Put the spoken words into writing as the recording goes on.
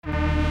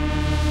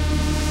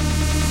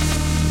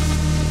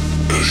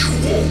As you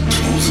walk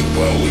through the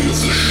valley of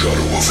the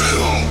shadow of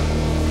hell,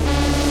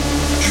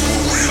 you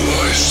will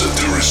realize that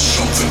there is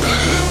something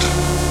ahead.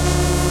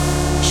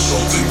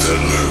 Something that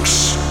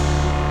lurks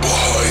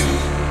behind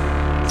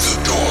the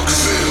dark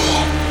veil.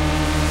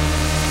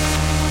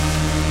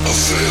 A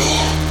veil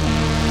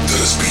that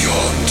is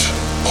beyond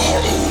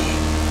our own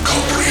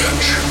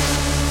comprehension.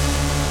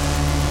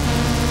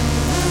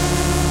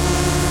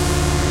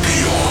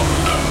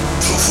 Beyond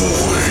the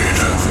void.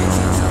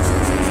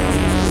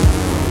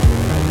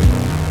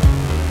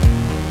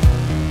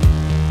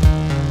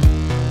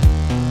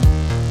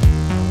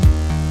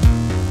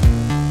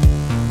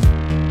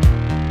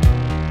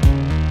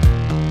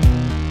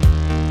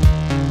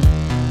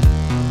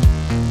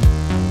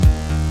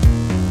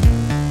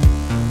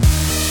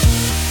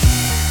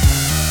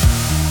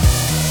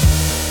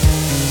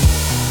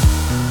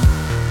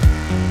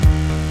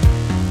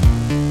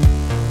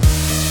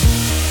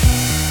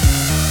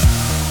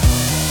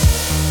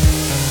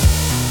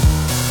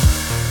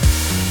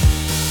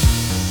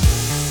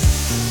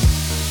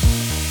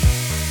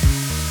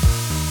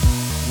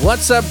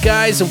 What's up,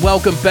 guys, and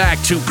welcome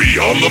back to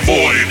Beyond the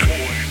Void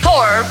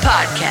Horror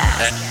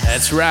Podcast.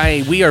 That's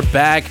right. We are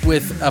back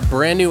with a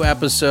brand new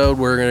episode.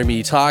 We're going to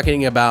be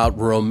talking about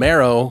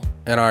Romero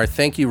in our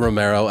Thank You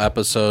Romero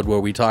episode, where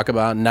we talk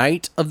about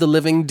Night of the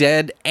Living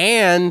Dead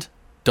and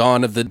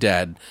Dawn of the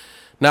Dead.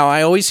 Now,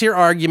 I always hear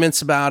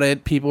arguments about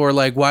it. People are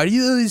like, why do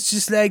you always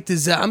just like the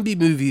zombie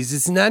movies?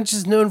 It's not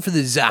just known for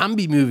the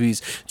zombie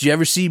movies. Did you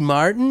ever see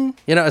Martin?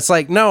 You know, it's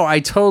like, no, I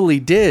totally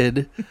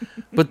did.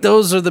 But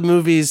those are the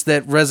movies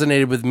that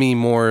resonated with me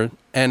more.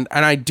 And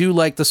I do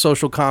like the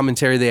social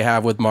commentary they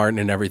have with Martin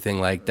and everything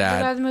like Those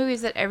that. are the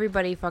movies that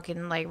everybody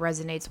fucking like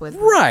resonates with.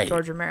 Right.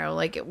 George Romero.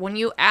 Like when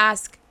you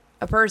ask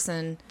a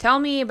person, tell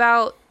me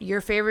about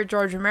your favorite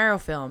George Romero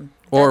film.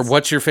 Or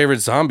what's your favorite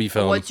zombie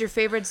film? What's your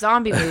favorite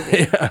zombie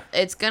movie? Yeah.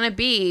 It's going to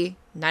be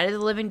Night of the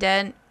Living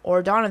Dead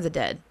or Dawn of the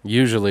Dead.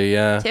 Usually,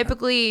 yeah.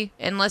 Typically,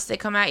 unless they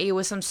come at you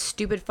with some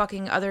stupid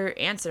fucking other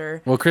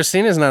answer. Well,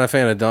 Christina's not a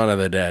fan of Dawn of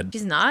the Dead.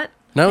 She's not?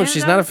 No,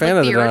 she's not a fan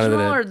of the Dawn of the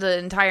original Dead. or the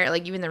entire,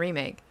 like even the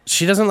remake?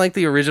 She doesn't like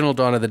the original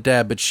Dawn of the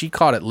Dead, but she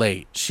caught it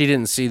late. She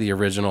didn't see the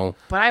original.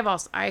 But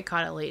I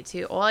caught it late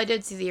too. Well, I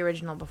did see the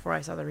original before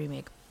I saw the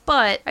remake.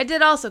 But I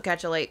did also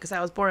catch it late because I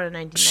was born in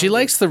 1990. She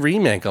likes the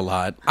remake a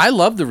lot. I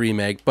love the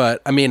remake,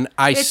 but I mean,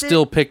 I It's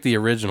still pick the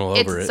original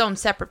It's over its it. own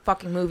separate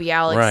fucking movie,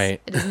 Alex.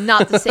 Right. It is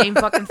not the same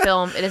fucking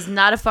film. It is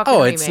not a fucking Oh,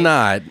 remake. it's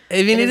not.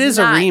 I mean, it is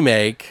a not.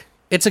 remake.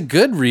 It's a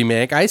good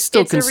remake. I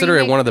still It's a consider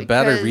it remake one of the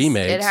better because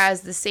remakes. It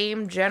has the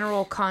same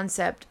general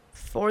concept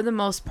for the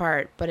most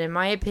part, but in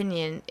my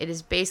opinion, it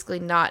is basically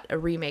not a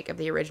remake of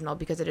the original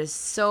because it is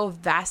so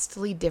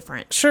vastly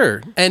different.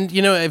 Sure. And, you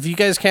know, if you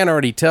guys can't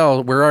already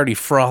tell, we're already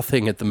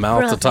frothing at the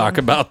mouth to talk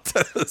Frothing. about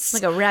this.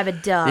 Like a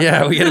rabid dog.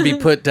 Yeah, we got to be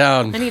put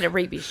down. I need a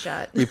rabies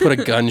shot. We put a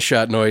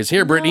gunshot noise.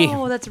 Here, Brittany.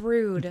 Oh, that's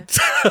rude.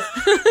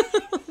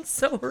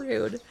 So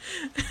rude.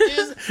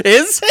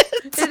 Is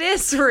it? It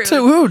is rude. To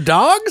who?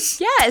 Dogs?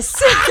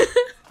 Yes.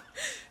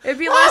 It'd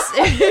be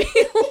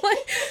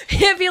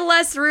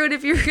less rude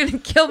if you were gonna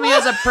kill me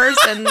as a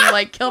person,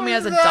 like kill me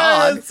as a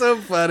dog. That's so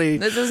funny.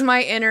 This is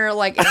my inner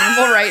like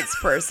animal rights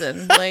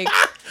person. Like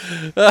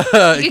you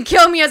can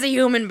kill me as a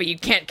human, but you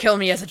can't kill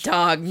me as a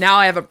dog. Now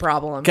I have a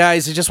problem.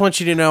 Guys, I just want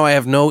you to know I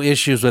have no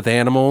issues with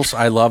animals.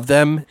 I love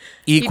them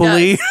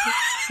equally.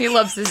 He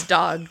loves this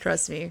dog.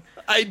 Trust me.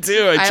 I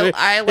do.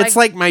 I like- it's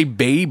like my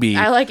baby.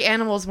 I like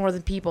animals more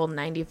than people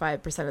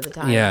 95% of the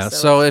time. Yeah,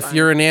 so it's if fine.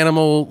 you're an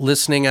animal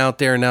listening out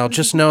there now,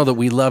 just know that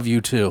we love you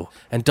too.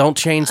 And don't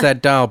change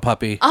that dial,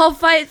 puppy. I'll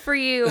fight for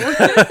you.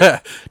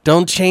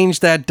 Don't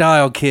change that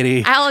dial,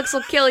 kitty. Alex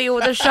will kill you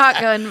with a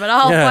shotgun, but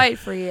I'll Yeah. fight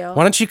for you.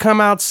 Why don't you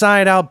come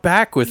outside out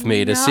back with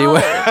me to see No.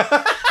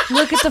 what...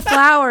 Look at the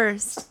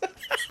flowers.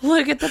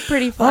 Look at the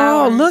pretty Oh,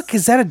 flowers. look,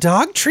 is that a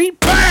dog treat?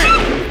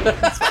 Bang!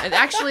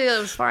 Actually, it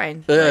was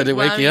fine. Yeah, Like, did it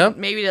wake you up?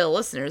 Maybe to the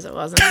listeners it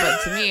wasn't,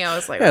 but to me, I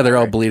was like, Yeah, they're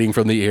all whatever. bleeding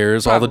from the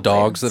ears, all the Probably.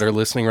 dogs that are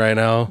listening right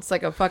now. It's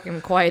like a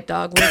fucking quiet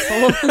dog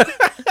whistle.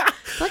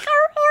 Like,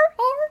 arr, arr,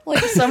 arr.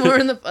 Like somewhere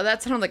in the.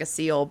 That sounded like a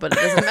seal, but it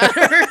doesn't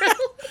matter.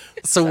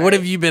 So what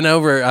have you been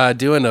over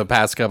doing the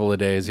past couple of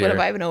days here? What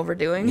have I been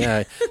overdoing?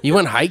 Yeah, you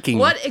went hiking.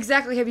 What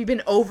exactly have you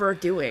been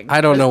overdoing?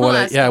 I don't for know the what.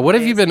 last Yeah, couple what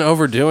have you days? been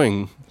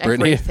overdoing,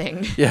 Brittany?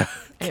 Everything. Yeah,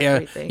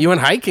 Everything. You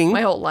went hiking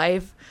My whole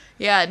life.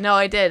 Yeah, no,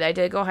 I did. I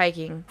did go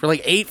hiking. for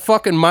like 8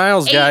 fucking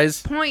miles,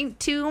 guys.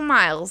 8.2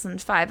 miles in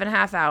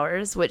 5.5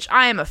 hours, which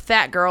I am a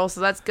fat girl, so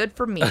that's good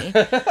for me.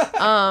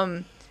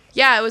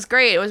 Yeah, it was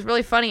great. It was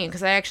really funny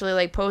because I actually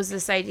like posed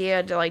this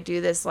idea to like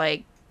do this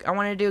like I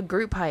want to do a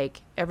group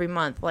hike every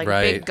month, like a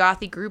Right. big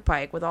gothy group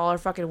hike with all our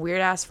fucking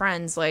weird ass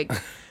friends, like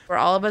where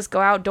all of us go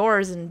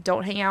outdoors and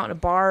don't hang out in a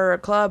bar or a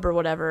club or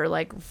whatever,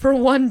 like for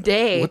one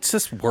day. What's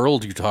this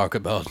world you talk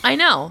about? I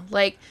know,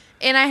 like,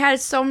 and I had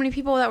so many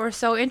people that were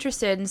so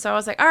interested, and so I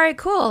was like, all right,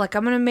 cool, like,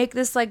 I'm gonna make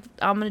this, like,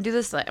 I'm gonna do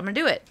this, like, I'm gonna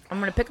do it. I'm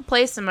gonna pick a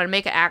place, I'm gonna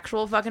make an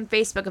actual fucking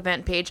Facebook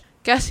event page.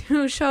 Guess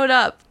who showed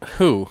up?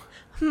 Who?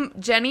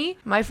 Jenny,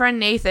 my friend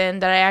Nathan,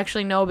 that I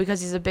actually know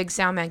because he's a big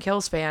Soundman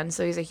Kills fan,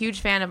 so he's a huge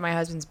fan of my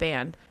husband's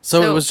band.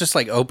 So it was just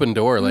like open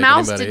door, like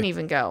Mouse anybody. didn't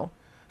even go.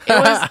 It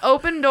was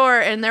open door,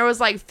 and there was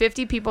like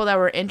 50 people that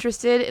were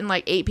interested and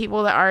like 8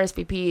 people that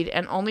RSVP'd,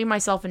 and only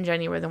myself and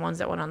Jenny were the ones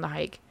that went on the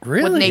hike.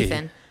 Really? With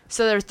Nathan.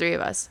 So there were 3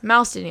 of us.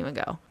 Mouse didn't even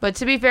go. But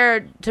to be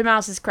fair, to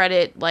Mouse's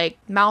credit, like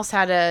Mouse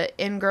had a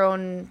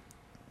ingrown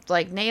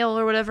like nail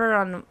or whatever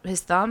on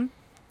his thumb,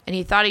 and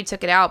he thought he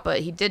took it out, but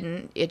he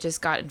didn't. It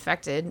just got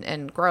infected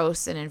and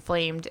gross and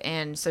inflamed,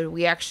 and so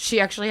she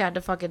actually had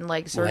to fucking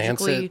like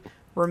surgically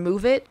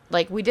remove it.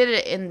 Like we did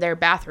it in their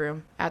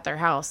bathroom at their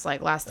house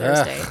like last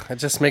Thursday. It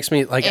just makes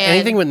me like And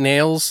anything with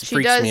nails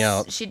freaks me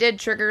out. She did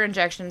trigger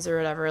injections or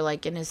whatever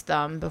like in his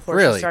thumb before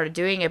Really? she started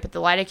doing it, but the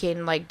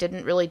lidocaine like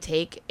didn't really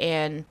take,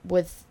 and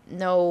with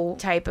no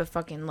type of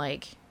fucking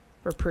like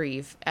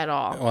reprieve at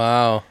all.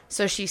 Wow.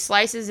 So she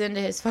slices into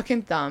his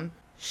fucking thumb.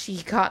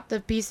 She got the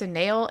piece of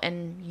nail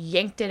and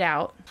yanked it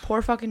out.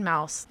 Poor fucking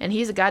Mouse. And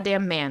he's a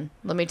goddamn man,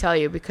 let me tell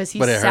you, because he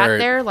But it sat hurt.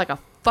 there like a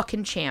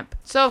fucking champ.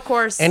 So, of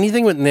course...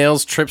 Anything with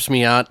nails trips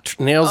me out.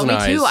 Nails and me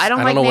eyes. too. I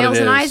don't like know what nails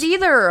it and is. eyes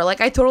either. Like,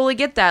 I totally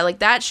get that. Like,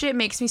 that shit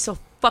makes me so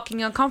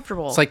fucking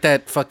uncomfortable. It's like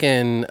that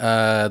fucking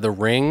The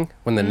Ring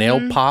when the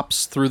nail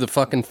pops through the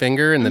fucking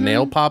finger and the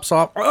nail pops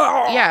off.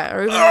 Yeah,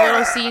 or even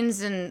little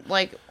scenes in,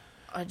 like...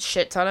 a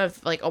shit ton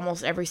of like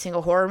almost every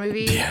single horror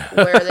movie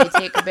where they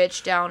take a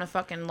bitch down a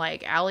fucking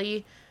like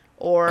alley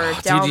or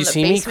down Dude, you the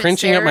see me basement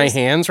cringing up my stairs,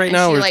 hands right and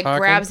now? She We're like talking.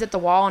 grabs at the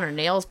wall and her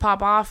nails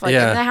pop off. Like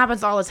Yeah. and that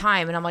happens all the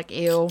time, and I'm like,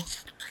 ew.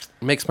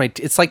 Makes my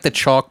it's like the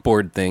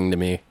chalkboard thing to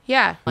me.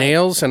 Yeah. Like,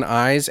 Nails and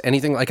eyes,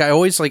 anything like I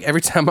always like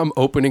every time I'm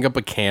opening up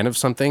a can of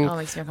something Oh, it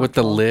makes me with the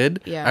uncomfortable.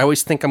 lid, Yeah. I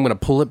always think I'm gonna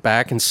pull it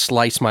back and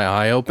slice my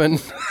eye open.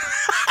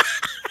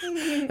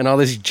 And all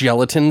this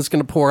gelatin's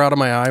gonna pour out of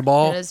my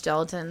eyeball. it is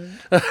gelatin.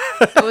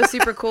 It was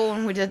super cool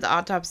when we did the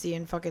autopsy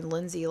and fucking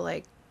Lindsay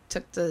like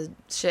took the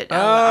shit out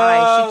of the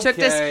eye. She took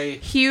Okay.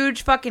 this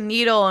huge fucking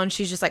needle and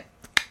she's just like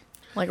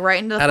right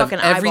into the Out of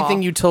fucking everything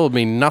eyeball. you told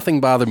me,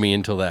 nothing bothered me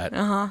until that.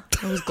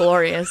 It was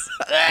glorious.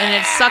 And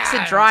it sucks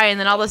it dry, and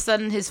then all of a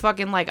sudden his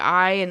fucking like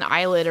eye and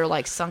eyelid are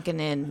like sunken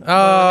in. When they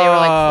were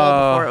like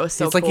full before, it was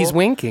so it's like he's cool.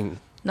 winking.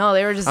 No,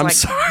 they were just I'm like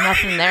sorry.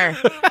 nothing there.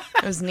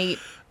 It was neat.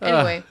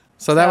 Anyway.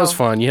 So that was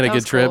fun. You had a that good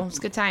was trip. Cool. It was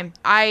a good time.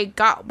 By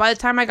the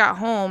time I got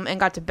home and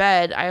got to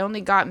bed, I only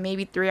got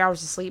maybe 3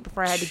 hours of sleep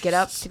before I had to get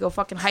up to go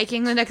fucking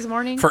hiking the next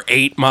morning. For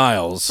 8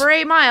 miles. For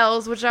 8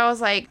 miles, which I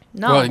was like,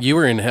 no. Well, you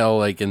were in hell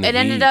like in the it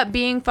ended heat. up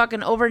being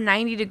fucking over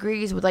 90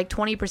 degrees with like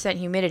 20%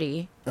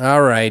 humidity.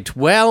 All right.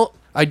 Well,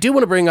 I do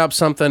want to bring up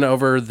something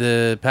over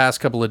the past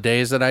couple of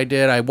days that I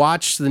did. I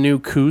watched the new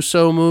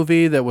Kuso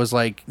movie that was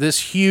like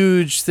this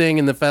huge thing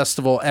in the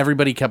festival.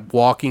 Everybody kept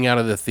walking out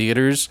of the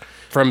theaters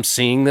from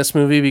seeing this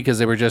movie because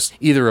they were just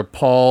either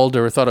appalled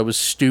or thought it was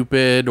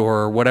stupid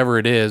or whatever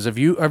it is. Have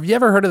you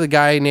ever heard of the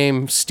guy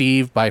named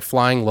Steve by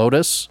Flying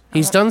Lotus?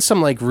 He's done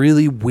some like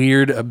really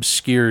weird,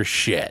 obscure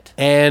shit.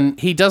 And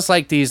he does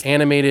like these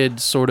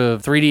animated sort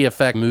of 3D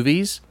effect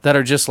movies that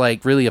are just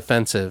like really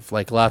offensive,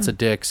 like lots of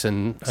dicks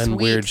and Sweet.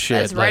 weird shit.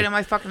 That's right like- in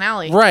my fucking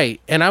alley. Right.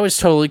 And I was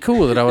totally cool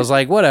with it. I was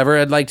like, whatever,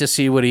 I'd like to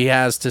see what he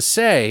has to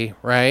say,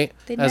 right?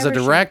 They As a never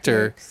show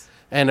director dicks.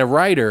 and a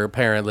writer,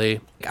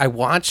 apparently. I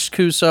watched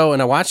Kuso,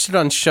 and I watched it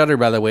on Shudder,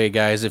 by the way,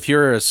 guys. If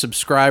you're a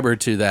subscriber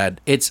to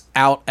that, it's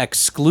out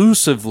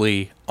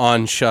exclusively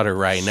on Shudder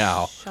right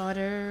now.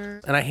 Shudder.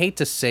 And I hate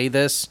to say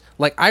this,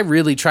 like I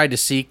really tried to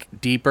seek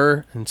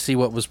deeper and see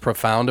what was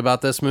profound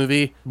about this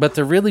movie, but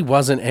there really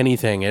wasn't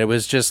anything. It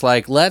was just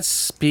like,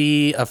 let's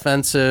be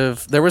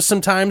offensive. There was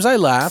some times I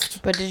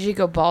laughed. But did you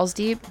go balls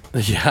deep?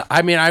 Yeah,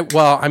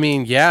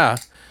 yeah.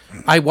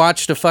 I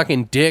watched a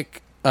fucking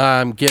dick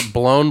get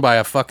blown by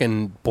a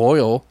fucking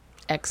boil.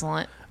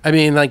 Excellent. I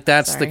mean, like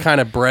that's Sorry. the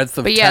kind of breadth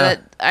of But yeah,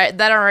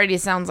 that already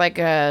sounds like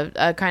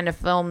a kind of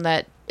film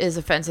that is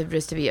offensive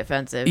just to be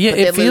offensive. Yeah, but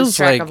it they lose feels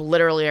track like- of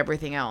literally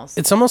everything else.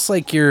 It's almost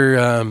like you're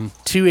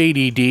too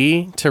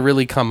ADD to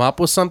really come up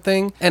with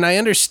something. And I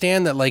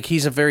understand that like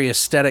he's a very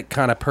aesthetic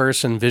kind of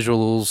person,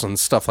 visuals and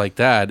stuff like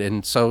that.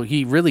 And so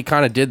he really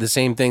kind of did the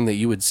same thing that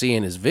you would see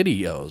in his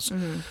videos.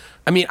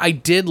 I mean, I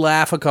did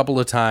laugh a couple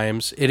of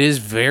times. It is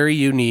very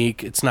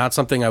unique. It's not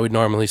something I would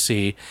normally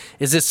see.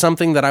 Is it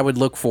something that I would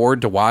look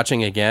forward to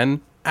watching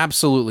again?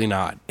 Absolutely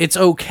not. It's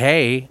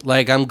okay.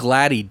 Like, I'm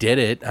glad he did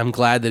it. I'm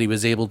glad that he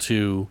was able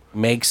to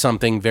make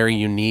something very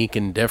unique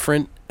and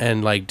different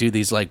and, like, do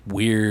these, like,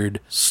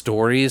 weird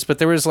stories. But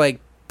there was, like,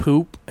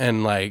 poop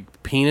and, like,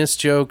 penis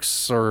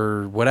jokes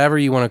or whatever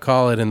you want to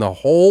call it in the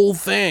whole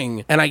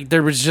thing. And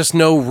there was just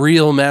no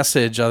real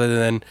message other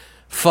than,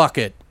 fuck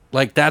it.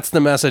 Like, that's the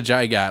message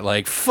I got.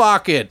 Like,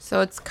 fuck it.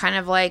 So it's kind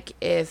of like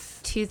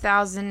if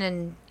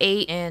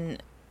 2008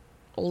 and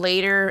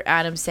later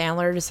Adam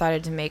Sandler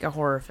decided to make a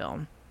horror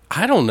film.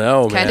 I don't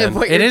know, man. Kind of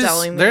what It you're is-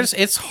 telling me.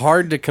 It's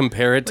hard to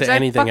compare it Which to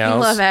anything I fucking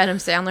else. love Adam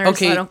Sandler,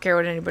 Okay, so I don't care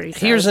what anybody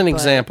says. Here's an but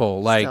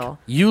example. Like, still.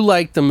 you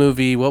liked the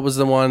movie, what was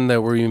the one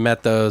that where you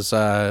met those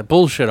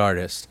bullshit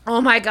artists? Oh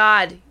my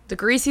god. The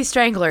Greasy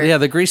Strangler. Yeah,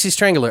 The Greasy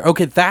Strangler.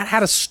 Okay, that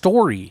had a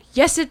story.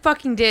 Yes, it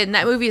fucking did. And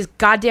that movie is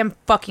goddamn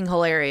fucking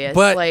hilarious.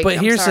 But like, but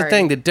I'm here's the sorry.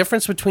 thing. The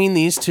difference between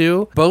these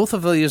two, both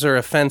of these are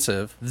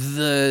offensive.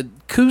 The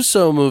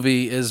Kuso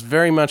movie is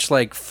very much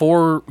like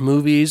 4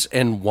 movies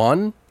in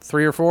one.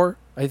 3 or 4,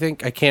 I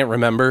think. I can't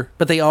remember.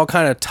 But they all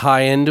kind of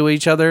tie into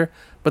each other.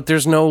 But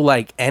there's no,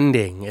 like,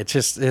 ending. It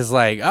just is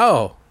like,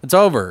 oh, it's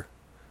over.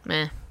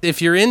 Meh. If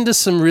you're into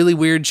some really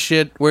weird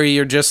shit where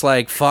you're just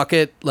like, fuck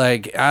it,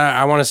 like,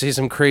 I want to see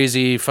some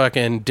crazy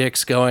fucking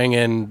dicks going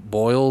in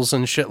boils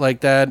and shit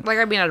like that. Like,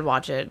 I mean, I'd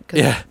watch it. 'Cause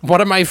Yeah. One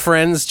of my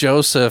friends,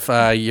 Joseph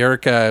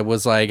Yurka,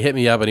 was like, hit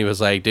me up and he was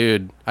like,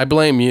 dude, I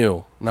blame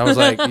you. And I was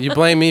like, you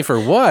blame me for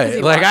what?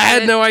 he Like, I watched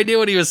had it? no idea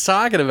what he was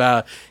talking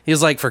about. He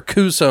was like, for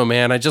Kuso,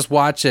 man, I just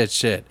watched that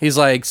shit. He's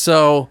like,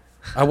 so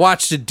I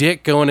watched a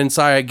dick going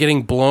inside,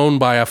 getting blown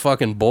by a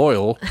fucking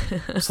boil.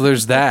 So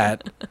there's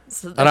that.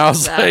 So And I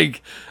was that.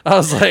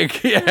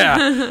 like,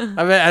 yeah.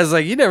 I was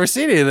like, you never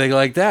seen anything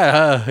like that,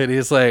 huh? And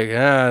he's like,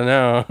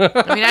 no.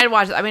 I mean, I'd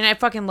watch it. I mean, I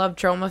fucking love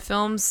trauma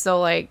films. So,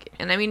 like,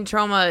 and I mean,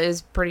 trauma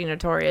is pretty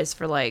notorious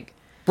for, like,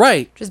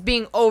 Right. just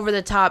being over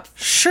the top.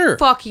 Sure.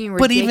 Fucking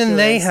But even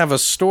they ridiculous. have a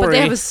story. But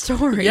they have a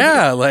story.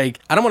 Yeah, like,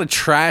 I don't want to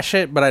trash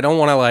it, but I don't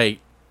want to, like,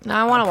 No,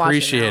 I want to watch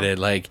appreciate it. it.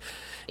 Like,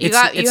 You it's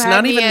got- you it's had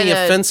not me even at the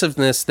a-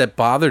 offensiveness that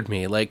bothered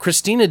me. Like,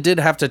 Christina did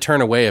have to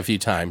turn away a few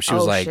times. She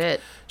was Oh, like, shit.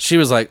 she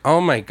was like,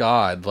 oh my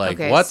God, like,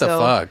 Okay, what the so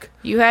fuck?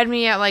 You had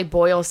me at, like,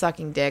 boil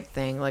sucking dick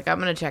thing. Like, I'm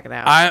going to check it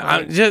out. I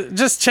Like,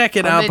 just check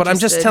it I'm out, but I'm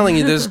just interested. telling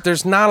you,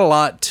 there's not a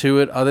lot to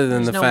it other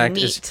than There's the no fact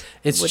meat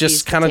it's with just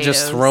these kind of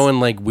just potatoes. throwing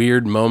like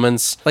weird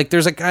moments. Like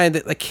there's a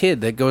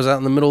kid that goes out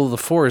in the middle of the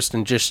forest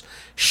and just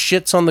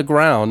shits on the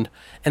ground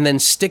and then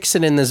sticks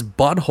it in this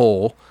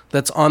butthole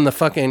that's on the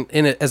fucking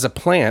in it as a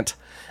plant.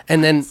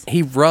 And then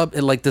he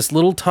like this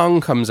little tongue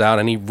comes out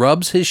and he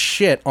rubs his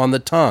shit on the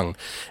tongue.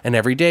 And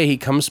every day he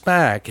comes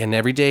back and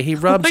every day he oh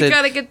rubs my it.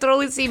 God, I could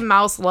totally see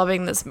Mouse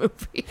loving this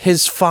movie.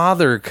 His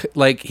father,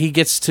 like he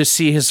gets to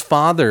see his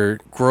father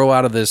grow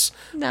out of this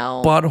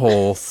No.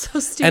 butthole. So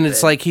stupid. And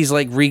it's like he's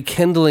like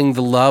rekindling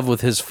the love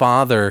with his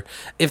father.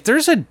 If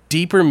there's a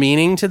deeper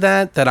meaning to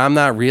that I'm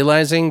not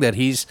realizing, that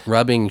he's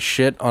rubbing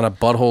shit on a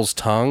butthole's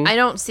tongue. I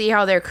don't see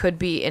how there could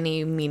be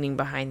any meaning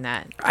behind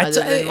that. I-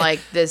 Other than, like,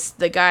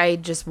 the guy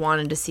just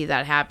wanted to see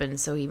that happen,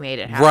 so he made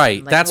it happen.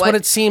 Right, Like, that's what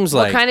it seems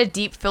like. What kind of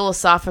deep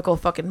philosophical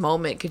fucking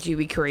moment could you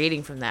be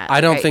creating from that?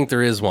 I don't Like, think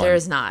there is one. There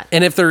is not.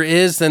 And if there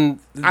is, then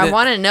I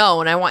want to know,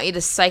 and I want you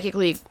to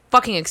psychically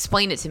fucking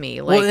explain it to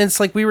me. Like, well, it's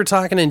like we were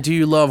talking in Do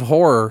You Love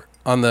Horror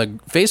on the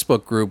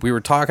Facebook group. We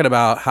were talking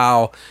about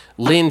how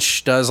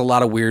Lynch does a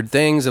lot of weird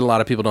things and a lot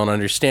of people don't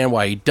understand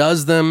why he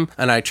does them.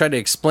 And I tried to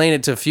explain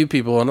it to a few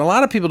people, and a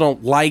lot of people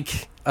don't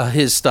like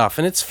his stuff,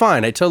 and it's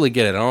fine. I totally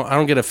get it. I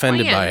don't get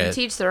offended by it.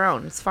 teach their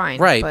own. It's fine.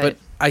 Right, but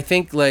I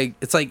think like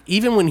it's like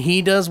even when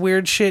he does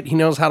weird shit, he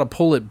knows how to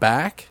pull it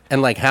back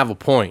and like have a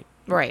point.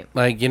 right.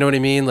 Like, you know what I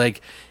mean?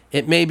 Like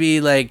it may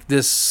be like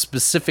this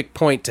specific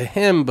point to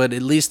him, but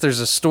at least there's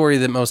a story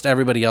that most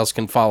everybody else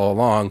can follow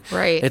along.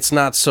 Right. It's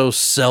not so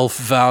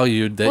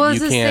self-valued that Well, you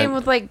it's the can't. same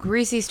with like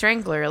Greasy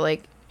Strangler.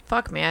 Like,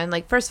 fuck, man.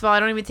 Like, first of all, I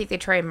don't even think they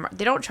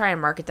don't try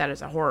and market that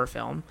as a horror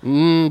film.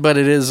 But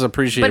it is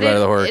appreciated by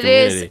the horror it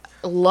community. is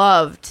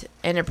loved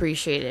and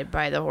appreciated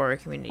by the horror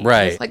community.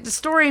 Right. Like, the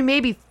story may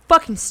be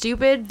fucking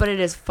stupid, but it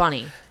is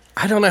funny.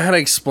 I don't know how to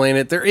explain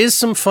it. There is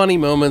some funny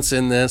moments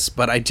in this,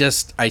 but I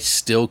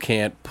still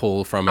can't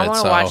pull from it. I wanna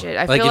so, watch it.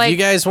 I like, feel if you like-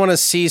 guys want to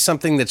see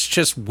something that's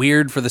just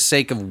weird for the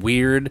sake of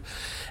weird,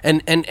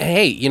 and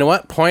hey, you know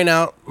what? Point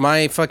out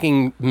my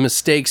fucking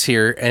mistakes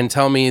here and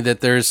tell me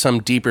that there's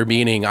some deeper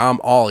meaning. I'm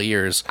all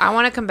ears. I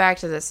want to come back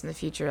to this in the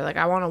future. Like,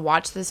 I want to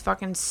watch this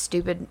fucking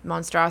stupid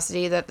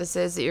monstrosity that this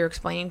is that you're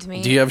explaining to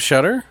me. Do you have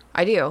Shudder?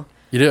 I do.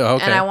 You do?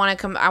 Okay. And I want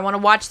to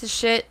watch this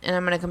shit, and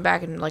I'm gonna come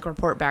back and like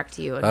report back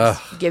to you and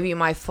just give you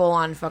my full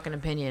on fucking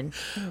opinion.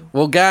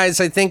 Well, guys,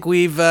 I think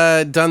we've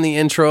done the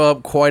intro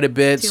up quite a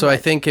bit, so I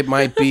much. think it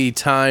might be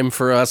time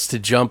for us to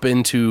jump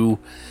into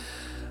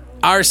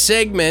our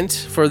segment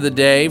for the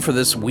day, for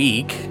this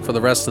week, for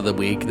the rest of the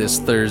week, this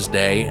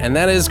Thursday, and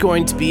that is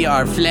going to be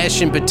our flesh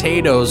and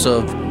potatoes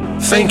of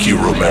Thank you,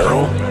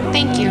 Romero.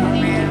 Thank you,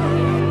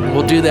 Romero.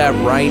 We'll do that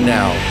right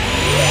now.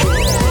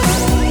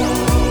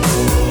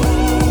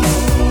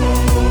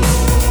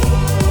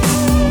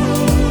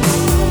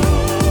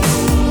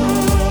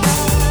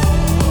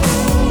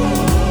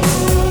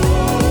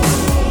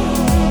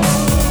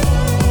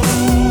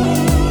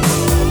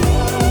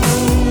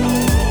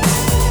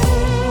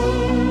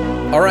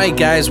 All right,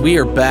 guys, we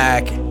are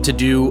back to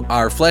do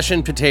our flesh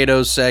and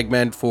potatoes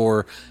segment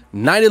for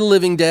Night of the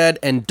Living Dead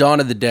and Dawn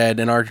of the Dead,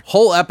 and our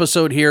whole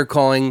episode here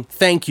calling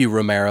Thank You,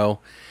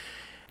 Romero.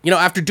 You know,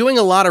 after doing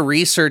a lot of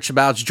research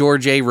about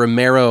George A.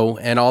 Romero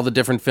and all the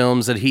different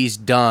films that he's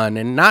done,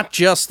 and not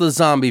just the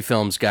zombie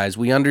films, guys,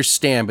 we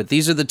understand, but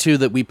these are the two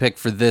that we picked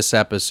for this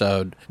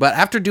episode. But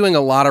after doing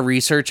a lot of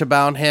research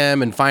about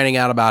him and finding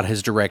out about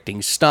his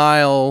directing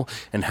style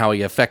and how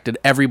he affected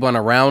everyone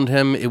around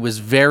him, it was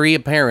very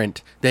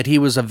apparent that he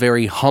was a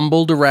very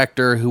humble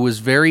director who was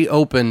very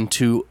open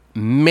to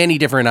many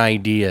different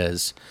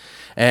ideas.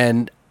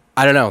 And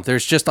I don't know,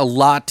 there's just a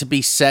lot to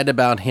be said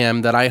about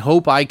him that I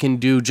hope I can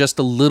do just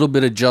a little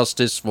bit of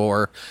justice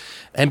for.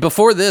 And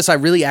before this, I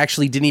really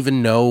actually didn't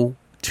even know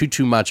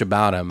too much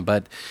about him,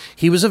 but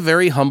he was a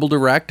very humble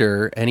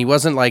director, and he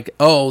wasn't like,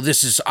 oh,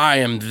 I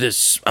am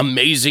this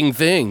amazing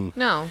thing.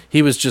 No.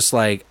 He was just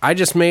like, I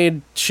just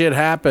made shit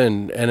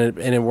happen, and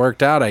it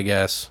worked out, I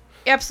guess.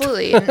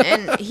 Absolutely.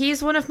 And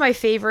he's one of my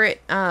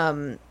favorite,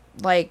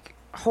 like,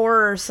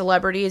 horror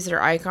celebrities or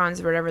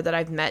icons or whatever that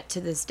I've met to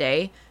this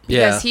day.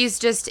 Because he's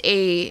just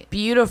a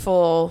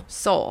beautiful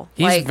soul.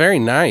 He's very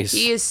nice.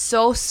 He is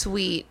so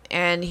sweet,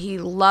 and he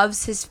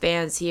loves his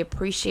fans. He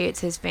appreciates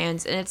his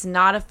fans, and it's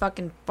not a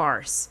fucking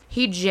farce.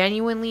 He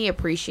genuinely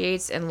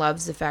appreciates and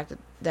loves the fact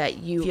that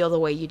you feel the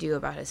way you do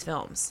about his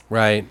films.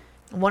 Right.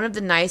 One of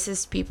the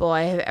nicest people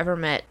I have ever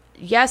met.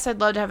 Yes,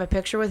 I'd love to have a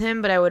picture with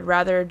him, but I would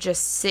rather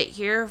just sit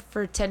here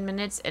for 10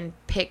 minutes and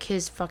pick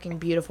his fucking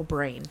beautiful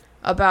brain.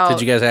 Did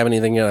you guys have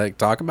anything to like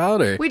talk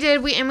about? Or? We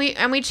did.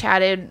 We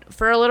chatted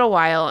for a little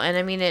while, and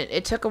I mean,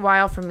 it took a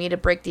while for me to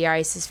break the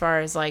ice as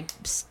far as like,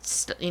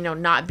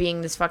 not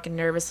being this fucking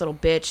nervous little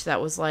bitch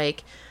that was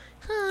like,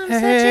 oh, I'm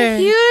such a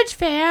huge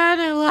fan.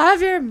 I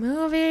love your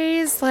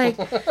movies. Like,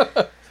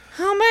 oh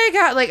my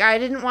God. Like, I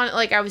didn't want,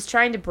 like, I was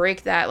trying to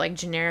break that, like,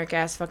 generic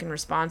ass fucking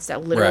response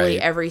that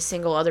literally every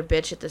single other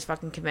bitch at this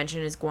fucking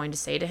convention is going to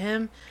say to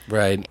him.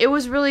 Right. It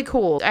was really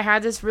cool. I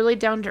had this really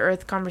down to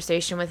earth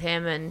conversation with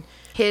him, and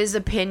his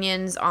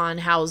opinions on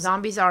how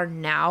zombies are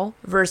now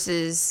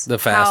versus the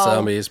fast how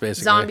zombies,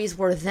 basically. Zombies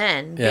were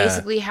then. Yeah.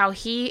 Basically, how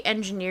he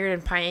engineered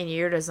and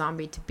pioneered a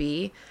zombie to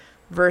be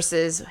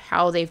versus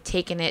how they've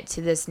taken it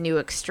to this new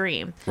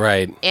extreme.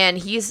 Right. And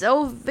he's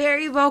so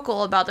very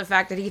vocal about the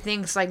fact that he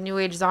thinks like new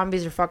age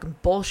zombies are fucking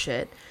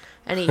bullshit.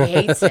 And he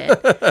hates it.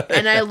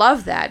 And I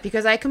love that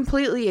because I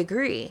completely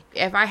agree.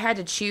 If I had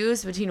to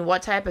choose between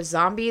what type of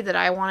zombie that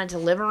I wanted to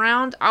live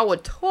around, I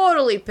would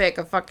totally pick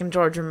a fucking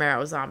George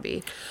Romero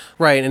zombie.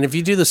 Right, and if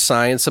you do the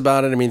science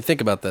about it, I mean, think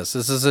about this.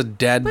 This is a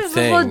dead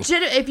thing.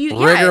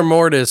 Rigor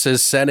mortis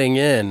is setting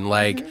in.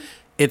 Like,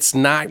 it's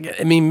not,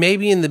 I mean,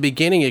 maybe in the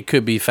beginning it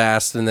could be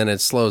fast and then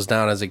it slows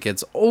down as it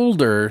gets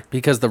older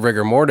because the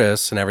rigor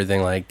mortis and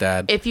everything like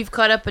that. If you've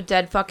cut up a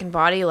dead fucking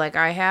body like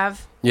I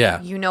have,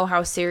 yeah, you know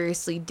how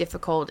seriously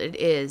difficult it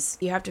is.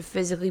 You have to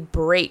physically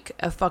break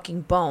a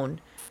fucking bone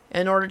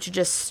in order to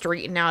just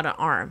straighten out an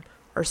arm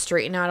or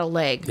straighten out a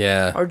leg.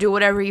 Yeah. Or do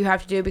whatever you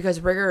have to do because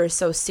rigor is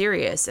so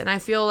serious. And I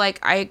feel like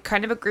I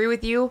kind of agree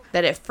with you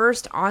that at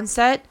first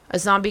onset, a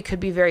zombie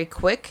could be very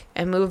quick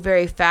and move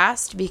very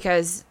fast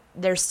because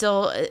they're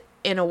still,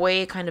 in a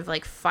way, kind of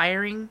like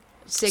firing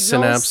signals.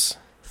 Synapse.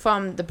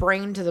 From the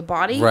brain to the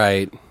body.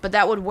 Right. But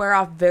that would wear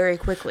off very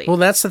quickly. Well,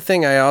 that's the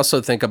thing I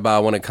also think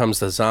about when it comes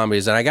to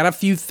zombies. And I got a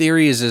few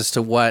theories as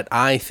to what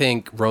I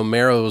think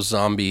Romero's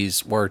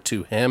zombies were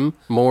to him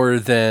more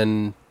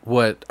than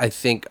what I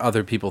think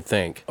other people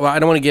think. Well, I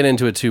don't want to get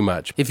into it too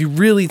much. If you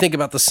really think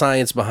about the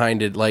science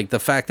behind it, like the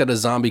fact that a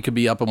zombie could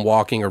be up and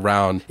walking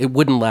around, it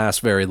wouldn't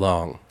last very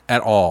long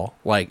at all.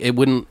 Like it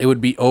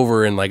would be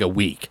over in like a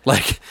week.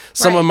 Like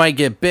someone might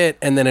get bit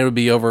and then it would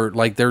be over,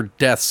 like their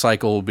death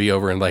cycle would be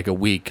over in like a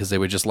week because they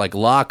would just like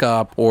lock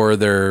up or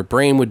their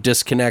brain would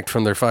disconnect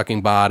from their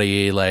fucking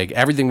body. Like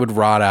everything would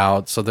rot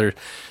out. So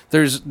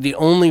there's the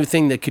only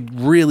thing that could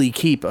really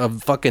keep a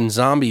fucking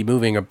zombie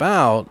moving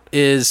about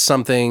is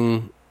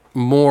something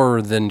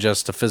more than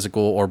just a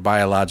physical or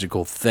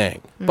biological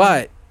thing. Mm-hmm.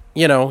 But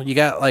you know, you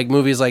got like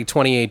movies like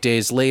 28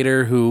 Days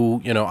Later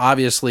who, you know,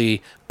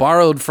 obviously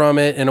borrowed from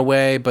it in a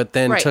way, but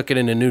then took it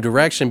in a new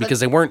direction because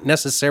they weren't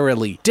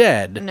necessarily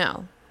dead.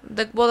 No.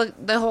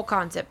 The whole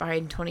concept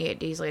behind 28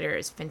 Days Later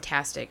is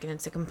fantastic, and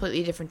it's a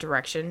completely different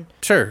direction.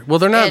 Sure. Well,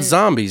 they're not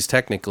zombies,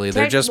 technically.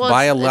 They're just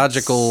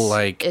biological,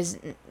 like...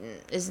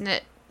 Isn't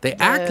it they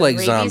act like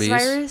rabies zombies.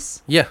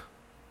 Virus? Yeah.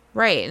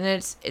 Right, and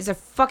it's a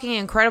fucking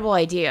incredible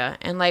idea.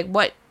 And, like,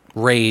 what...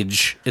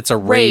 Rage. It's a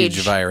rage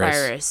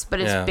virus. But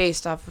it's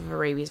based off of a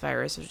rabies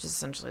virus, which is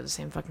essentially the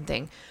same fucking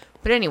thing.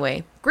 But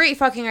anyway, great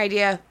fucking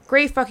idea.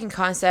 Great fucking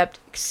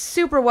concept.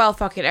 Super well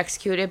fucking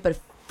executed. But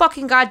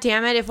fucking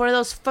goddamn it, if one of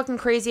those fucking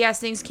crazy ass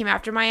things came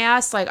after my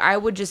ass, like, I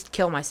would just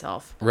kill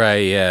myself.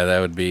 Right, yeah,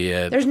 that would be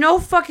it. There's no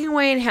fucking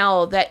way in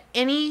hell that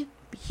any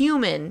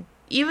human,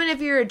 even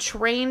if you're a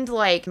trained,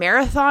 like,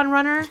 marathon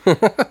runner...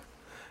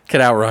 Could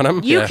outrun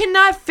them. You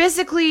cannot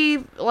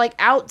physically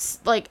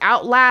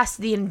outlast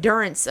the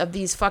endurance of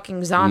these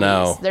fucking zombies.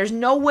 No. There's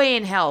no way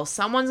in hell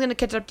someone's gonna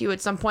catch up to you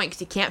at some point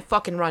because you can't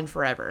fucking run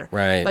forever.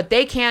 Right. But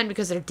they can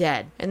because they're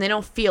dead and they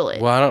don't feel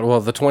it.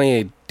 Well, the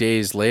 28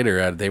 Days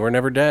Later, they were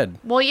never dead.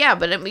 Well, yeah,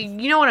 but I mean,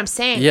 you know what I'm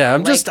saying. Yeah,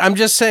 I'm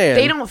just saying.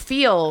 They don't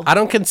feel. I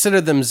don't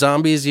consider them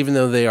zombies, even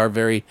though they are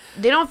very.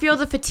 They don't feel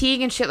the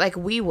fatigue and shit like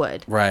we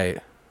would. Right.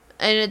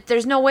 And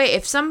there's no way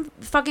if some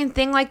fucking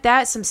thing like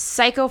that, some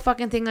psycho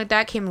fucking thing like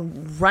that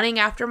came running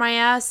after my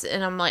ass,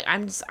 and I'm like,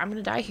 I'm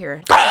gonna die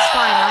here. It's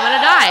fine. I'm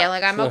gonna die.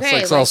 Like, I'm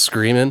okay. It's like all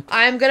screaming.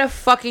 I'm gonna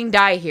fucking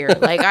die here.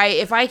 Like,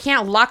 if I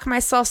can't lock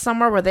myself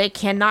somewhere where they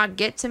cannot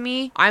get to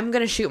me, I'm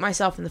gonna shoot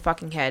myself in the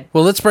fucking head.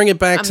 Well, let's bring it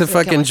back I'm to just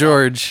gonna kill fucking myself.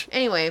 George.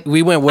 Anyway,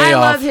 We went way I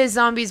off. love his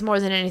zombies more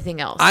than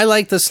anything else. I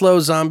like the slow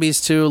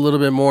zombies too a little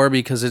bit more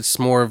because it's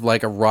more of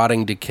like a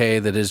rotting decay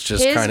that is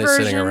just His kind of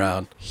sitting version,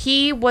 around.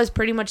 He was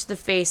pretty much the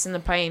face and the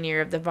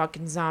pioneer of the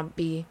fucking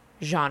zombie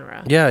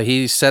genre. Yeah,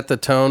 he set the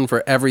tone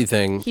for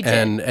everything He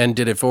did. and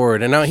did it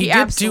forward. And now he did do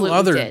absolutely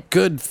other did.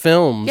 good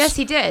films. Yes,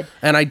 he did.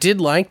 And I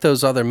did like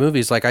those other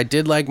movies. Like I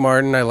did like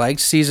Martin. I liked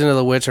Season of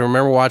the Witch. I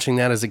remember watching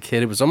that as a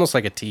kid. It was almost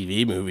like a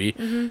TV movie.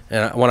 Mm-hmm.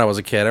 And when I was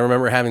a kid, I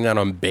remember having that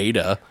on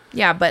beta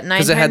Yeah, but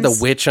because it had the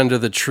witch under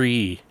the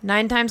tree.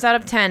 9 times out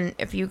of 10,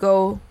 if you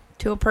go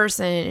to a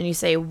person and you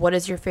say, "What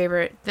is your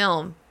favorite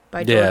film?"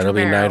 by George Yeah, it'll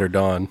be Romero, Night or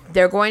Dawn.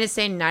 they're going to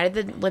say Night of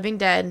the Living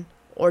Dead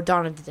or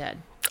Dawn of the Dead.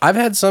 I've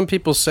had some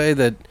people say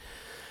that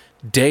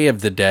Day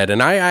of the Dead,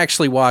 and I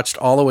actually watched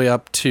all the way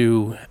up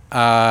to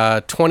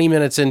 20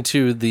 minutes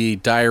into the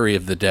Diary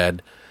of the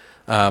Dead,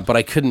 but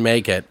I couldn't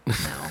make it.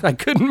 I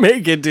couldn't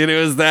make it, dude. It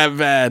was that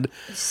bad.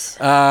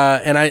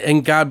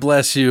 And God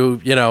bless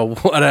you, you know,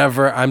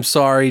 whatever. I'm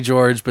sorry,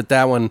 George, but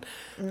that one,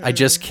 I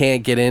just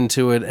can't get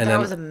into it. And That then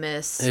was a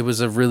miss. it was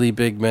a really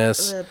big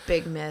miss. It was a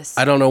big miss.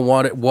 I don't know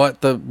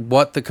what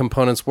the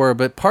components were,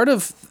 but part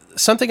of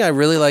something I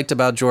really liked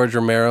about George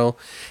Romero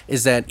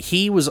is that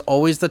he was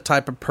always the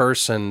type of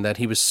person that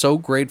he was so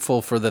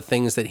grateful for the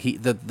things that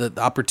the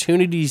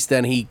opportunities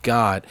that he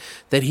got,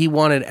 that he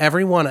wanted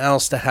everyone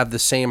else to have the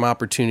same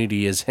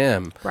opportunity as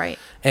him. Right.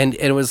 And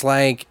it was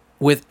like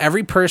with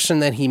every person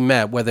that he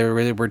met, whether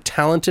they were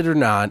talented or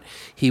not,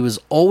 he was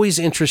always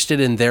interested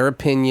in their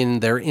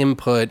opinion, their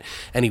input,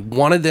 and he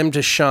wanted them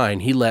to shine.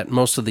 He let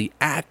most of the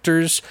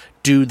actors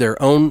do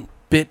their own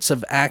bits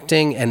of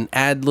acting and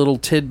add little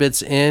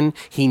tidbits in.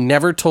 He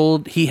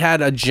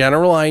had a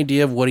general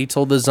idea of what he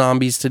told the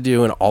zombies to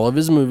do in all of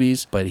his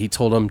movies, but he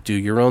told them, do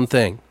your own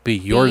thing. Be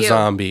your you.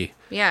 zombie.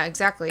 Yeah,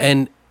 exactly.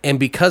 And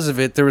because of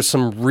it, there were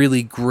some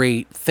really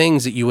great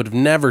things that you would have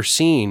never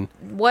seen.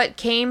 What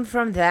came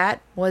from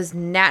that was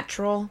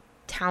natural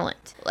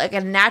talent. Like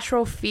a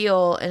natural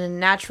feel and a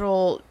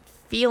natural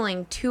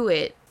feeling to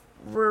it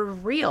were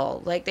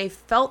real. Like they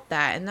felt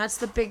that. And that's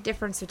the big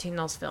difference between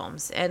those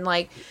films. And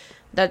like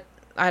that,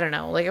 I don't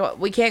know. Like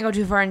we can't go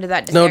too far into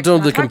that. No, discussion. don't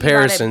I'm the talking about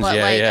comparisons. it, but,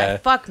 Yeah, like, yeah.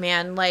 Fuck,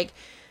 man. Like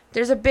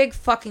there's a big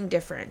fucking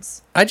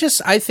difference. I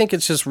think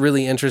it's just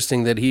really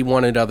interesting that he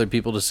wanted other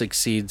people to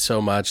succeed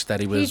so much that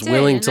he was did,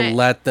 willing and to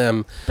let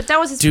them But that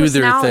was his do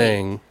their personality.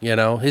 thing, you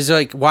know. He's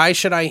like, why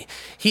should I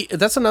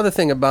that's another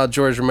thing about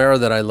George Romero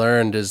that I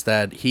learned is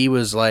that he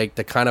was like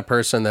the kind of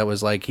person that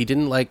was like he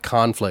didn't like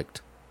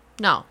conflict.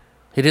 No.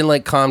 He didn't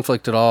like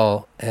conflict at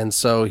all, and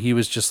so he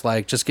was just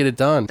like, just get it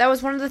done. That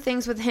was one of the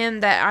things with him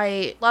that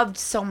I loved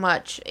so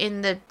much. In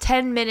the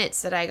 10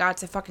 minutes that I got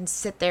to fucking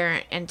sit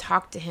there and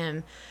talk to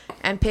him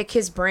and pick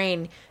his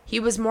brain, he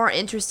was more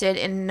interested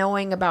in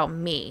knowing about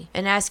me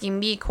and asking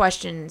me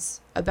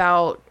questions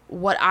about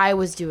what I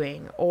was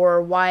doing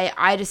or why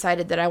I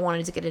decided that I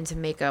wanted to get into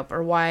makeup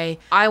or why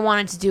I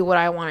wanted to do what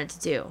I wanted to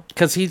do.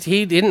 Because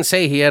he didn't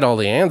say he had all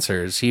the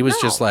answers. He was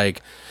No. just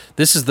like,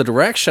 this is the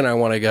direction I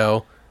want to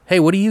go. Hey,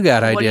 what do you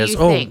got What do ideas? you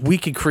Oh, think? we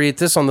could create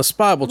this on the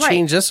spot. We'll Right.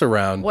 change this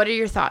around. What are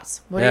your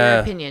thoughts? What are Yeah.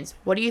 your opinions?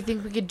 What do you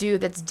think we could do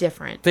that's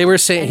different? They were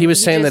saying And he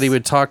was saying that he just-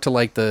 would talk to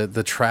like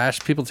the trash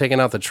people taking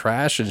out the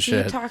trash and He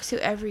shit. talks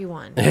to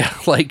everyone. Yeah,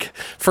 like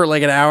for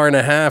like an hour and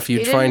a half, you'd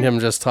He find didn't- him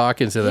just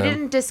talking to He them.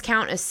 didn't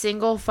discount a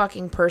single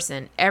fucking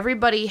person.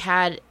 Everybody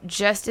had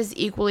just as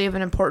equally of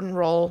an important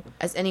role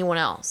as anyone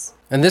else.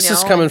 And this You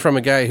is know, coming and from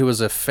a guy who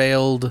was a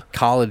failed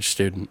college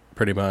student,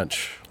 pretty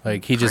much.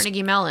 Like he just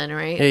Carnegie Mellon,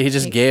 right? he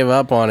just Like, gave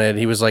up on it.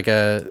 He was like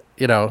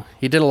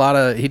he did a lot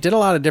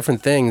of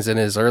different things in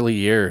his early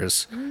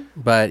years,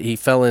 but he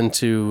fell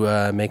into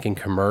making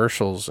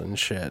commercials and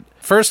shit.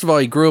 First of all,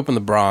 he grew up in the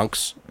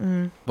Bronx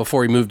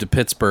before he moved to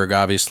Pittsburgh,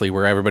 obviously,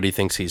 where everybody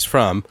thinks he's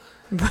from.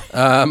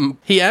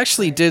 He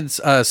actually did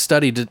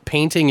study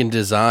painting and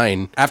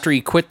design. After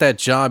he quit that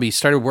job, he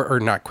started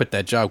quit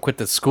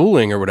the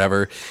schooling or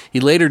whatever. He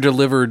later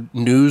delivered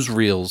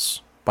newsreels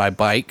by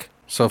bike.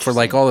 So for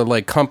like all the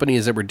like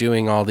companies that were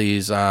doing all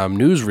these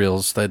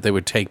newsreels that they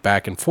would take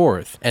back and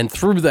forth. And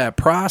through that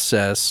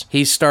process,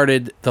 he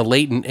started the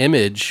Latent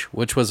Image,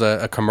 which was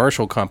a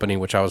commercial company,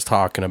 which I was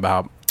talking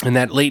about. And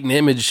that Latent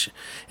Image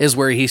is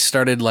where he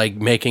started like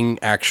making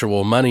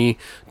actual money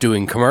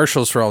doing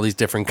commercials for all these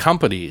different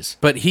companies.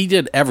 But he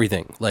did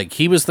everything. Like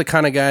he was the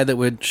kind of guy that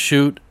would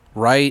shoot,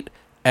 write,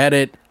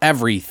 edit,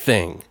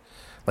 everything.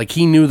 Like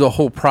he knew the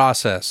whole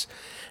process.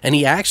 And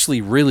he actually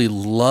really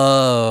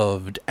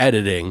loved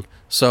editing.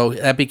 So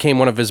that became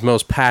one of his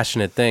most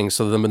passionate things.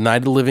 So the Night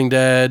of the Living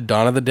Dead,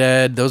 Dawn of the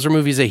Dead, those are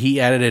movies that he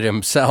edited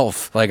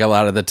himself, like a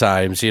lot of the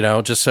times, you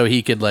know, just so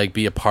he could like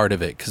be a part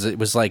of it. Because it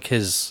was like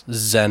his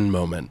Zen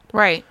moment.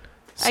 Right.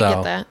 I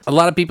get that. A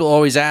lot of people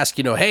always ask,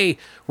 hey,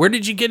 where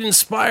did you get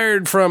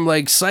inspired from?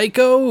 Like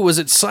Psycho? Was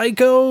it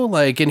Psycho?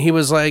 And he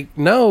was like,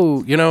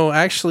 no,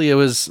 actually it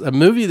was a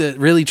movie that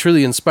really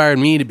truly inspired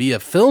me to be a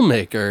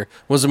filmmaker.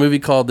 Was a movie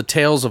called The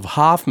Tales of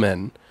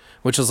Hoffman,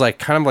 which was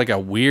kind of a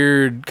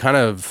weird kind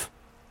of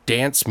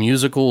dance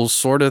musical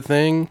sort of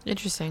thing.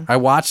 Interesting. I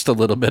watched a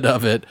little bit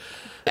of it.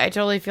 I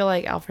totally feel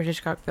like Alfred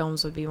Hitchcock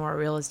films would be more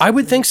realistic. I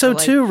would think so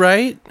too,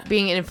 right?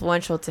 Being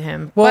influential to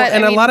him. Well,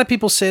 but, a lot of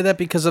people say that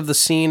because of the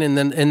scene in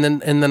the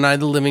Night of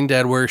the Living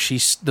Dead where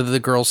the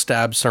girl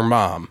stabs her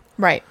mom.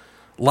 Right.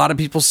 A lot of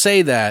people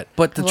say that,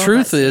 but the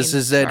truth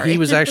is that he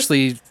was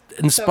actually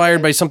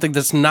inspired by something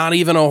that's not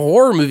even a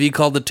horror movie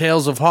called The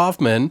Tales of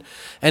Hoffman,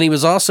 and he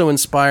was also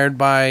inspired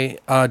by,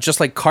 just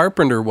like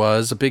Carpenter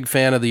was, a big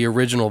fan of the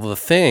original The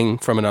Thing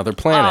from Another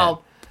Planet.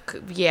 Oh,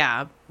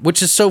 yeah.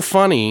 Which is so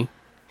funny.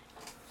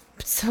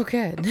 It's so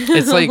good.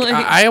 It's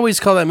I always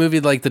call that movie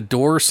the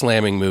door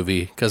slamming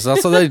movie, because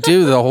that's what they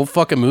do. The whole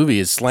fucking movie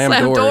is slam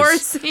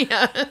doors.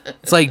 Yeah.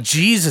 It's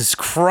Jesus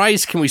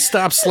Christ, can we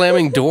stop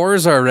slamming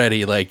doors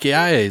already?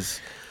 Guys.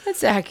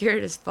 That's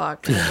accurate as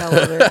fuck. I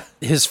love it.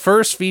 His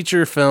first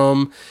feature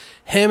film,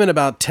 him and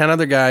about 10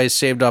 other guys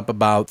saved up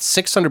about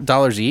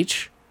 $600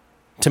 each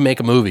to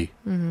make a movie.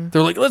 Mm-hmm.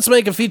 They're like, let's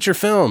make a feature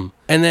film.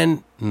 And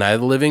then Night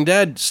of the Living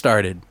Dead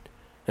started.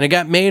 And it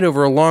got made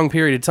over a long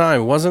period of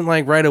time. It wasn't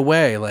right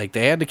away.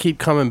 They had to keep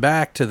coming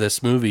back to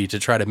this movie to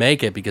try to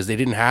make it because they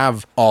didn't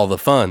have all the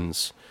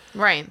funds.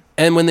 Right.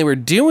 And when they were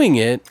doing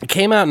it, it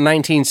came out in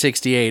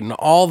 1968, and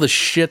all the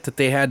shit that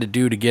they had to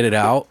do to get it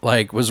out,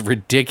 was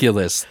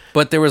ridiculous.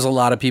 But there was a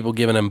lot of people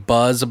giving him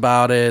buzz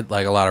about it,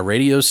 a lot of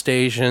radio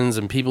stations,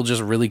 and people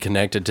just really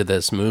connected to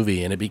this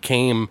movie. And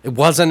it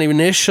wasn't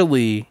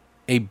initially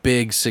a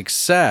big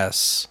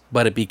success,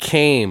 but it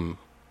became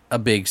a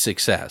big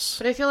success.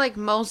 But I feel like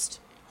most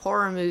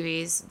horror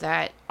movies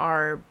that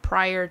are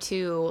prior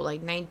to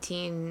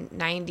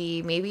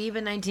 1990, maybe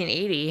even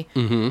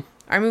 1980,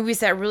 are movies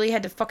that really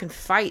had to fucking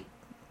fight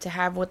to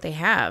have what they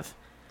have.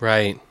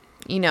 Right.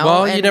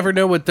 Well, you never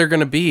know what they're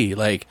going to be.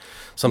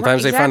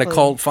 Sometimes they find a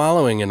cult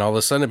following, and all of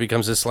a sudden it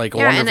becomes this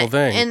wonderful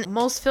thing. And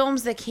most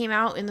films that came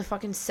out in the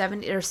fucking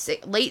 70s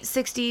or late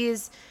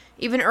 60s,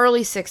 even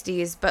early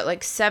 60s, but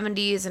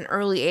 70s and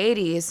early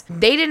 80s,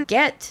 they didn't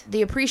get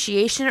the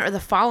appreciation or the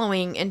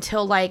following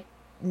until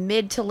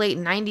mid to late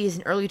 90s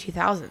and early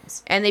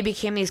 2000s, and they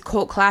became these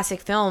cult classic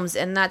films.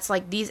 And that's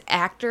these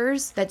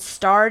actors that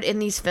starred in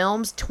these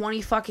films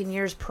 20 fucking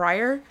years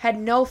prior had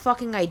no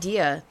fucking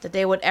idea that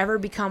they would ever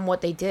become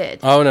what they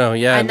did. Oh no,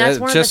 yeah, and that's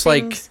one just of the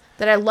things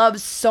that I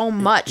love so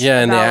much.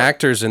 Yeah, and the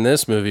actors in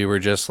this movie were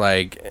just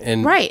right,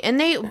 and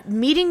they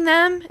meeting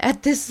them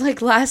at this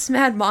Last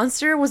Mad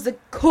Monster was the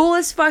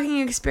coolest fucking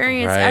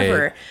experience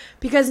ever,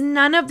 because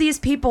none of these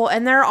people,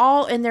 and they're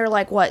all in their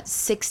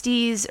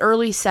 60s,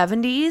 early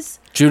 70s.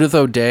 Judith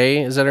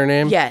O'Dea, is that her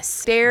name?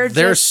 Yes,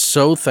 they're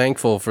so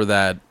thankful for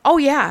that. Oh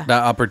yeah,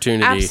 that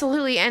opportunity.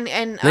 Absolutely, and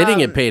they didn't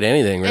get paid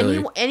anything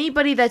really.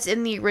 Anybody that's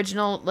in the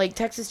original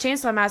Texas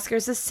Chainsaw Massacre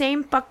is the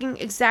same fucking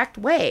exact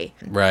way.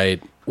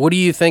 Right. What do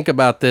you think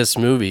about this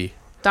movie?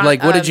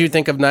 What did you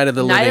think of Night of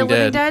the Living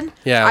Dead?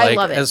 Yeah, I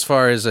love it. As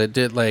far as it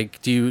did,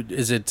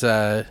 is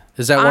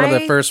that one of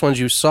the first ones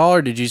you saw,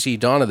 or did you see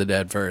Dawn of the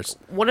Dead first?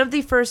 One of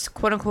the first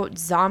quote unquote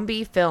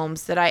zombie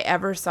films that I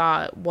ever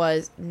saw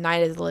was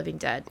Night of the Living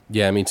Dead.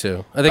 Yeah, me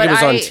too. I think it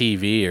was on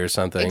TV or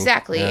something.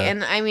 Exactly, yeah.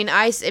 And I mean,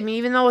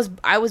 even though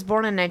I was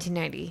born in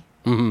 1990,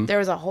 there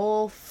was a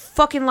whole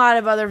fucking lot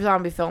of other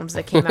zombie films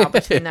that came out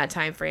between that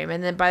time frame,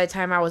 and then by the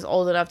time I was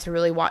old enough to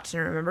really watch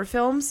and remember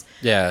films,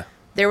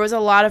 there was a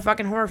lot of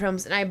fucking horror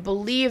films. And I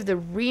believe the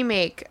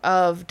remake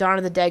of Dawn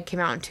of the Dead came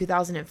out in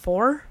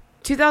 2004 or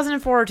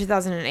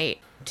 2008.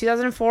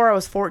 2004, I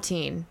was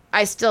 14.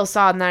 I still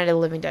saw Night of the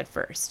Living Dead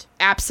first.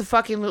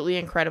 Abso-fucking-lutely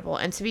incredible.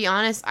 And to be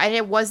honest,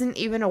 I wasn't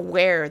even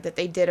aware that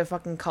they did a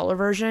fucking color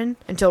version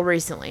until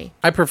recently.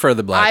 I prefer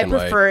the black and white.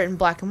 I prefer it in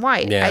black and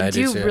white. Yeah, I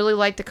do really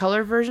like the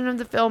color version of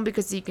the film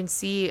because you can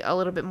see a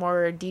little bit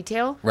more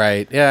detail.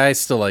 Right. Yeah, I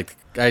still like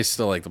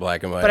the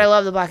black and white. But I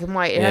love the black and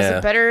white. It has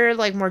a better,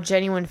 more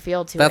genuine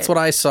feel to it. That's what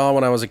I saw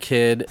when I was a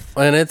kid.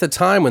 And at the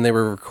time when they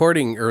were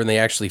recording, or when they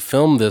actually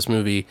filmed this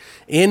movie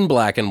in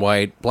black and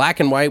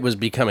white was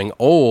becoming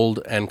old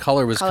and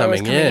color was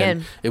coming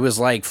in. It was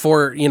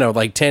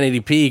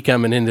 1080p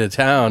coming into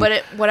town.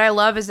 But what I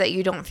love is that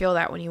you don't feel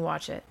that when you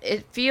watch it.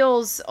 It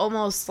feels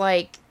almost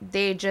like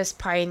they just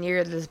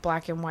pioneered this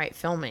black and white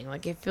filming.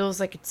 It feels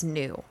like it's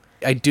new.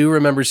 I do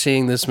remember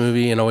seeing this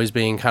movie and always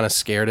being kind of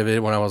scared of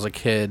it when I was a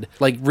kid,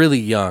 really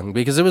young,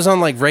 because it was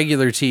on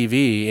regular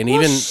TV, and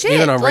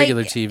even on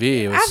regular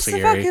TV, it was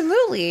scary.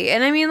 Absolutely,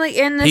 and I mean,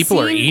 in the people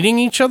scene, are eating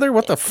each other.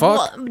 What the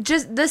fuck? Well,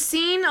 just the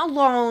scene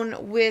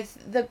alone with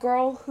the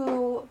girl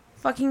who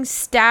fucking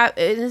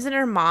isn't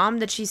her mom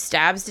that she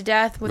stabs to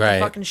death with the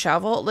fucking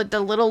shovel, the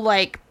little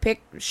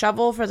pick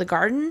shovel for the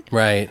garden.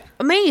 Right.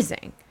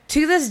 Amazing.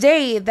 To this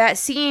day, that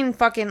scene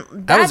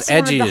that's one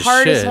of the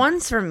hardest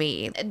ones for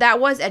me. That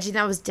was edgy.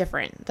 That was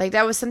different.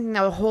 That was something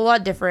that was a whole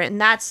lot different.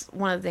 And that's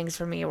one of the things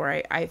for me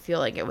where I feel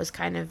like it was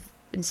kind of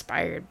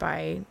inspired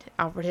by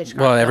Alfred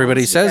Hitchcock. Well,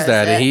 everybody films says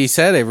that, and because he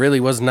said it really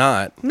was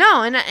not.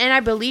 no, and I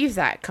believe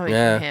that coming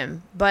Yeah. from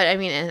him. But I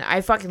mean, and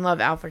I fucking love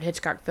Alfred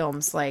Hitchcock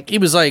films. Like, He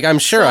was like, I'm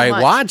sure So I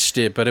much. watched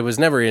it, but it was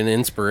never an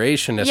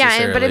inspiration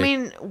necessarily. yeah, but I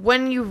mean,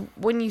 when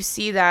you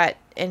see that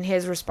and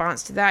his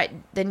response to that,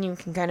 then you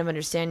can kind of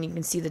understand. You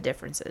can see the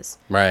differences,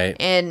 right.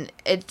 and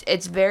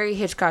it's very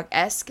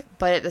Hitchcock-esque,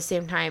 but at the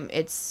same time,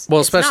 it's Well,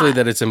 it's especially not.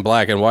 that it's in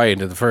black and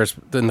white in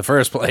the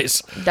first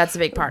place. That's a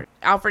big part.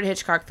 Alfred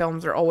Hitchcock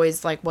films are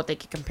always like what they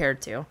get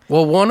compared to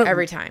Well,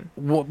 every time.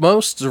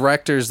 most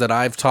directors that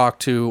I've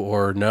talked to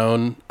or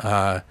known,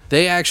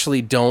 they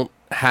actually don't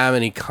have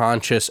any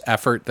conscious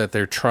effort that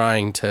they're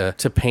trying to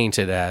paint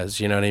it as.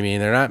 You know what I mean?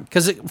 They're not,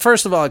 because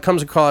first of all, it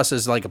comes across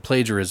as like a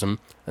plagiarism,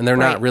 and they're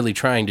not Right. really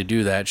trying to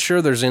do that.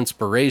 Sure, there's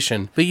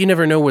inspiration, but you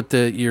never know what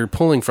you're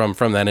pulling from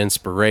that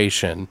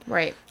inspiration.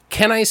 Right.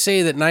 Can I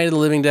say that Night of the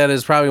Living Dead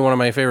is probably one of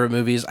my favorite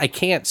movies? I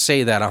can't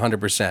say that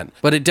 100%,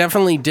 but it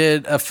definitely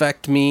did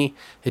affect me.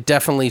 It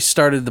definitely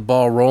started the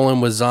ball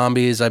rolling with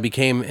zombies. I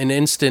became an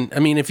instant. I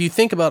mean, if you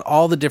think about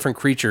all the different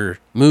creature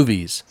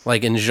movies,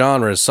 like in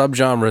genres,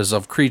 subgenres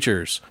of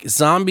creatures,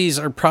 zombies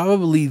are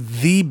probably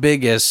the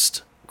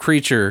biggest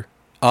creature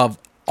of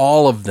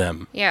all of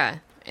them. Yeah.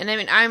 And I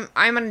mean, I'm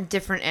on a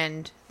different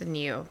end than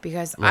you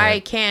because I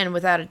Right. can,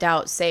 without a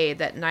doubt, say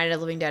that Night of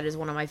the Living Dead is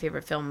one of my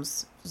favorite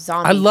films.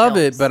 Zombie I love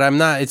it, films.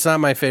 but it's not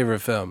my favorite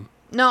film.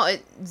 No,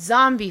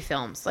 zombie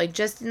films. Like,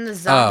 just in the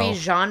zombie Oh.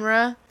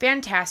 genre,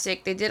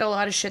 fantastic. They did a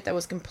lot of shit that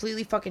was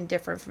completely fucking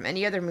different from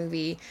any other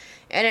movie,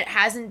 and it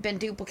hasn't been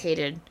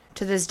duplicated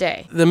to this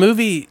day. The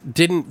movie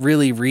didn't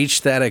really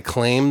reach that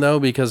acclaim, though,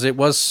 because it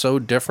was so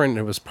different.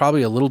 It was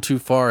probably a little too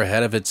far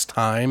ahead of its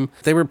time.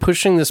 They were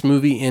pushing this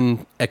movie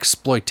in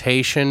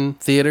exploitation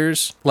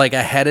theaters, like,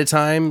 ahead of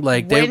time,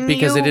 like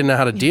because they didn't know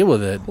how to deal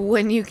with it.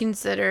 When you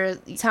consider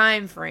the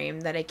time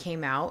frame that it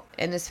came out,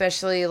 and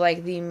especially,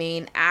 like, the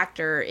main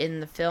actor in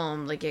the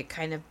film, like, it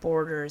kind of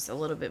borders a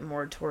little bit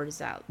more towards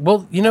that.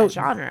 Well, you know,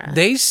 genre.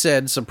 they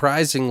said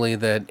surprisingly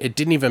that it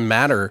didn't even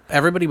matter.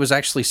 Everybody was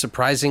actually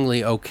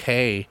surprisingly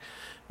okay,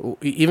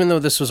 even though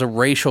this was a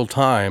racial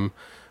time,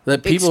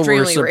 that people were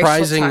Extremely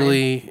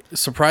racial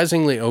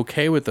surprisingly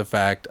okay with the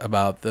fact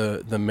about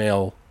the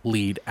male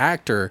lead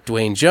actor,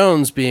 Dwayne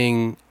Jones,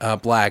 being a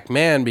black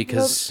man,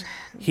 because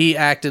he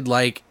acted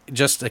like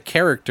just a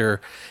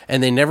character,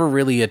 and they never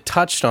really had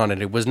touched on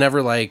it. It was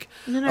never like,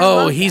 And I oh,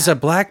 love he's that. a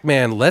black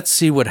man, let's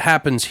see what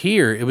happens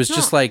here. It was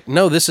just like,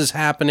 no, this is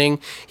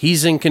happening.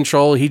 He's in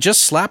control. He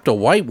just slapped a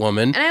white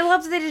woman. And I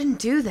love that they didn't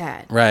do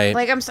that. Right.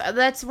 Like,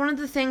 that's one of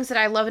the things that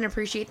I love and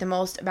appreciate the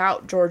most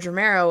about George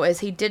Romero is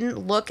he didn't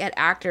look at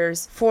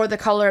actors for the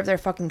color of their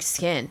fucking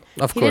skin.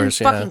 Of he course,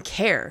 didn't yeah. fucking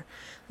care.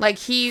 Like,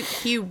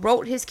 he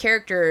wrote his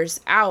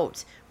characters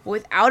out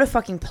without a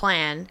fucking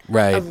plan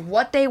Right. of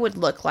what they would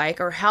look like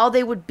or how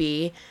they would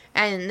be,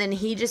 and then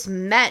he just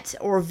met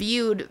or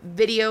viewed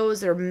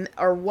videos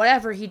or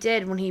whatever he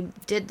did when he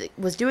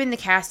was doing the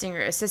casting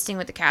or assisting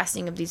with the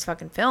casting of these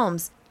fucking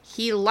films.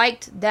 He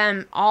liked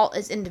them all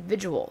as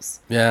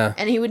individuals. Yeah.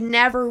 And he would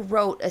never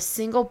wrote a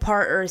single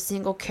part or a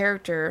single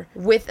character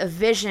with a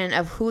vision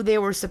of who they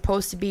were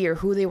supposed to be or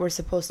who they were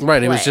supposed to Right,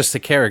 play. it was just a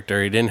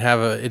character. It didn't have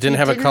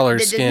a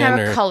colored skin. It didn't have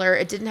a or, color.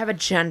 It didn't have a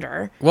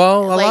gender.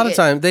 well, a Like, lot of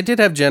time they did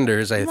have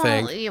genders, I Well,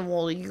 think. yeah,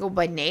 well, you go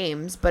by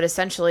names, but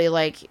essentially,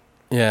 like,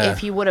 Yeah. if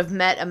he would have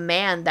met a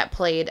man that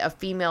played a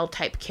female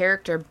type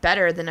character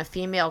better than a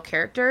female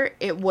character,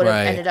 it would have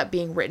Right. ended up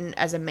being written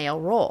as a male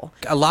role.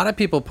 A lot of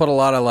people put a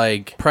lot of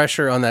like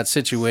pressure on that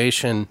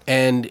situation,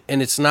 and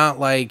it's not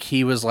like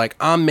he was like,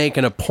 I'm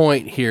making a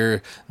point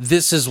here,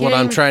 this is what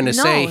I'm didn't- trying to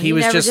no, say. He he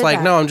was never just did like,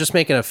 that. no, I'm just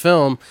making a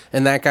film,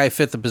 and that guy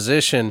fit the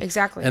position.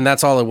 Exactly. And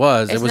that's all it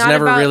was. It's It was not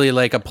never about- really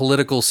like a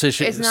political It's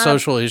not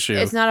social issue.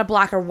 It's not a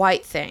black or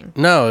white thing.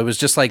 No, it was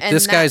just like, And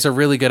this that- guy's a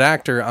really good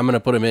actor, I'm going to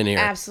put him in here.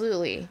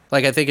 Absolutely.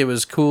 Like, I think it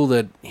was cool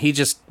that he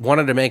just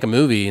wanted to make a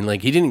movie, and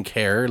like, he didn't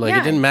care. Like, it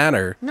Yeah. didn't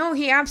matter. No,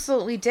 he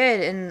absolutely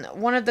did. And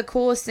one of the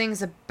coolest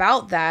things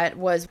about that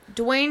was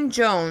Dwayne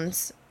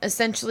Jones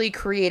essentially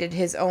created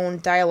his own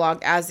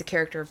dialogue as the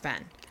character of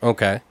Ben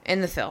Okay. in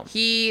the film.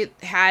 He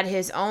had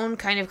his own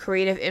kind of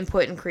creative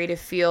input and creative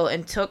feel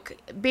and took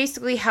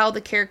basically how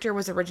the character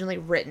was originally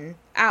written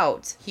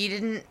out. He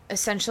didn't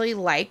essentially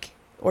like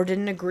or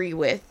didn't agree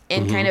with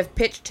and kind of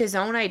pitched his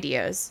own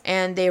ideas,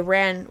 and they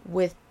ran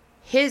with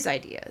his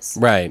ideas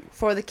Right.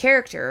 for the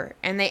character,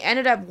 and they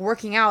ended up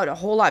working out a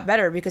whole lot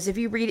better, because if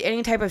you read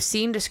any type of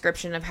scene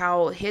description of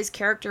how his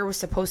character was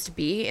supposed to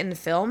be in the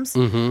films,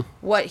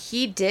 what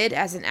he did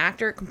as an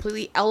actor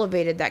completely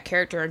elevated that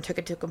character and took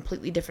it to a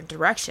completely different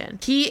direction.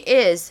 He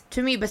is,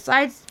 to me,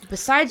 besides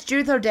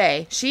Judith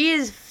O'Dea, she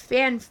is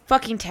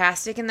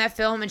fan-fucking-tastic in that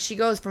film, and she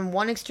goes from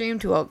one extreme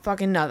to a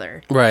fucking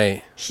another.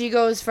 Right. She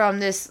goes from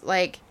this,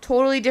 like,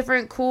 totally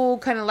different, cool,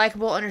 kind of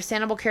likable,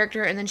 understandable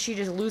character, and then she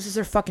just loses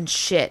her fucking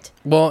shit.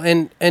 Well,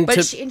 and But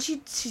to,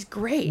 she's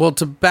great. well,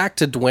 back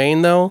to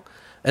Dwayne though,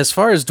 As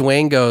far as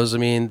Dwayne goes, I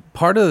mean,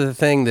 part of the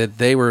thing that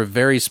they were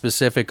very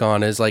specific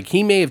on is like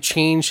he may have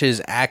changed his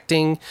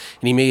acting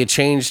and he may have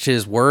changed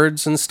his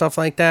words and stuff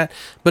like that,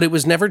 but it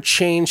was never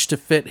changed to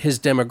fit his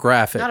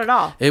demographic. Not at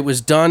all. It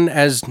was done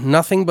as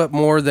nothing but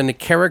more than a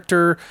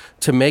character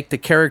to make the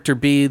character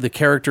be the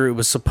character it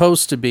was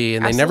supposed to be,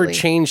 and they never Absolutely.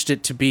 changed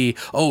it to be,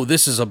 oh,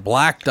 this is a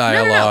black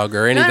dialogue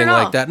or anything no.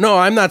 like that. No,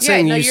 I'm not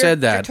saying no, you you're-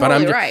 said that, you're but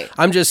totally right.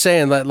 I'm just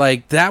saying that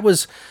like that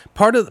was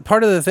part of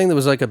the thing that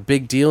was like a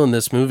big deal in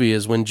this movie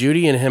is when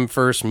Judy and him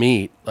first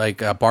meet,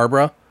 like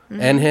Barbara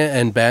and him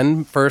and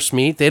Ben first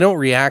meet, they don't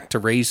react to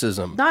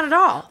racism. Not at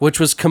all. Which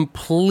was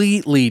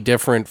completely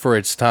different for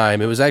its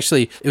time.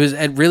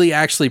 It really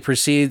actually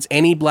precedes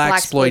any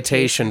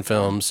blaxploitation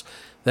films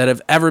that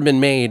have ever been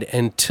made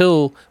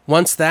until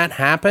once that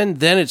happened,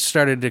 then it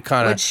started to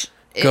kind Which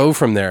of go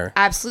from there.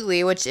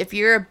 Absolutely, which if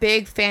you're a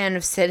big fan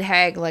of Sid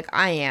Haig like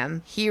I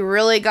am, he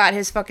really got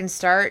his fucking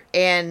start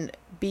and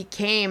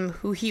became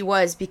who he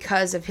was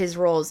because of his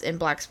roles in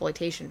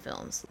blaxploitation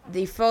films.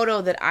 The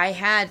photo that I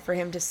had for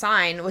him to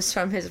sign was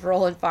from his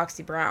role in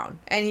Foxy Brown.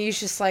 And he's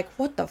just like,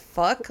 what the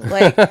fuck?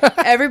 Like,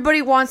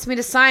 everybody wants me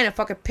to sign a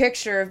fucking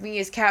picture of me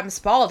as Captain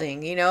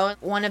Spaulding, you know?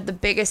 One of the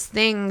biggest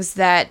things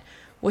that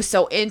was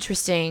so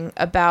interesting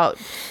about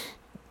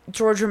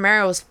George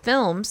Romero's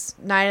films,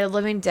 Night of the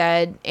Living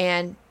Dead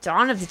and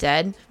Dawn of the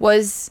Dead,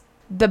 was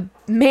the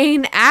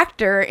main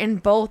actor in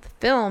both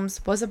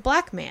films was a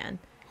black man.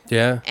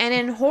 Yeah. And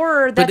in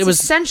horror, that's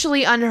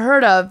essentially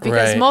unheard of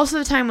because Right. most of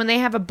the time when they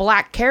have a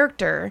black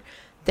character,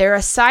 they're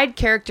a side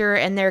character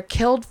and they're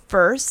killed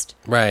first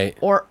Right.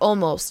 or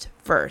almost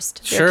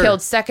first. They're Sure.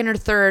 killed second or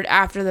third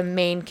after the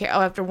main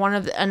after one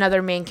of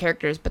another main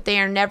characters, but they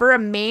are never a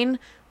main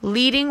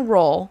leading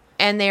role.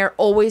 And they are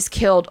always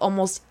killed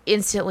almost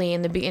instantly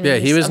in the beginning. Yeah,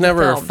 he was of the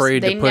never films. afraid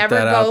to They put never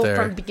that out go there.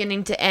 from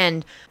beginning to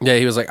end. Yeah,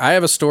 he was like, I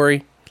have a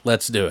story.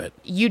 Let's do it.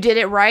 You did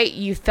it right.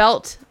 You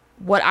felt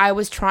what I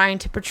was trying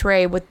to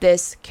portray with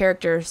this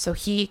character, so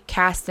he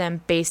cast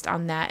them based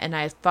on that, and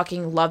I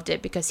fucking loved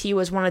it because he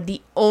was one of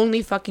the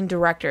only fucking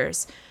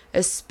directors,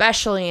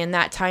 especially in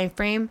that time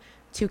frame,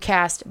 to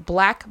cast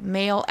black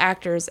male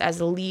actors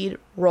as lead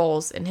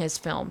roles in his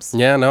films.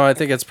 Yeah, no, I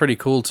think it's pretty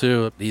cool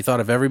too. He thought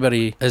of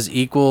everybody as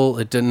equal.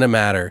 It didn't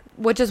matter.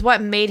 Which is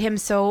what made him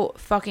so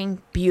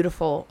fucking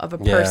beautiful of a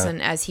Yeah.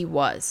 person as he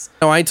was.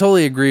 No, I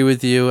totally agree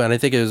with you, and I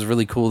think it was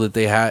really cool that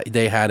they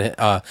had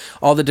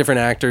all the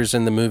different actors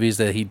in the movies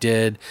that he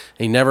did.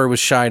 He never was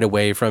shied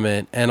away from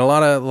it, and a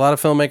lot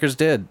of filmmakers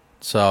did.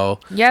 So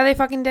Yeah, they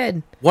fucking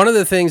did. one of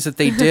the things that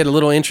they did, a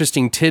little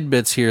interesting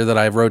tidbits here that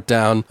I wrote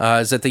down,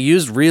 is that they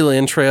used real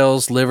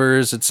entrails,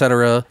 livers,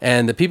 etc.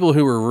 And the people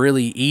who were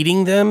really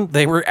eating them,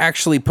 they were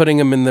actually putting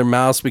them in their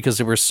mouths because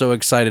they were so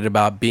excited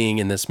about being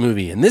in this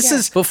movie. And this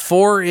is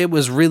before it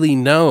was really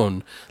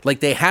known.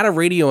 Like they had a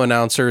radio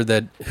announcer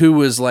who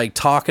was like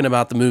talking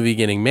about the movie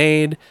getting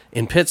made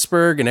in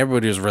Pittsburgh, and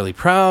everybody was really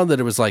proud that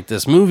it was like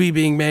this movie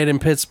being made in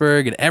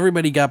Pittsburgh, and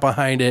everybody got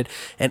behind it,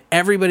 and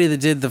everybody that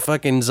did the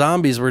fucking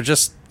zombies were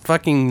just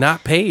fucking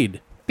not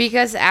paid.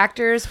 Because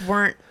actors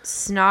weren't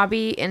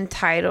snobby,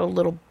 entitled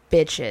little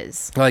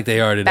bitches. Like they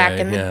are today. Back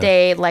in the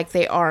day, like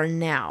they are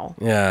now.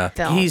 Yeah.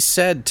 film. He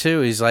said,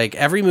 too, he's like,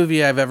 every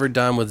movie I've ever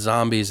done with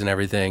zombies and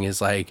everything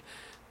is like,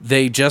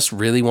 they just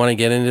really want to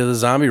get into the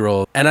zombie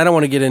role. And I don't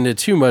want to get into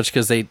too much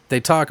because they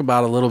talk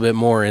about a little bit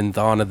more in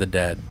Dawn of the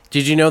Dead.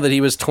 Did you know that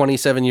he was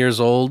 27 years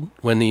old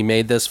when he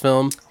made this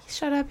film?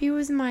 Shut up, he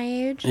was my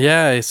age.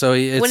 Yeah, so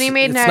it's, When he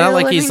made it's Night not of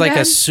the like he's Living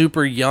like a Dead?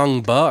 super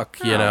young buck,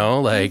 you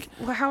know? Like,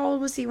 Well, how old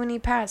was he when he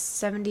passed?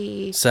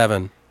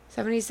 77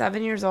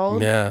 years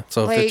old? Yeah,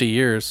 so Like, 50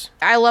 years.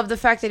 I love the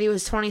fact that he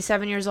was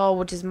 27 years old,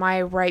 which is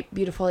my ripe,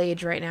 beautiful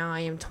age right now. I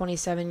am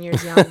 27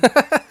 years young.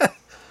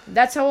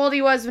 That's how old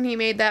he was when he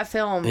made that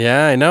film.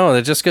 Yeah, I know.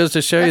 That just goes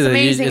to show you That's that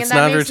amazing, it's and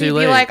that never makes too me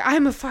late. be like,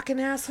 I'm a fucking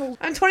asshole.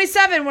 I'm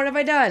 27. What have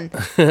I done?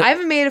 I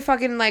haven't made a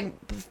fucking like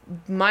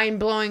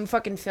mind-blowing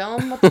fucking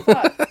film. What the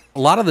fuck? A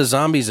lot of the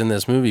zombies in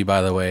this movie,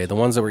 by the way, the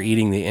ones that were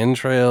eating the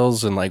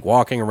entrails and like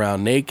walking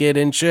around naked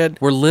and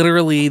shit, were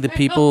literally the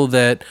people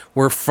that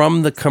were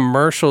from the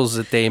commercials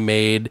that they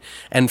made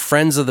and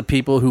friends of the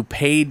people who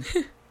paid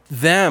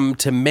them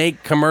to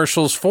make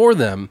commercials for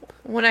them.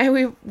 When I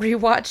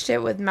rewatched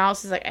it with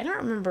Mouse, is like, I don't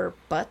remember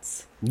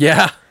butts.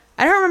 Yeah.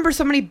 I don't remember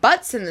so many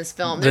butts in this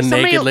film. The There's so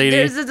naked many, lady.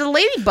 There's a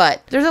lady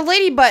butt. There's a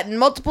lady butt in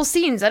multiple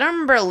scenes. I don't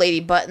remember a lady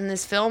butt in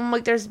this film.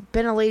 Like, there's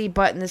been a lady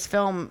butt in this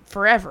film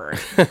forever.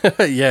 Yeah, it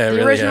The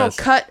really original has.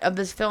 cut of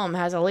this film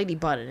has a lady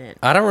butt in it.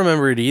 I don't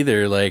remember it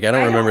either. Like, I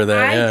don't remember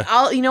that.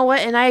 Yeah. You know what?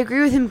 And I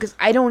agree with him because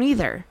I don't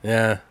either.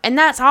 Yeah. And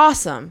that's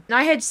awesome. And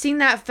I had seen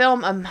that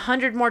film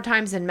 100 more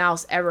times than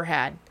Mouse ever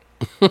had.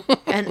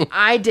 And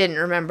I didn't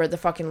remember the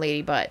fucking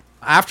lady butt.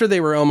 After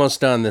they were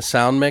almost done, the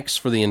sound mix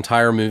for the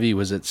entire movie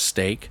was at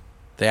stake.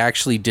 They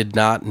actually did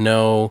not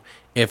know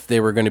if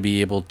they were going to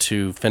be able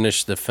to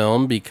finish the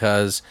film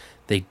because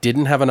they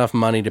didn't have enough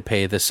money to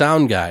pay the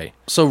sound guy.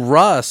 So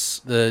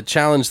Russ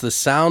challenged the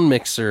sound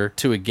mixer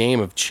to a game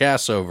of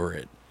chess over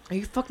it. Are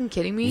you fucking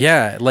kidding me?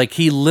 Yeah, like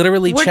he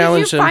literally Where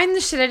challenged did you him. find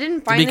this shit? I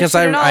didn't find Because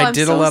this shit at all. I I'm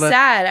did so a lot of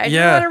sad. I did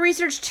yeah. a lot of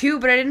research too,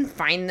 but I didn't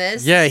find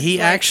this. Yeah, This he is,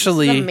 like,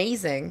 actually this is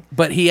amazing.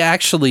 But he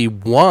actually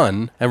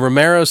won, and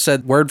Romero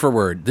said word for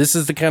word, "This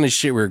is the kind of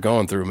shit we were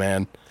going through,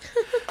 man."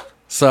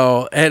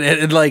 So,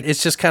 and like,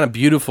 it's just kind of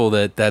beautiful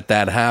that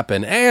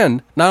happened.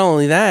 And not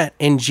only that,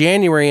 in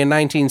January in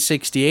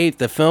 1968,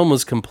 the film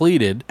was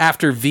completed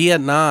after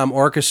Vietnam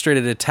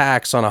orchestrated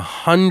attacks on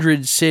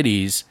 100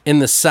 cities in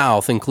the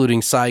South,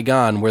 including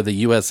Saigon, where the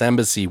U.S.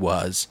 Embassy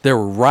was. There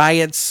were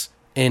riots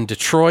in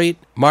Detroit.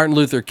 Martin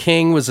Luther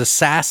King was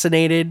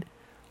assassinated,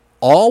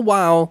 all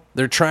while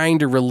they're trying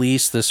to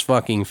release this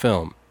fucking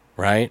film.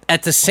 Right?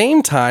 At the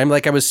same time,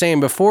 like I was saying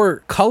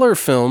before, color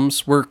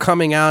films were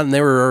coming out and they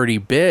were already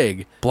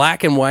big.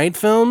 Black and white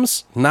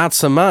films, not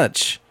so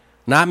much.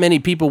 Not many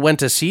people went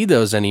to see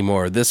those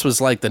anymore. This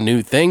was like the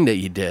new thing that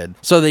you did.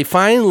 So they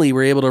finally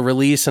were able to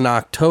release in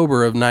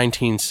October of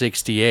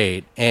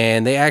 1968.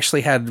 And they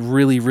actually had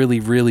really, really,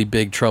 really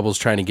big troubles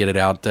trying to get it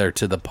out there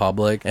to the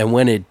public. And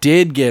when it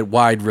did get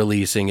wide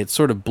releasing, it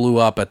sort of blew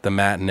up at the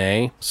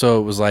matinee. So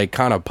it was like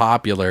kind of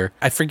popular.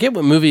 I forget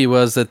what movie it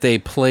was that they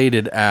played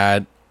it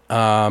at.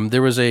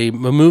 There was a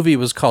movie, it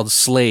was called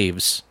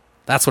Slaves.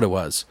 That's what it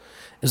was.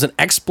 It was an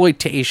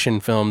exploitation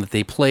film that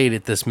they played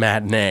at this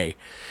matinee.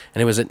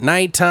 And it was at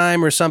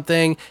nighttime or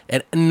something,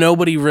 and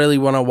nobody really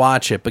want to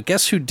watch it. But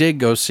guess who did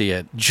go see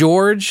it?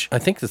 George, I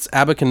think that's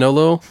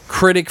Abacanolo,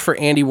 critic for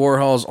Andy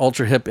Warhol's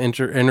Ultra Hip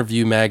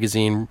Interview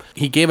magazine.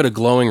 He gave it a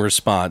glowing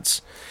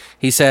response.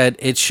 He said,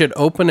 it should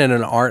open in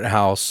an art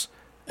house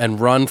and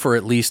run for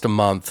at least a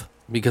month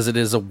because it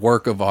is a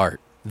work of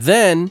art.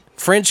 Then,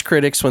 French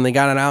critics, when they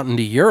got it out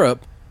into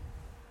Europe,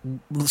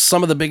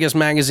 some of the biggest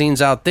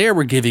magazines out there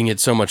were giving it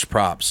so much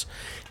props.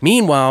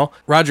 Meanwhile,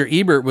 Roger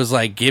Ebert was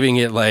like giving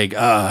it like,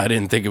 I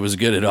didn't think it was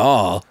good at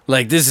all.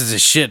 Like, this is a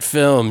shit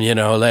film, you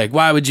know, like,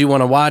 why would you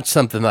want to watch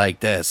something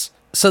like this?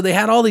 So they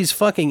had all these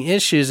fucking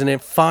issues, and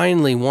it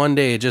finally, one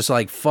day, it just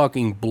like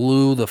fucking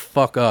blew the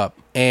fuck up.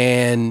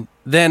 And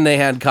then they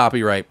had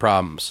copyright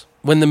problems.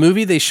 When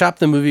they shopped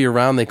the movie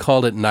around, they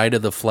called it Night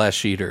of the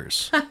Flesh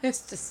Eaters.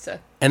 It's just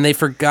and they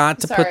forgot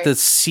to put the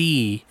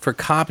C for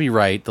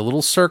copyright, the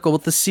little circle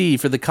with the C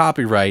for the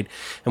copyright.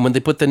 And when they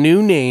put the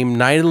new name,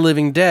 Night of the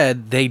Living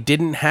Dead, they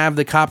didn't have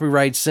the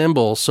copyright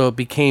symbol, so it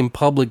became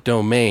public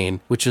domain,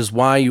 which is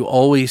why you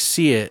always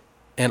see it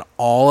in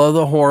all of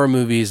the horror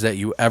movies that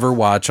you ever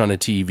watch on a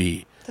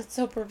TV. That's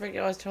so perfect.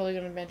 I was totally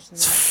going to mention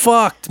It's that.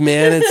 fucked,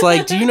 man. It's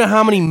like, do you know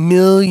how many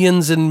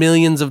millions and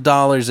millions of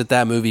dollars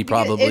that movie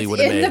probably would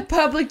have made? It's in the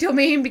public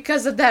domain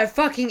because of that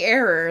fucking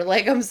error.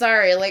 Like, I'm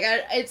sorry. Like,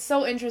 it's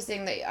so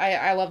interesting that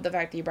I love the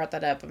fact that you brought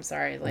that up. I'm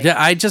sorry. Like, yeah,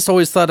 I just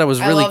always thought I was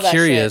really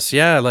curious.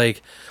 Yeah,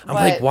 like, I'm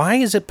like, why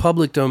is it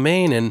public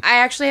domain? And I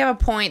actually have a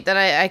point that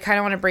I kind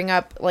of want to bring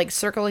up, like,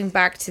 circling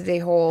back to the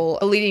whole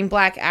leading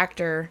black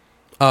actor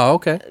oh,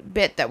 okay.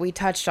 bit that we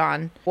touched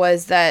on,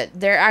 was that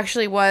there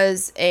actually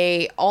was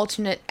a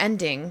alternate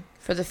ending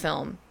for the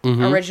film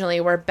originally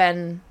where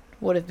Ben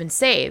would have been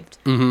saved.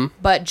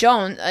 But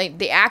Joan, like,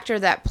 the actor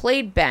that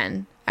played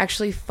Ben,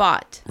 actually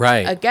fought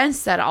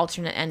against that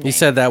alternate ending. He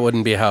said that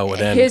wouldn't be how it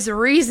would end. His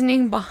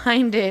reasoning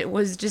behind it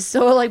was just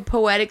so, like,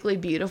 poetically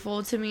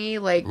beautiful to me.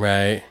 Like,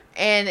 right.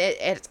 And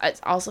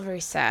it's also very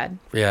sad.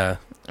 Yeah.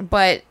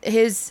 But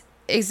his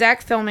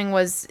exact filming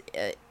was,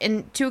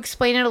 and to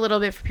explain it a little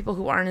bit for people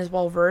who aren't as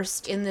well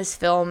versed in this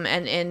film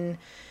and in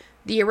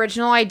the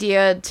original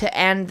idea to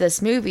end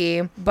this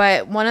movie,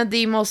 but one of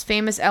the most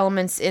famous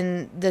elements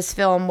in this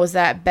film was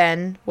that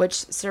Ben, which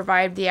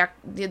survived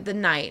the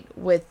night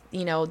with,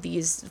 you know,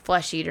 these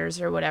flesh eaters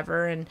or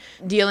whatever, and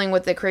dealing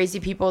with the crazy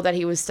people that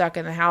he was stuck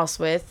in the house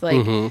with.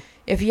 Like,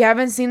 if you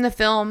haven't seen the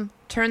film,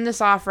 turn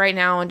this off right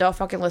now and don't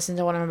fucking listen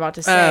to what I'm about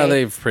to say.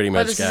 They've pretty much.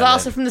 But this is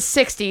also from the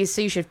 60s,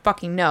 so you should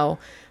fucking know.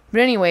 But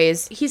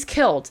anyways, he's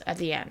killed at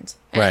the end.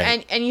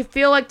 And you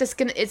feel like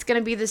it's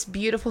gonna be this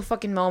beautiful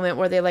fucking moment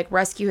where they, like,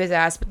 rescue his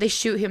ass, but they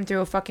shoot him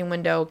through a fucking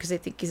window because they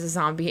think he's a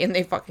zombie, and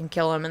they fucking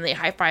kill him, and they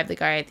high five the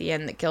guy at the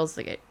end that kills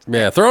the guy.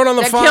 Yeah, throw it on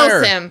the fire. That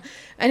kills him,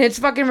 and it's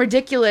fucking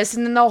ridiculous.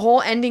 And then the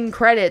whole ending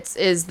credits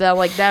is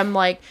them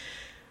like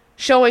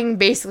showing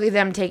basically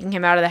them taking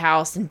him out of the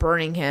house and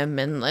burning him,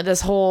 and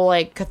this whole,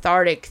 like,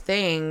 cathartic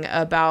thing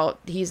about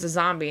he's a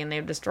zombie and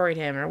they've destroyed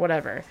him or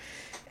whatever.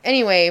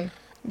 Anyway.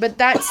 But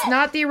that's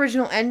not the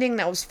original ending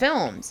that was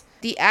filmed.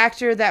 The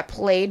actor that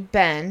played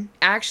Ben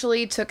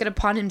actually took it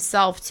upon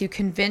himself to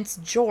convince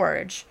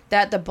George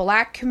that the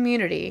black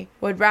community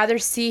would rather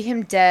see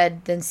him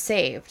dead than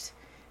saved.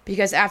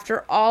 Because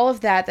after all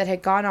of that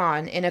had gone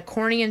on, in a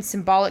corny and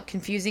symbolic,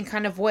 confusing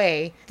kind of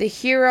way, the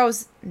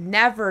heroes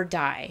never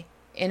die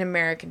in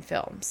American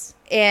films.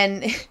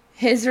 And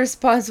his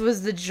response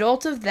was the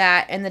jolt of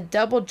that and the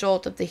double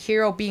jolt of the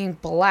hero being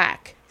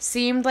black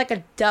seemed like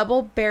a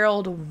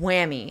double-barreled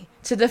whammy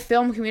to the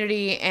film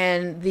community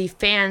and the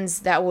fans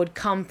that would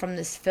come from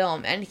this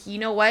film. And you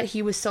know what?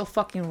 He was so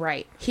fucking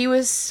right. He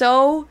was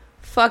so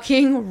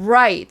fucking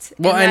right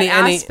in that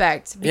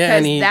aspect.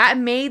 Because that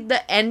made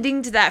the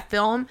ending to that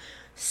film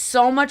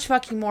so much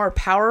fucking more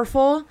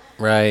powerful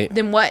Right.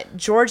 than what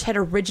George had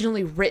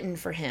originally written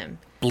for him.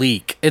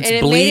 Bleak. It's And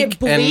it bleak. made it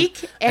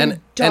bleak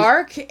and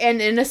dark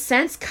and in a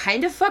sense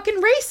kind of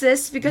fucking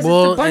racist because it's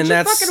a bunch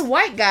of fucking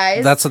white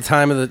guys. That's the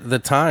time of the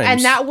times.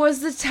 And that was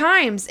the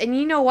times. And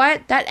you know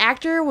what? That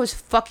actor was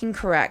fucking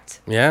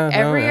correct. Yeah.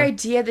 Every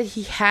idea that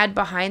he had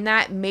behind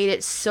that made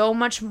it so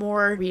much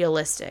more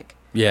realistic.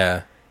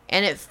 Yeah.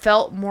 And it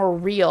felt more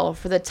real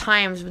for the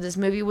times when this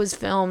movie was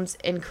filmed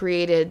and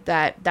created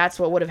that's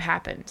what would have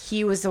happened.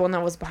 He was the one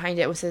that was behind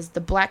it. It says,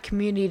 the black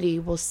community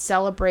will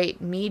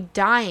celebrate me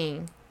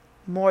dying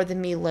more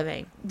than me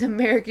living. The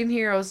American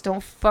heroes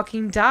don't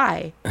fucking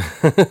die.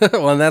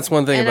 Well, and that's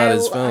one thing And about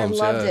his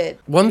films. I loved it.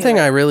 One thing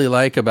I really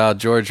like about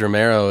George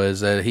Romero is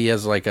that he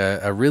has like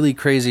a really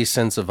crazy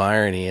sense of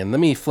irony. And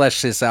let me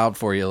flesh this out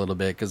for you a little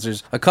bit, because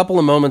there's a couple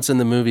of moments in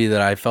the movie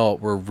that I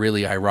felt were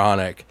really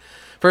ironic.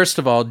 First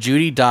of all,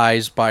 Judy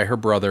dies by her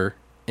brother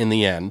in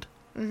the end.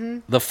 Mm-hmm.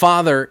 The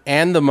father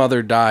and the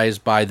mother dies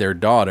by their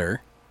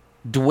daughter.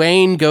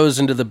 Dwayne goes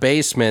into the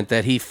basement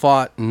that he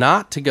fought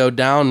not to go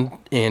down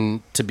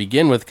in to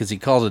begin with because he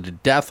calls it a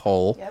death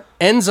hole. Yep.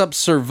 Ends up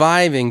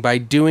surviving by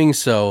doing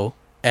so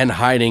and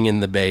hiding in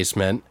the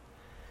basement.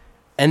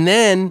 And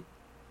then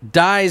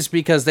dies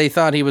because they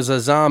thought he was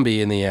a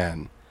zombie in the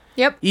end.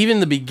 Yep.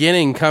 Even the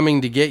beginning,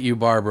 coming to get you,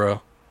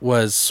 Barbara,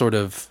 was sort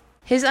of...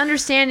 His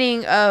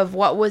understanding of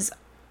what was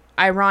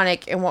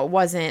ironic and what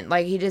wasn't,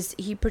 like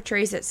he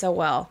portrays it so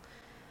well.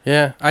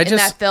 Yeah, in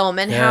that film,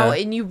 and yeah.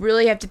 and you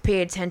really have to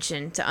pay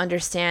attention to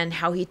understand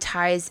how he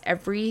ties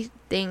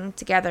everything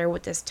together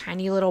with this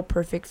tiny little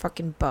perfect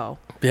fucking bow.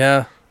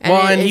 Yeah.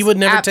 And he would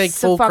never take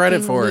full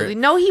credit for it.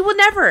 No, he would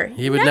never.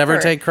 He would never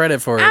take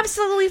credit for it.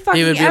 Absolutely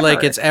fucking He would be ever.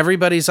 like, it's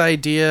everybody's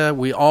idea.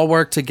 We all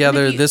work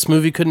together. This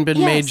movie couldn't have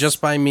been made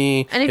just by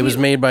me. And if it was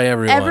you made by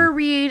everyone. Ever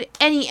read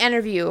any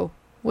interview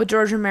with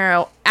George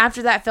Romero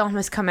after that film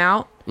has come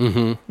out,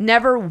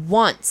 never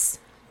once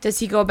does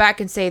he go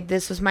back and say,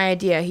 this was my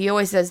idea. He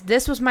always says,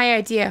 this was my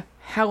idea.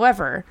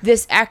 However,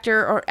 this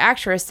actor or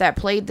actress that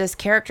played this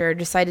character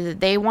decided that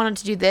they wanted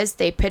to do this.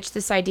 They pitched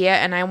this idea,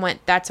 and I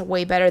went, that's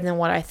way better than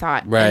what I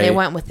thought. Right. And they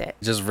went with it.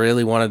 Just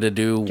really wanted to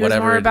do whatever. It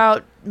was more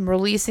about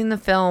releasing the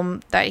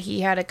film that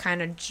he had a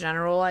kind of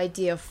general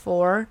idea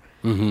for,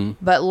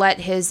 but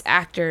let his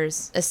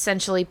actors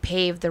essentially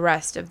pave the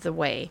rest of the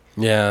way.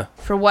 Yeah.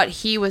 For what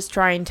he was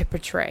trying to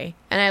portray.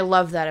 And I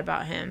love that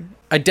about him.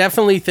 I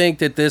definitely think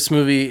that this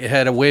movie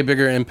had a way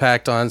bigger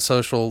impact on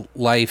social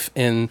life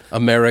in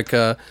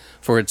America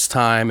for its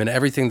time and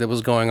everything that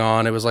was going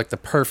on. It was like the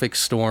perfect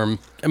storm.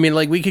 I mean,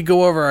 like, we could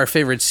go over our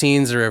favorite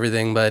scenes or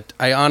everything, but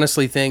I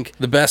honestly think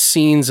the best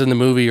scenes in the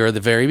movie are the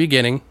very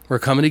beginning. We're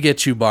coming to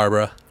get you,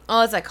 Barbara.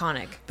 Oh, it's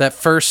iconic. That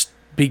first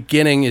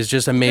beginning is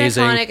just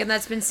amazing. It's iconic, and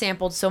that's been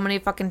sampled so many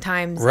fucking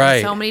times. Right.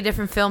 In so many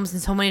different films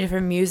and so many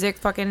different music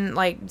fucking,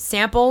 like,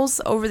 samples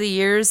over the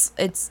years.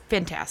 It's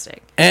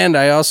fantastic. And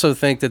I also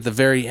think that the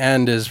very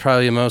end is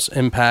probably the most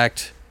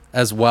impact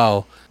as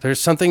well.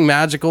 There's something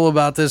magical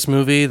about this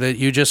movie that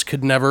you just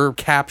could never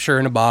capture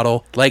in a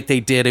bottle like they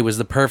did. It was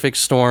the perfect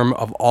storm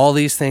of all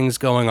these things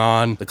going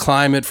on, the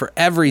climate for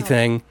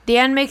everything.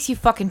 Dan makes you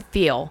fucking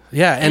feel.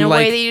 Yeah, and in a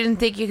like, way that you didn't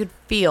think you could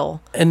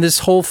feel. And this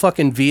whole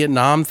fucking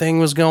Vietnam thing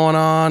was going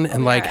on,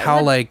 and like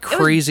how like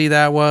crazy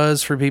that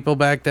was for people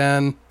back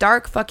then.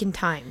 Dark fucking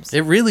times.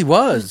 It really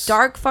was.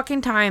 Dark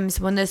fucking times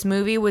when this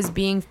movie was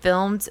being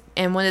filmed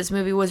and when this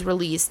movie was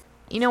released.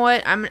 You know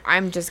what?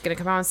 I'm just gonna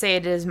come out and say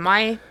it is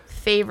my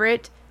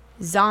favorite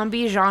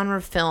zombie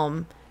genre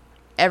film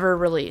ever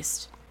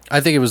released. I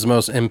think it was the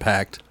most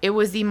impact. It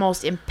was the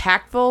most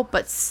impactful,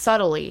 but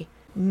subtly.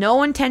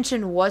 No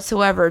intention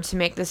whatsoever to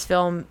make this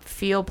film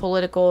feel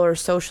political or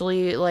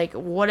socially, like,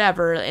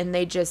 whatever. And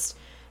they just,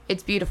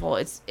 it's beautiful.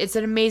 It's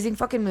an amazing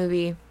fucking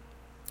movie.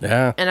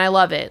 Yeah. And I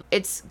love it.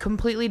 It's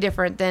completely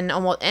different than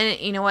almost, and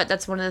you know what?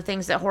 That's one of the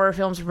things that horror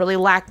films really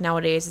lack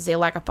nowadays is they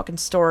lack a fucking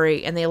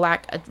story and they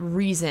lack a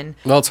reason.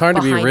 Well, it's hard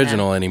to be behind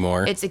original them.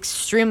 anymore. It's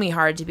extremely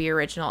hard to be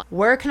original.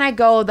 Where can I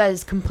go that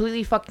is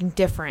completely fucking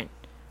different?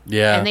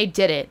 Yeah. And they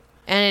did it.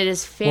 And it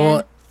is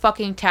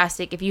fucking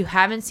tastic. If you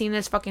haven't seen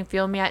this fucking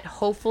film yet,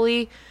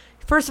 hopefully,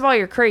 first of all,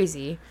 you're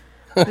crazy.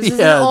 This is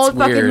an old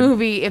fucking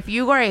movie. If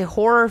you are a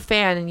horror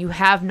fan and you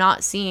have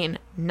not seen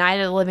Night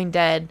of the Living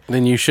Dead,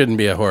 then you shouldn't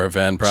be a horror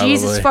fan, probably.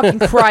 Jesus fucking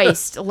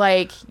Christ.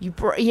 Like, you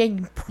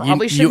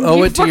probably shouldn't you owe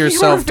be a it to fucking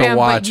yourself horror fan, to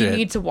watch but you it.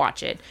 need to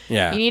watch it.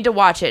 Yeah. You need to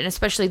watch it. And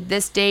especially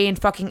this day and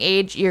fucking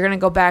age, you're going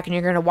to go back and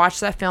you're going to watch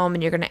that film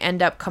and you're going to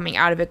end up coming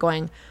out of it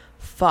going,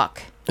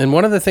 fuck. And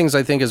one of the things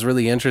I think is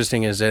really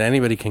interesting is that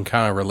anybody can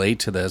kind of relate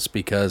to this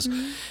because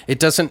it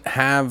doesn't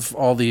have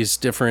all these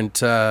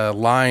different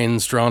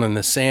lines drawn in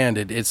the sand.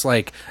 It's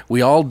like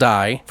we all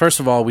die. First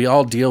of all, we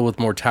all deal with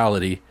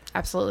mortality.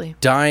 Absolutely.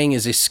 Dying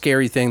is a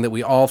scary thing that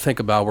we all think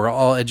about. We're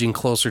all edging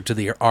closer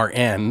to our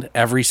end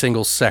every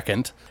single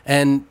second.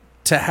 And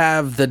to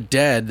have the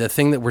dead, the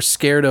thing that we're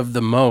scared of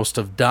the most,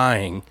 of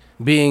dying,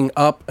 being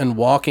up and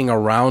walking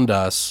around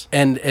us,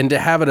 and to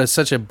have it as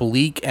such a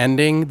bleak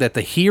ending that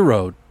the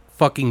hero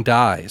fucking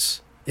dies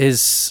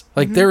is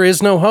like there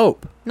is no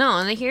hope. No,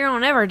 and the hero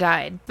never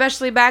died.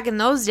 Especially back in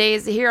those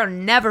days, the hero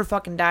never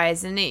fucking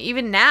dies. And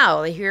even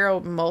now, the hero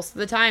most of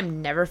the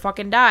time never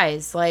fucking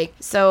dies. Like,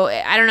 so,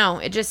 I don't know.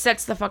 It just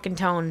sets the fucking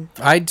tone.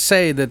 I'd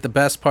say that the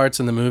best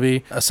parts in the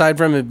movie, aside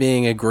from it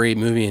being a great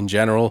movie in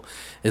general,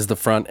 is the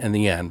front and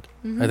the end.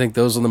 I think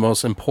those are the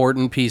most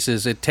important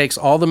pieces. It takes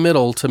all the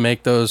middle to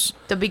make those...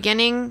 The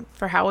beginning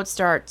for how it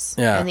starts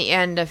Yeah. and the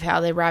end of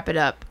how they wrap it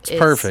up is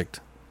perfect.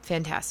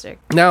 fantastic.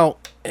 Now,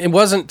 it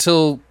wasn't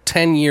till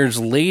 10 years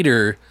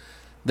later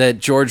that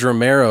George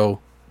Romero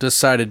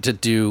decided to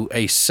do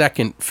a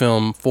second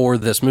film for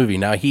this movie.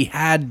 Now, he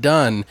had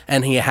done,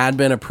 and he had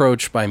been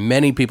approached by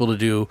many people to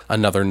do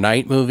another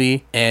Night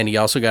movie, and he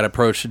also got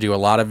approached to do a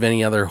lot of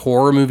many other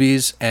horror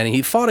movies, and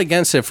he fought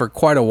against it for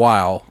quite a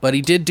while, but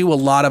he did do a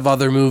lot of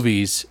other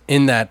movies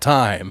in that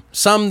time.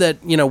 Some that,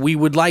 you know, we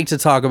would like to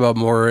talk about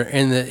more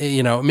in the,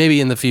 you know, maybe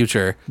in the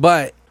future,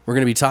 but we're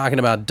going to be talking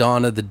about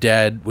Dawn of the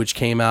Dead, which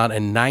came out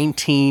in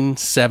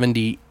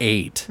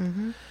 1978.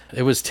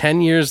 It was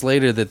 10 years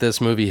later that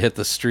this movie hit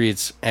the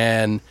streets,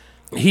 and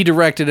he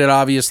directed it,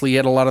 obviously. He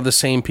had a lot of the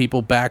same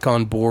people back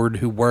on board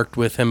who worked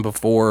with him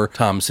before.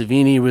 Tom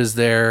Savini was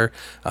there.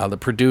 The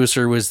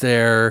producer was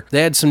there.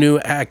 They had some new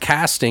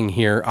casting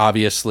here,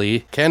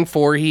 obviously. Ken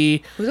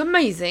Foree. Who's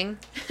amazing.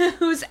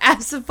 Who's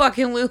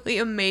absolutely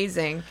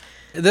amazing.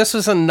 This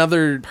was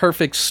another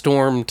perfect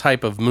storm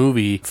type of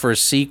movie for a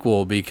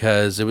sequel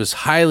because it was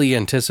highly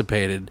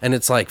anticipated. And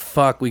it's like,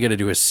 fuck, we got to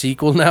do a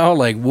sequel now?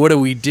 Like, what do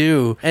we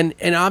do? And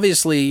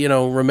obviously, you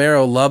know,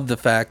 Romero loved the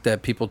fact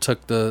that people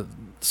took the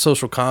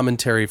social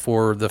commentary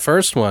for the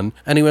first one,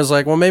 and he was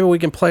like, well, maybe we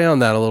can play on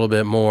that a little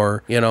bit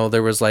more. You know,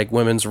 there was like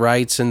women's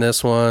rights in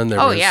this one.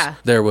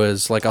 There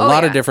was like a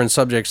lot of different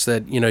subjects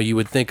that, you know, you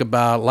would think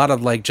about, a lot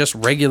of like just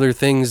regular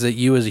things that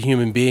you as a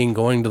human being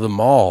going to the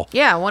mall.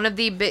 Yeah, one of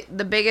the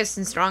biggest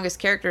and strongest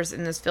characters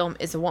in this film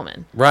is a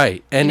woman.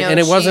 Right. And, You know, and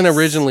it wasn't she's-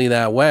 originally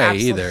that way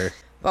Absolutely. either.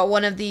 But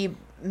one of the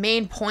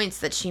main points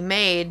that she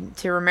made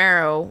to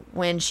Romero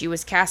when she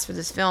was cast for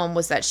this film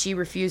was that she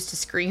refused to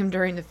scream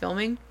during the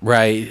filming.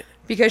 Right.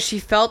 Because she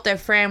felt that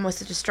Fran was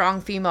such a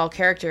strong female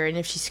character, and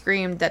if she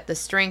screamed, that the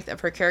strength of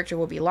her character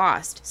would be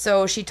lost.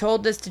 So she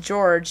told this to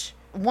George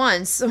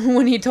once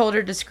when he told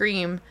her to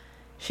scream.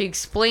 She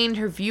explained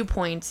her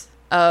viewpoint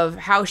of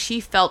how she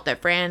felt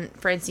that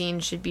Francine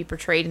should be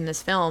portrayed in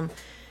this film,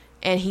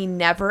 and he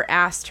never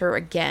asked her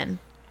again.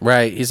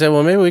 Right. He said,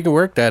 well, maybe we can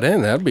work that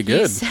in. That'd be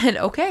good. He said,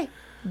 okay.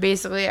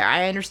 Basically,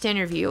 I understand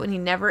your view, and he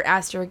never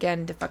asked her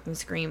again to fucking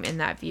scream in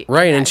that view.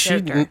 Right, that and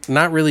she'd character.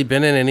 not really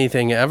been in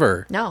anything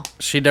ever. No.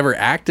 She'd never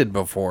acted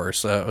before,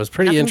 so it was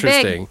pretty Nothing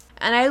interesting. big.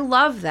 And I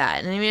love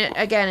that. And I mean,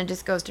 again, it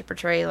just goes to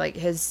portray like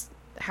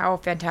how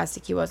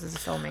fantastic he was as a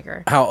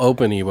filmmaker. How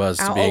open he was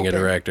to How being a open.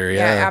 director.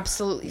 Yeah, Yeah,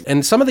 absolutely.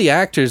 And some of the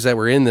actors that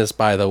were in this,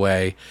 by the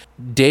way,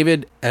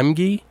 David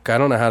Emge, I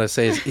don't know how to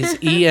say it. It's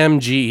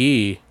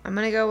Emge. I'm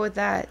gonna go with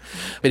that.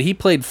 But he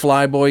played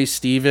Flyboy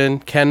Steven.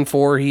 Ken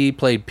Foree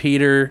played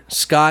Peter.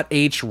 Scott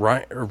H.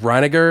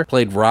 Reiniger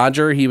played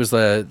Roger. He was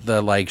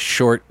the like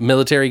short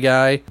military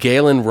guy.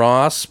 Galen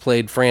Ross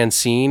played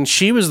Francine.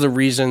 She was the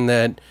reason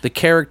that the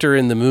character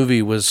in the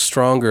movie was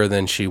stronger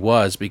than she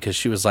was, because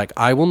she was like,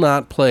 I will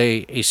not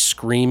play a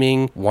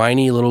screaming,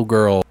 whiny little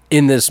girl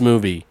in this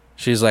movie.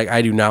 She's like,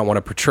 I do not want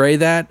to portray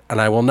that,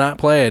 and I will not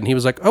play it. And he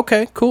was like,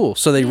 okay, cool.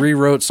 So they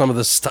rewrote some of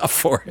the stuff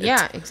for it.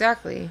 Yeah,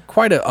 exactly.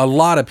 Quite a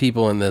lot of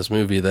people in this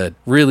movie that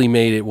really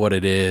made it what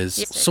it is.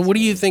 Yes. So what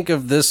do you think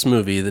of this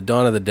movie, The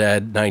Dawn of the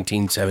Dead,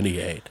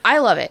 1978? I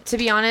love it. To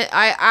be honest,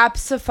 I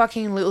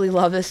absolutely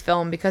love this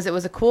film because it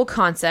was a cool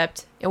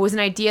concept. It was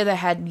an idea that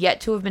had yet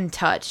to have been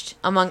touched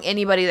among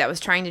anybody that was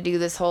trying to do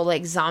this whole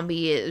like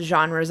zombie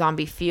genre,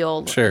 zombie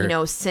feel, Sure. you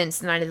know,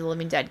 since Night of the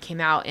Living Dead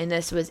came out. And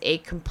this was a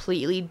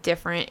completely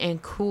different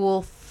and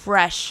cool,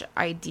 fresh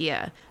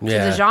idea to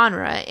Yeah. the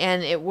genre.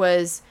 And it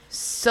was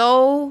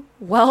so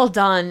well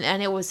done,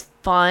 and it was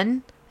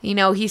fun. You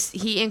know,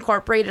 he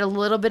incorporated a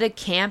little bit of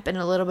camp and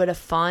a little bit of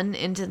fun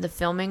into the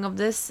filming of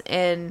this,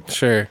 and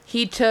Sure.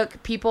 he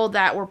took people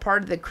that were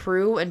part of the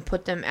crew and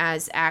put them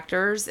as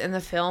actors in the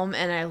film,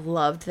 and I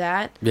loved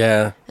that.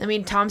 Yeah. I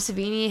mean, Tom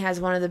Savini has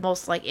one of the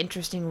most like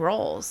interesting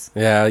roles.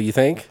 Yeah, you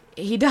think?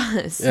 He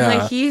does. Yeah.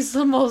 Like, he's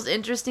the most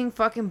interesting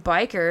fucking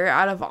biker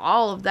out of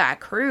all of that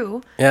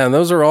crew. Yeah, and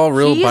those are all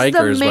real He's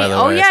bikers, by the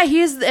way. Oh yeah,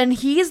 he's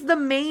the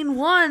main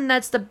one.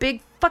 That's the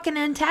big fucking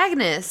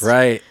antagonist.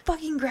 Right.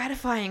 Fucking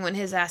gratifying when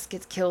his ass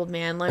gets killed,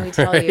 man. Let me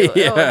tell you.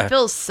 Yeah. Oh, it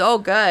feels so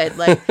good.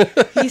 Like,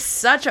 he's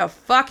such a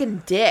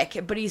fucking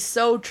dick, but he's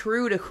so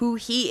true to who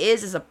he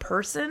is as a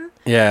person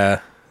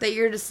Yeah. that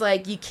you're just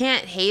like, you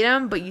can't hate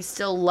him, but you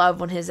still love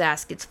when his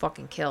ass gets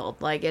fucking killed.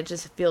 Like, it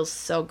just feels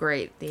so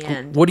great at the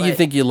end. What do you But-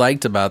 think you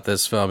liked about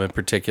this film in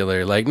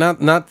particular? Like,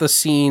 not the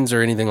scenes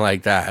or anything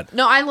like that.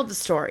 No, I love the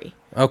story.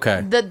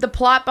 Okay. The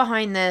plot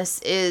behind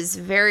this is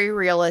very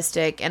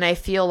realistic, and I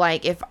feel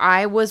like if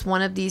I was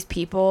one of these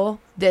people,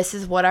 this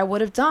is what I would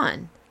have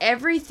done.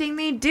 everything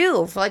they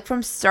do, like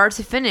from start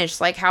to finish,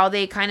 like how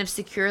they kind of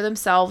secure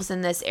themselves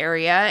in this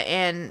area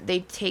and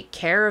they take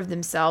care of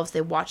themselves,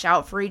 they watch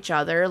out for each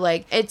other.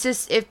 Like it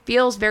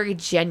feels very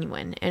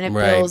genuine and it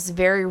feels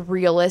very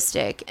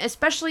realistic,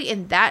 especially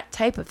in that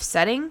type of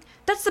setting.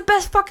 That's the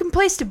best fucking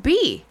place to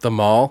be. The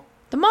mall?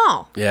 The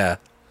mall. Yeah.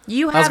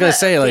 You have I was going to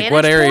say, like,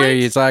 what area are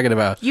you talking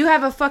about? You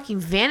have a fucking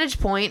vantage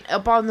point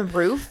up on the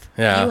roof.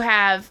 Yeah. You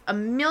have a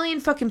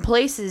million fucking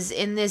places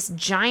in this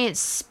giant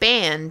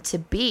span to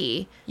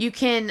be. You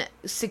can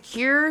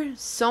secure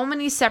so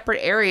many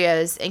separate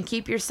areas and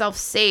keep yourself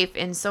safe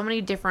in so many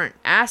different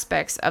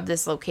aspects of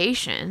this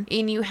location.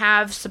 And you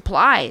have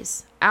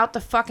supplies out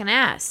the fucking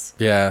ass.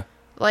 Yeah.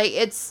 Like,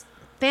 it's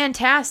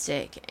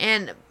fantastic.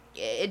 And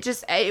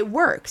it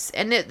works.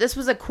 And this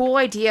was a cool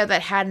idea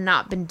that had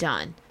not been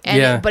done.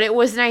 But it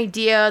was an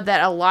idea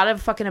that a lot of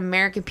fucking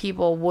American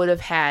people would have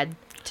had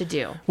to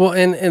do. Well,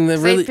 and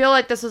I feel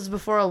like this was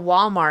before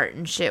Walmart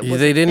and shit.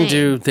 They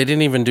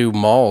didn't even do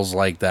malls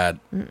like that.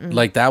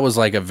 Like that was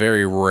like a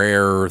very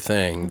rare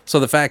thing. So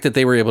the fact that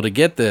they were able to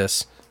get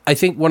this, I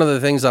think one of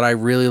the things that I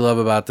really love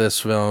about this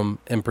film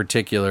in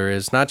particular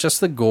is not just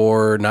the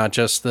gore, not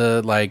just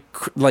the like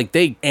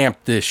they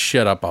amped this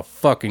shit up a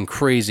fucking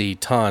crazy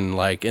ton,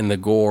 like in the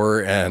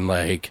gore and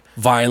like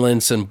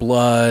violence and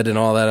blood and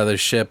all that other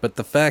shit. But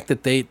the fact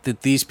that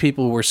these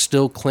people were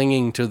still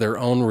clinging to their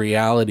own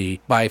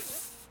reality by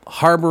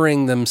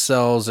harboring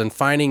themselves and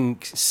finding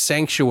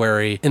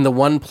sanctuary in the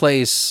one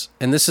place,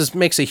 and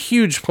makes a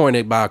huge point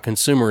about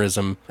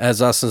consumerism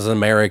as us as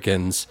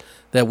Americans,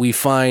 that we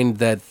find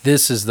that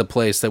this is the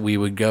place that we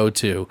would go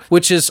to,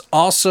 which is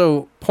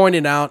also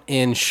pointed out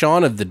in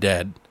Shaun of the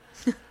Dead,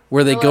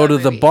 where they go to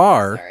the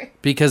bar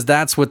because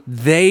that's what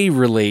they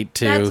relate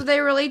to. That's what they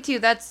relate to.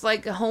 That's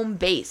like a home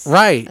base.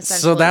 Right.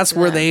 So that's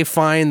where they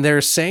find their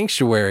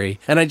sanctuary.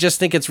 And I just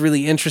think it's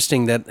really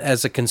interesting that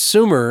as a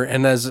consumer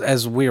and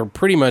as we are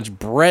pretty much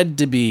bred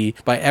to be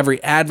by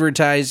every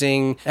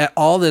advertising,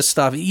 all this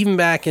stuff, even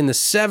back in the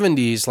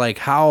 70s, like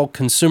how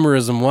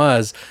consumerism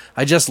was,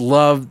 I just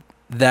love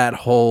that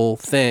whole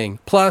thing.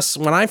 Plus,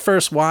 when I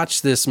first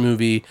watched this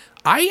movie,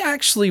 I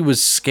actually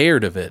was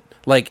scared of it.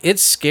 Like, it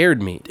scared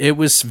me. It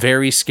was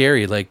very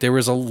scary. Like, there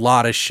was a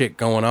lot of shit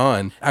going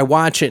on. I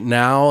watch it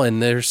now,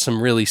 and there's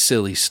some really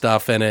silly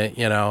stuff in it,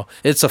 you know.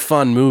 It's a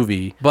fun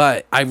movie.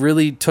 But I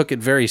really took it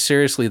very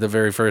seriously the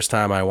very first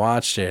time I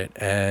watched it,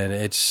 and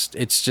it's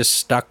just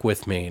stuck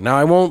with me. Now,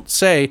 I won't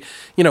say,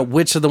 you know,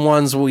 which of the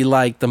ones we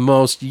like the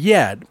most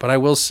yet, but I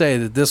will say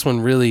that this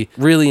one really,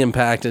 really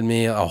impacted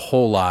me a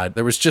whole lot.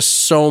 There was just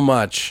so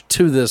much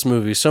to this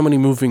movie, so many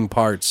moving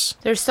parts.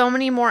 There's so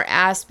many more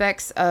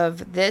aspects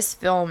of this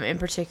film in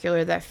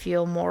particular that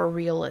feel more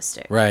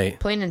realistic. Right.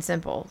 Plain and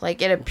simple.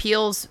 Like, it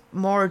appeals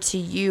more to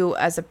you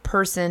as a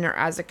person or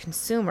as a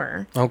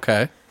consumer.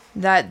 Okay.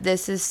 That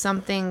this is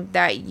something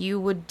that you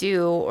would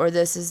do, or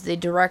this is the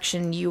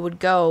direction you would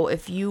go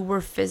if you were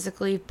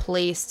physically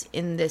placed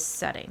in this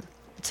setting.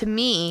 To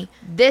me,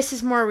 this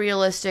is more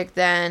realistic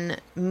than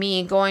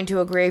me going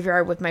to a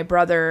graveyard with my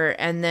brother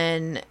and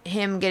then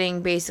him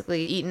getting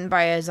basically eaten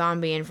by a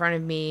zombie in front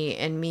of me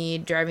and me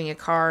driving a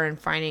car and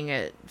finding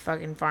a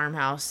fucking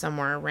farmhouse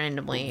somewhere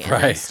randomly and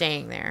then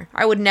staying there.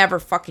 I would never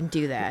fucking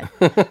do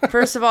that.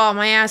 First of all,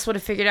 my ass would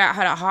have figured out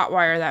how to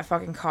hotwire that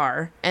fucking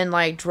car and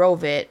like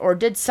drove it or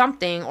did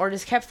something or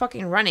just kept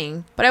fucking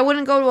running. But I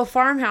wouldn't go to a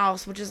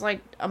farmhouse, which is like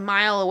a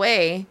mile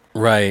away.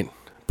 Right.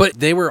 But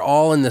they were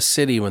all in the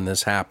city when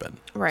this happened.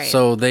 Right.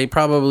 So they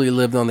probably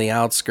lived on the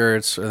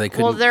outskirts, or they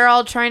couldn't. Well, they're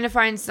all trying to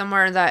find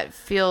somewhere that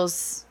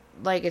feels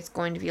like it's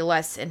going to be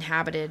less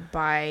inhabited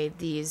by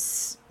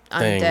these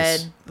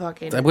undead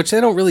fucking... Which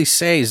they don't really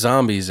say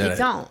zombies in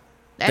it.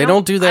 They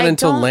don't do that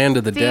until Land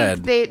of the Dead.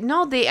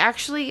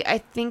 I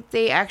think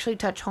they actually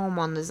touch home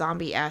on the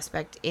zombie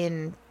aspect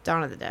in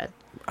Dawn of the Dead.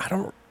 I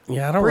don't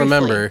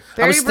remember.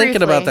 I was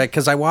thinking about that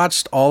because I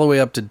watched all the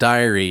way up to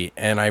Diary,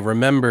 and I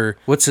remember,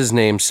 what's his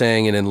name,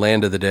 saying it in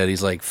Land of the Dead.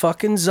 He's like,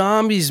 fucking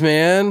zombies,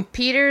 man.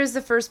 Peter is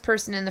the first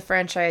person in the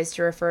franchise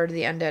to refer to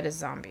the undead as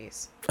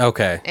zombies.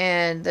 Okay.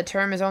 And the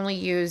term is only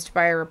used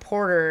by a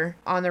reporter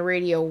on the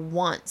radio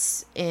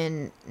once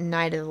in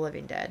Night of the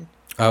Living Dead.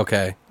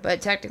 Okay.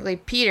 But technically,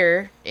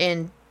 Peter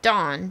in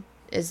Dawn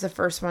is the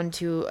first one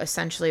to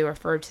essentially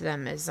refer to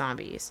them as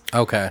zombies.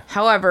 Okay.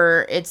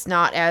 However, it's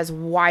not as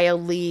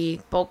wildly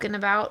spoken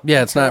about.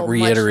 Yeah, it's not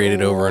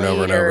reiterated over and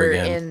over and over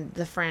again in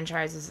the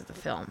franchises of the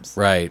films.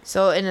 Right.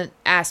 So in an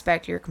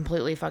aspect, you're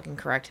completely fucking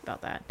correct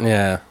about that.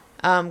 Yeah.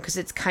 Because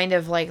it's kind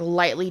of like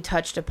lightly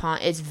touched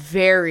upon. It's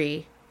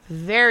very,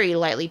 very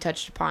lightly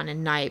touched upon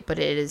in Night, but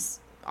it is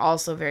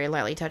also very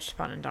lightly touched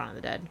upon in Dawn of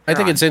the Dead. I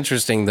think it's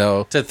interesting,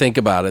 though, to think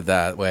about it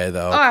that way,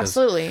 though. Oh,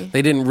 absolutely.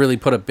 They didn't really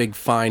put a big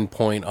fine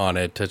point on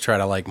it to try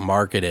to, like,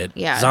 market it.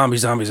 Yeah. Zombie.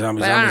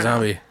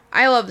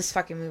 I love this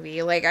fucking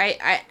movie. Like,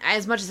 I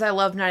as much as I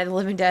love Night of the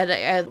Living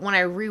Dead, when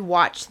I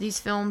rewatch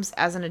these films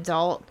as an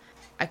adult,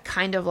 I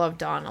kind of love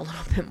Dawn a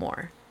little bit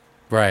more.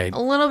 Right.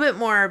 A little bit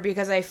more,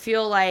 because I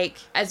feel like,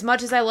 as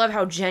much as I love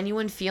how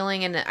genuine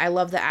feeling and I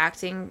love the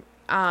acting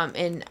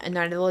in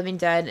Night of the Living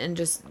Dead, and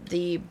just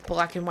the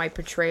black and white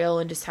portrayal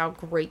and just how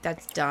great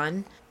that's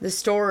done. The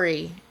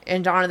story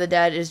in Dawn of the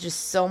Dead is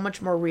just so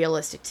much more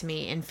realistic to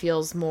me and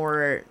feels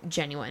more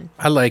genuine.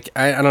 I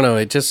don't know,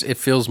 it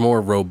feels more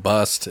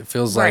robust. It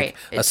feels like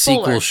a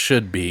sequel fuller.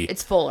 should be.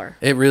 It's fuller.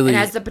 It really it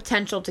has the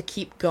potential to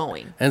keep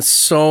going. And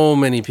so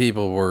many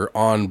people were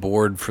on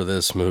board for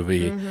this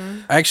movie. Mm-hmm.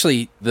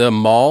 Actually, the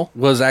mall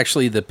was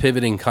actually the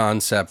pivoting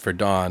concept for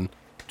Dawn.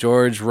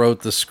 George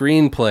wrote the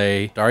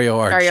screenplay, Dario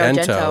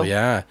Argento.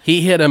 Yeah.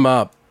 He hit him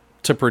up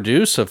to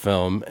produce a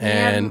film,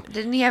 and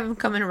didn't he have him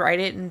come and write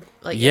it in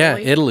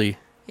Italy?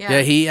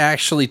 Yeah, he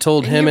actually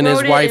told him and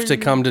his wife to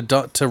come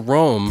to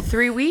Rome.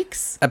 3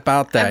 weeks?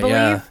 About that, I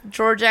believe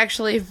George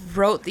actually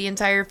wrote the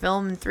entire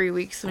film in 3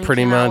 weeks when he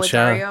came out with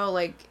Dario,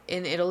 like,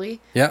 in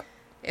Italy. Yeah.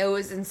 It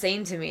was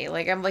insane to me.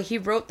 Like, I'm like, he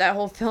wrote that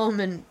whole film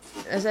in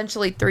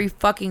essentially 3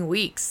 fucking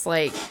weeks.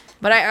 Like,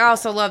 but I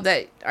also love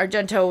that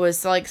Argento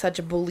was like such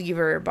a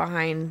believer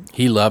behind.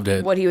 He loved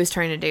it. What he was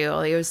trying to do.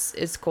 Like,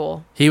 it's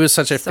cool. He was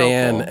such a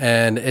fan, cool.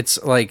 and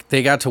it's like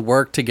they got to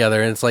work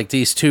together, and it's like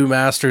these two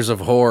masters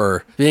of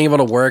horror being able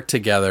to work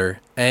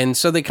together. And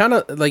so they kind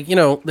of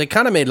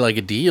made like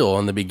a deal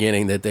in the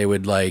beginning that they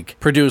would like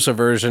produce a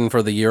version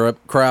for the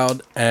Europe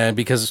crowd, and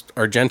because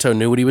Argento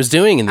knew what he was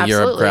doing in the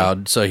Europe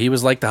crowd, so he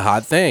was like the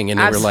hot thing, and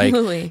they were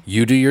like,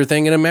 "You do your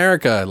thing in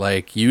America,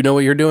 like you know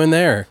what you're doing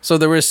there." So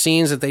there were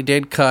scenes that they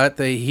did cut.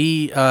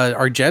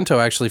 Argento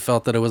actually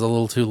felt that it was a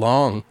little too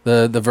long.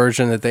 The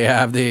version that they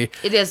have, it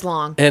is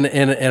long in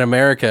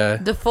America.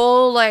 The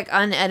full like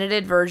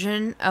unedited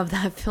version of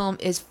that film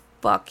is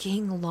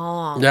fucking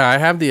long. Yeah, I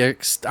have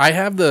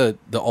the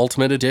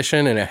Ultimate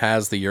Edition, and it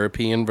has the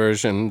European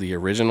version, the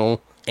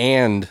original,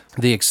 and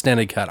the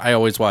extended cut. I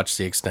always watch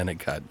the extended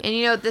cut. And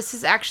you know, this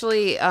is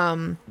actually,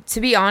 to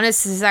be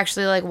honest, this is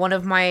actually like one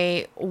of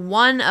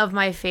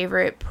my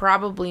favorite,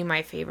 probably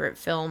my favorite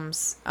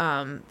films,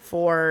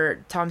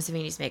 for Tom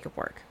Savini's makeup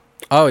work.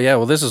 Oh yeah,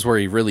 well this is where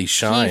he really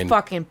shined. He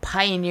fucking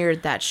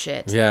pioneered that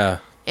shit. Yeah.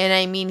 And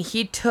I mean,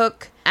 he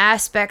took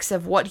aspects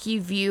of what he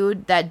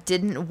viewed that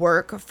didn't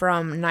work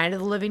from Night of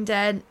the Living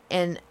Dead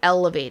and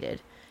elevated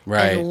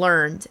and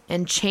learned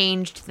and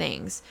changed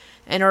things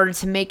in order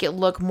to make it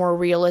look more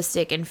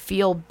realistic and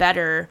feel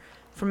better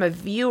from a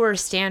viewer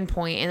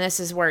standpoint. And this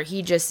is where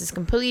he just is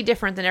completely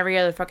different than every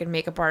other fucking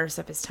makeup artist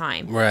of his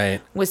time.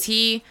 Right. Was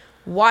he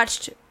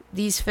watched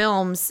these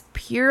films,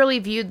 purely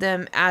viewed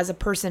them as a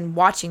person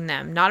watching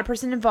them, not a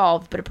person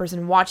involved, but a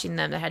person watching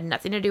them that had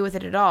nothing to do with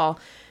it at all,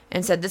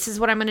 and said, this is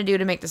what I'm going to do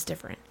to make this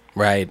different.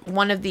 Right.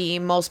 One of the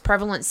most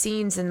prevalent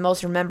scenes and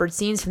most remembered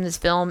scenes from this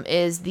film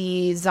is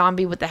the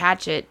zombie with the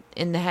hatchet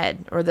in the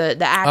head, or the axe in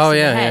the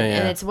head. Yeah.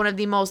 And it's one of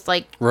the most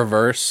like...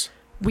 Reverse.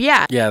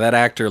 Yeah. Yeah, that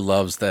actor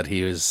loves that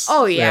he was...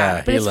 Oh,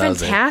 yeah. But it's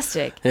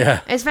fantastic.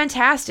 Yeah. It's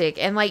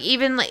fantastic. And, like,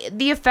 even like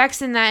the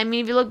effects in that, I mean,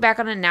 if you look back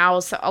on it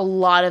now, so a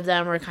lot of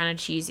them are kind of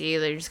cheesy.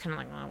 They're just kind of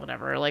like, oh,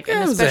 whatever. Like,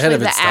 yeah, and especially ahead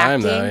of its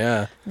time, though,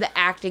 yeah. The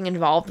acting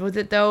involved with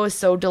it, though, is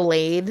so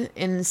delayed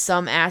in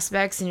some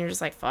aspects, and you're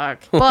just like,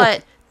 fuck.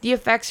 But the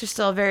effects are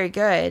still very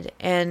good,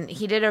 and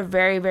he did a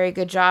very, very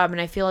good job,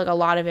 and I feel like a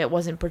lot of it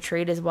wasn't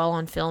portrayed as well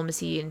on film as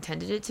he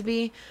intended it to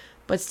be.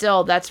 But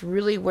still, that's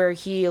really where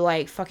he,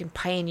 like, fucking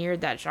pioneered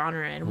that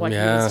genre and what he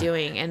was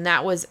doing. And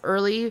that was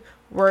early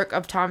work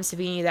of Tom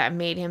Savini that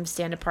made him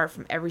stand apart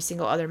from every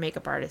single other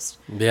makeup artist.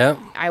 Yeah.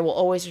 I will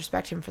always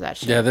respect him for that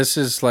shit. Yeah, this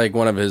is, like,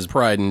 one of his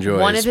pride and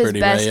joys. One of his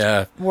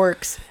best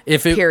works,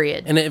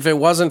 period. And if it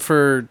wasn't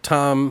for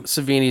Tom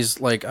Savini's,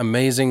 like,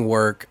 amazing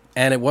work...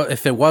 And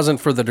if it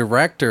wasn't for the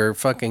director,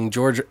 fucking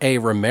George A.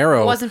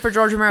 Romero, it wasn't for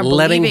George Romero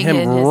letting him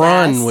in his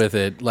run ass. with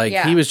it, like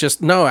he was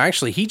just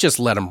he just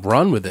let him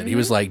run with it. Mm-hmm. He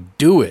was like,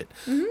 do it,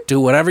 do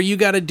whatever you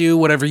got to do,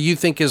 whatever you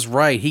think is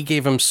right. He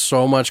gave him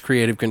so much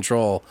creative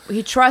control.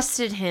 He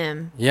trusted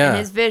him and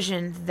his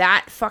vision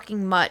that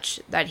fucking much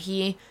that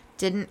he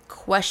didn't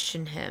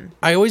question him.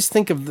 I always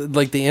think of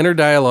the inner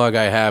dialogue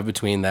I have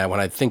between that when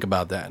I think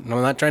about that, and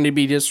I'm not trying to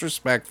be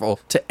disrespectful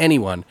to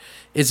anyone.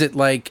 Is it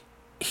like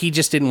he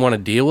just didn't want to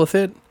deal with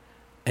it,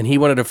 and he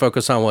wanted to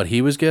focus on what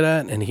he was good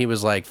at, and he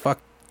was like,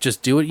 fuck,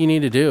 just do what you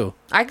need to do.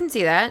 I can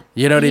see that.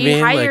 You know what I mean? He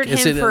hired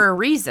him for a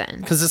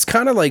reason. Because it's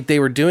kind of like they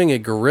were doing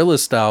it guerrilla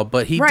style,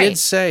 but he did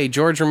say,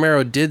 George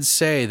Romero did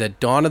say that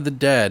Dawn of the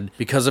Dead,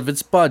 because of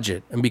its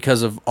budget and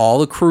because of all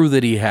the crew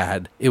that he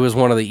had, it was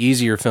one of the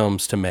easier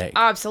films to make.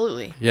 Oh,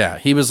 absolutely. Yeah,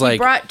 he was like... He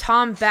brought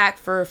Tom back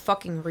for a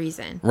fucking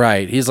reason.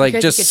 Right. He's like,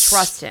 because just... you could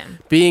trust him.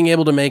 Being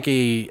able to make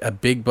a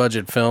big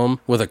budget film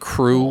with a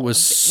crew was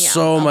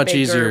so much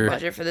easier.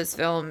 Budget for this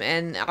film,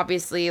 and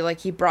obviously, like,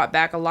 he brought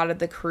back a lot of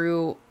the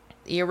crew,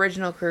 the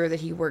original crew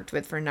that he worked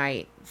with for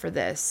Night for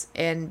this,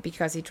 and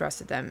because he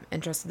trusted them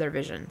and trusted their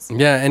visions.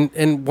 Yeah,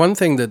 and one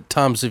thing that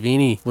Tom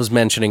Savini was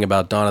mentioning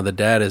about Dawn of the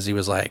Dead is he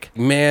was like,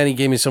 man, he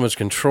gave me so much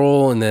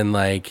control, and then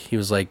like he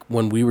was like,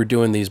 when we were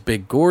doing these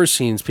big gore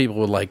scenes, people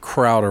would like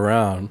crowd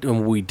around, and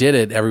when we did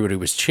it, everybody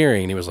was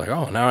cheering. He was like,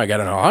 oh, now I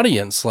got an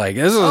audience. Like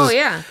this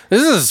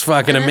is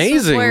fucking amazing.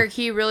 This is where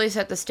he really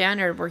set the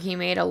standard, where he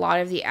made a lot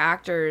of the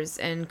actors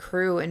and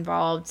crew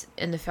involved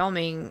in the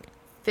filming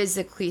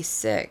physically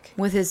sick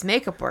with his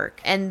makeup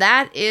work. And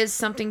that is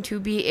something to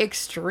be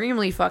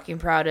extremely fucking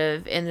proud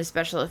of in the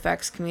special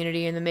effects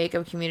community and the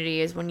makeup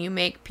community, is when you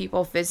make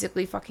people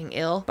physically fucking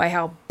ill by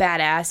how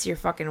badass your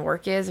fucking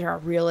work is or how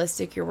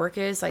realistic your work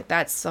is. Like,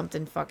 that's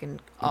something fucking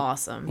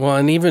awesome. Well,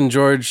 and even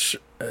George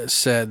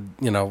said,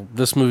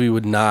 this movie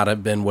would not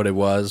have been what it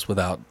was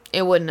without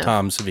It wouldn't have.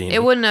 Tom Savini.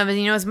 It wouldn't have.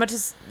 And as much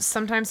as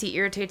sometimes he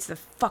irritates the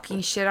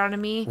fucking shit out of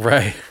me,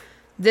 Right.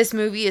 this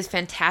movie is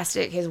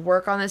fantastic. His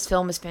work on this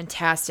film is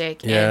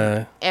fantastic. Yeah.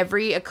 And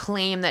every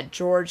acclaim that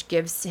George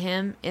gives to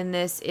him in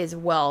this is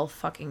well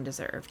fucking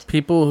deserved.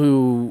 People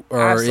who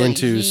are Absolutely.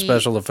 into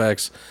special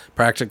effects,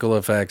 practical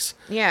effects,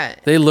 Yeah.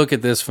 they look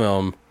at this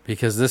film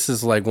because this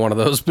is like one of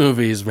those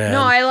movies, man.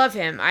 No, I love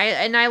him.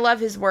 I love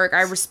his work.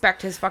 I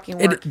respect his fucking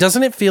work.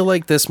 Doesn't it feel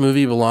like this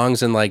movie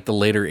belongs in like the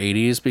later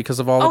 80s because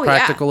of all the Oh, yeah.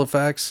 practical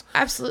effects?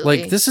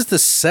 Absolutely. Like, this is the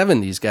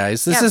 70s,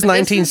 guys. This Yeah, is but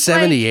this is,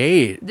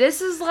 1978.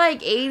 This is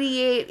like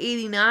 88,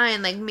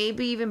 89, like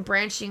maybe even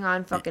branching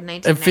on fucking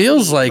 1990. It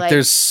feels like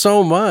there's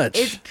so much.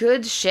 It's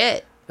good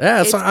shit.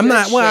 Yeah, so It's I'm good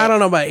not. Well, I shit. don't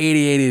know about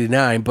 88,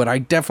 89, but I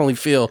definitely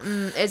feel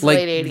It's like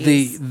late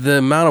 80s. the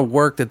amount of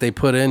work that they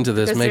put into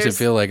this Because makes it there's-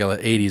 feel like an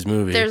 80s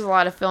movie. There's a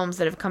lot of films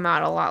that have come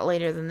out a lot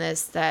later than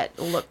this that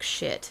look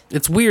shit.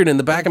 It's weird. In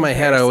the back of my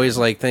head, I always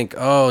like think,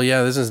 oh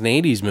yeah, this is an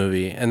 80s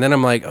movie, and then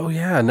I'm like, oh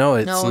yeah, no,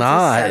 it's No,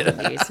 not. it's a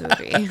 70s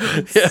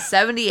movie. It's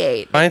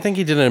 78. I think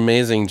he did an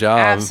amazing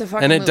job,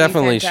 Abso-fucking-lutely and it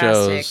definitely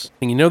fantastic. shows.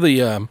 And you know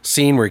the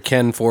scene where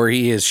Ken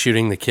Foree is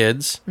shooting the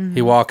kids? Mm-hmm.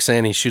 He walks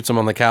in, he shoots them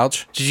on the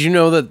couch. Did you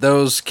know that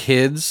those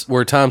kids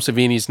were Tom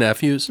Savini's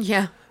nephews?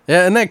 Yeah,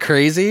 Yeah, isn't that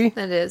crazy?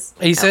 it is.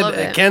 He I love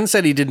said it. Ken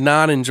said he did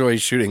not enjoy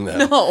shooting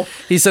them. No.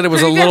 He said it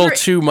was Have a you little ever-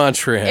 too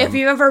much for him. If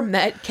you ever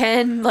met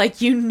Ken,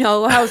 like, you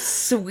know how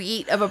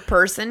sweet of a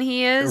person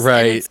he is.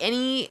 Right. And it's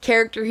any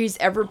character he's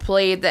ever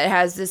played that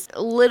has this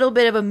little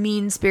bit of a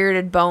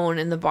mean-spirited bone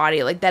in the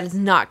body, like, that is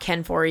not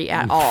Ken Foree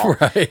at all.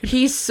 Right.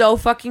 He's so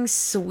fucking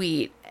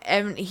sweet.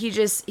 And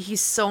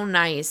he's so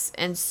nice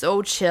and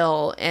so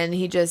chill, and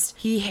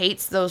he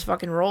hates those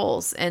fucking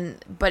roles,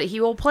 but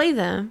he will play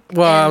them.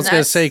 Well, I and was gonna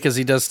that's- say because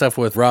he does stuff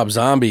with Rob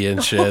Zombie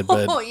and shit,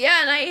 Oh but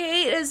yeah, and I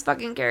hate his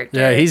fucking character.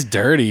 yeah, he's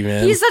dirty,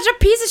 man. He's such a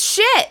piece of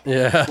shit.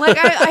 Yeah. Like,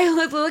 I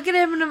look at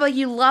him and I'm like,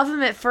 you love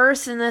him at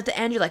first, and at the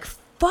end you're like,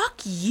 fuck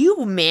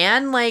you,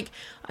 man. Like,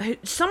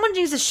 someone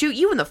needs to shoot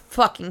you in the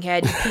fucking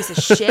head, you piece of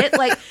shit.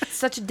 Like,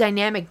 such a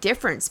dynamic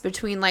difference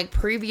between, like,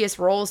 previous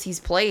roles he's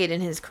played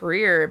in his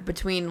career,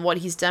 between what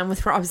he's done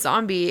with Rob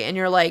Zombie, and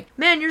you're like,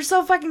 man, you're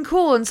so fucking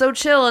cool and so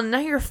chill, and now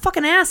you're a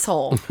fucking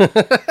asshole.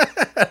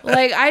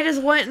 Like,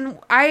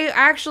 I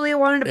actually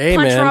wanted to Hey,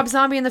 punch man. Rob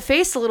Zombie in the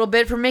face a little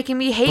bit for making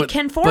me hate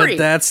Ken Foree. But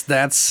that's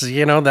that's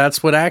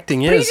what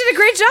acting But he is. did a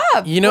great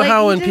job. You know Like,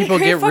 how he when did a people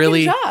great get fucking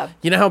really,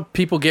 job.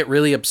 people get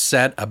really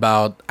upset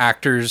about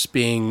actors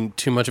being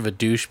too much of a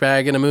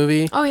douchebag in a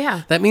movie? Oh,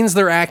 yeah. That means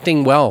they're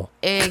acting well.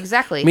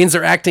 Exactly. It means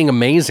they're acting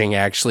amazing,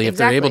 actually, if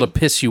they're able to Exactly.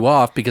 piss you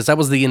off, because that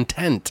was the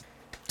intent.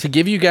 To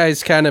give you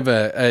guys kind of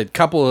a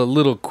couple of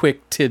little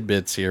quick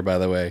tidbits here, by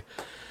the way.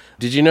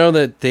 Did you know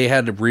that they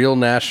had a real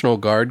National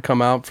Guard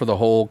come out for the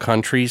whole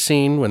country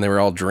scene when they were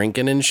all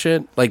drinking and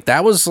shit? Like,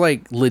 that was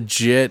like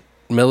legit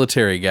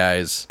military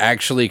guys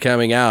actually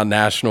coming out,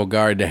 National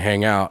Guard, to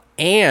hang out.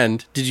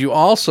 And did you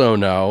also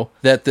know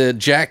that the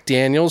Jack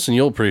Daniels, and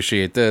you'll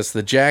appreciate this,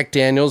 the Jack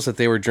Daniels that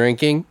they were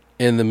drinking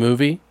in the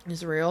movie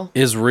Is real.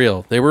 is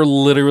real. They were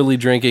literally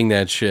drinking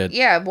that shit.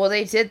 Yeah, well,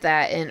 they did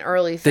that in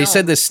early films. They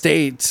said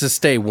to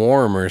stay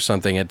warm or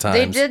something at times.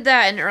 They did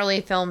that in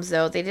early films,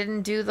 though. They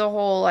didn't do the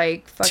whole,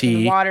 like, fucking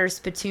Tea. water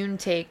spittoon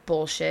take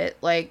bullshit.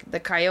 Like, the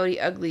Coyote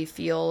Ugly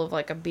feel of,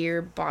 like, a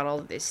beer bottle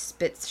that they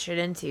spit shit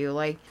into.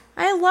 Like,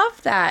 I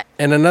love that.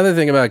 And another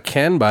thing about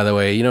Ken, by the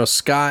way,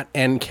 Scott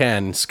and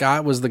Ken.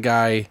 Scott was the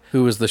guy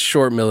who was the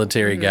short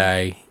military Mm-hmm.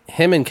 guy.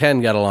 Him and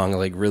Ken got along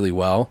like really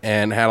well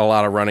and had a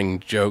lot of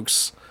running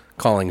jokes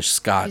calling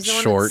Scott He's the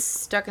one short. that's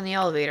stuck in the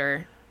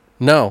elevator.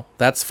 No,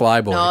 that's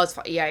Flyboy. No, it's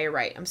yeah, you're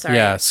right. I'm sorry.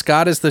 Yeah,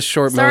 Scott is the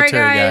short Sorry,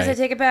 military guys. guy. I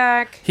take it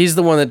back. He's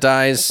the one that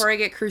dies. Before I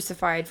get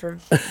crucified for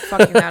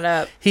fucking that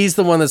up. He's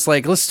the one that's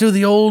like, let's do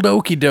the old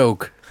okey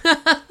doke.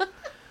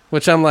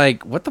 Which I'm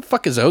like, what the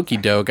fuck is okey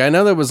doke? I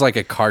know there was like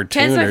a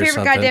cartoon Ken's my or favorite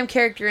something. goddamn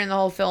character in the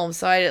whole film,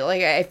 so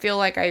I feel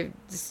like I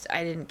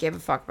didn't give a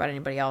fuck about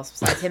anybody else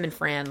besides him and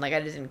Fran. Like, I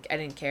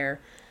didn't care.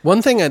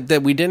 One thing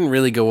that we didn't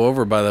really go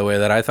over, by the way,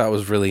 that I thought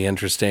was really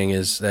interesting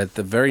is that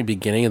the very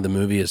beginning of the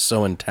movie is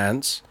so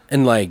intense.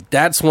 And, like,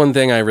 that's one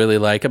thing I really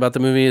like about the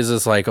movie is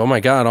it's like, oh my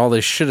God, all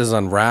this shit is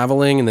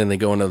unraveling. And then they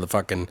go into the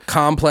fucking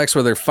complex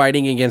where they're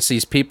fighting against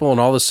these people. And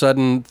all of a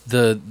sudden,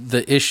 the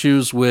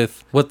issues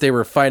with what they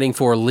were fighting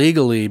for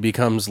legally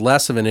becomes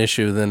less of an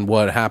issue than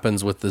what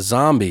happens with the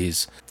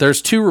zombies.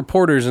 There's two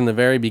reporters in the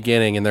very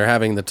beginning, and they're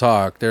having the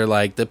talk. They're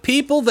like, the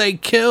people they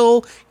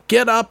kill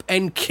get up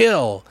and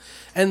kill.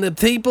 and the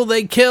people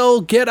they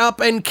kill get up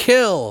and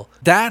kill.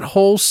 That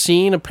whole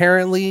scene,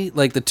 apparently,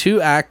 like the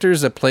two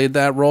actors that played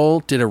that role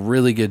did a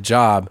really good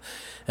job.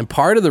 And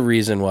part of the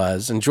reason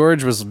was, and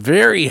George was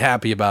very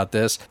happy about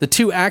this, the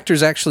two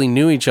actors actually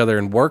knew each other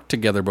and worked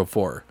together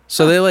before.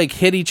 So they like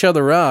hit each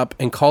other up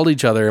and called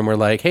each other and were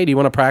like, hey, do you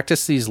want to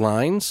practice these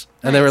lines?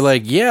 And they were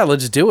like, yeah,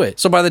 let's do it.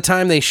 So by the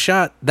time they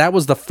shot, that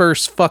was the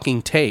first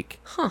fucking take.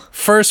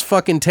 First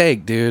fucking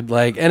take, dude.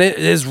 Like, and it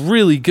is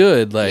really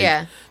good. Like,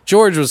 Yeah.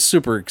 George was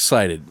super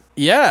excited.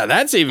 Yeah,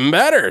 that's even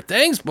better.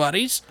 Thanks,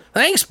 buddies.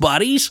 Thanks,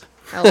 buddies.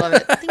 I love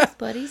it. Thanks,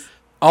 buddies.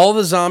 All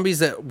the zombies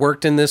that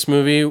worked in this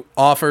movie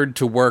offered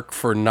to work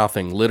for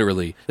nothing,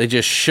 literally. They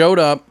just showed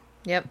up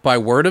Yep. by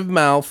word of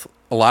mouth.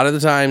 A lot of the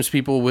times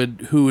people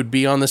who would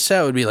be on the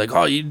set would be like,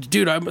 oh,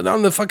 dude, I'm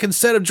on the fucking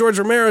set of George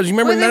Romero's. You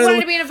remember Well, they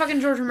wanted to be in a fucking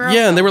George Romero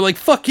Yeah, and they film. were like,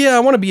 fuck yeah, I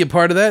want to be a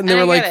part of that. And they And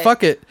were I like, get it.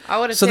 fuck it. I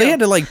would've So they too. had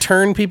to like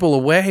turn people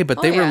away,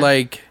 but they were yeah.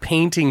 like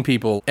painting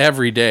people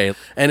every day.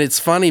 And it's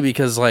funny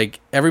because like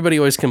everybody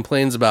always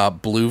complains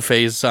about blue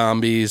face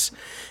zombies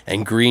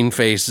and green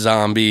face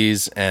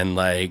zombies and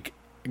like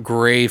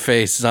gray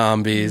face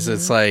zombies.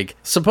 It's like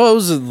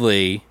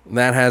supposedly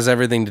that has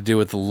everything to do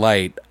with the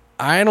light.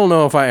 I don't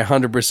know if I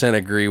 100%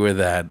 agree with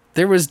that.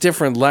 There was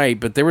different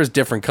light, but there was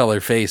different color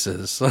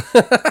faces.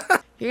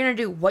 You're going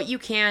to do what you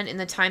can in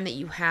the time that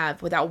you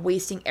have without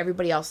wasting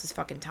everybody else's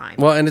fucking time.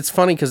 Well, and it's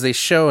funny because they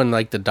show in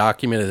like the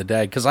Document of the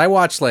Dead, because I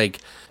watched like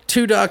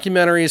 2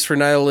 documentaries for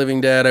Night of the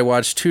Living Dead. I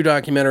watched 2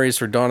 documentaries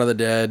for Dawn of the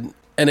Dead.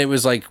 And it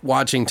was like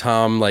watching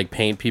Tom like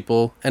paint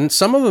people. And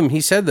some of them, he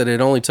said that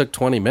it only took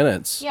 20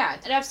 minutes. Yeah,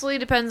 it absolutely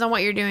depends on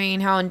what you're doing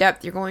and how in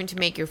depth you're going to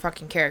make your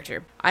fucking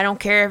character. I don't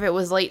care if it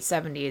was late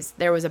 70s.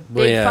 There was a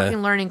big yeah.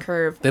 fucking learning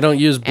curve. They don't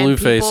use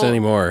Blueface people-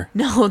 anymore.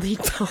 No, they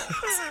don't.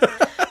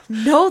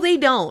 No, they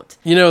don't.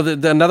 You know,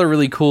 another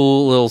really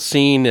cool little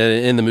scene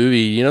in the movie,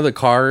 you know the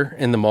car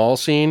in the mall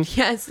scene?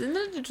 Yes, isn't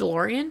it a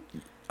DeLorean?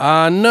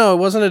 No, it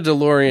wasn't a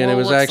DeLorean. Well, it it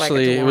was looks like a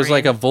actually, it was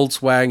like a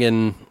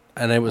Volkswagen.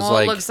 And it was Well,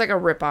 like, it looks like a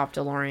rip-off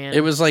DeLorean. it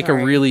was like Sorry.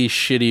 a really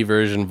shitty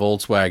version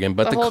Volkswagen.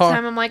 But The the whole car,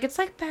 time I'm like, it's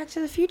like Back to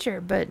the Future,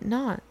 but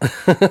not.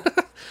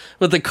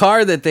 but the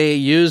car that they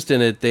used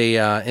in it, they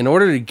in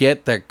order to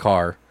get that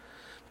car,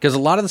 because a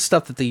lot of the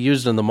stuff that they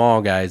used in the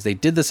mall, guys, they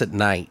did this at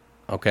night.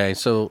 Okay,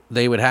 so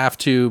they would have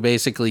to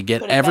basically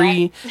get Put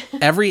it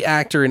every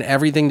actor and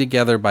everything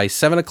together by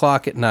 7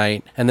 o'clock at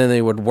night, and then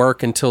they would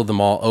work until the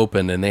mall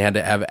opened, and they had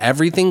to have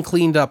everything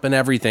cleaned up and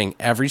everything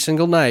every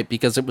single night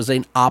because it was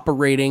an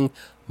operating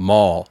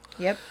mall.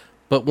 Yep.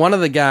 But one of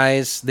the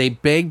guys, they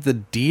begged the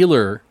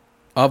dealer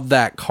of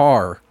that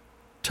car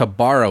to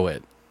borrow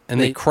it. And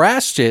they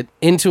crashed it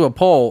into a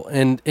pole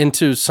and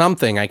into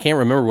something. I can't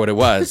remember what it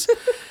was.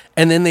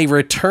 And then they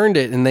returned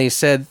it and they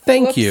said,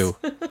 thank you.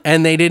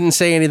 And they didn't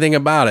say anything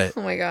about it.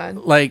 Oh my god.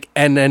 Like,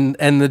 and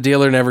the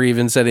dealer never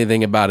even said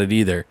anything about it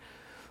either.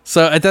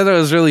 So I thought it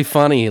was really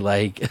funny.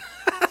 Like,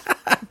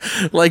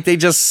 like they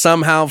just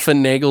somehow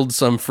finagled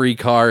some free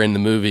car in the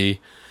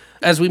movie.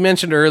 As we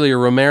mentioned earlier,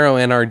 Romero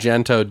and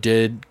Argento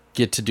did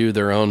get to do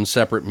their own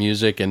separate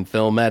music and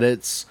film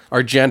edits.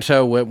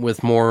 Argento went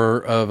with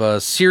more of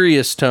a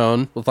serious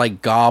tone with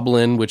like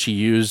Goblin, which he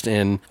used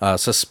in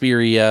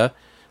Suspiria,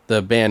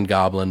 the band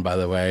Goblin, by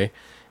the way.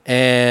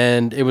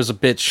 And it was a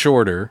bit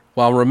shorter,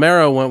 while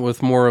Romero went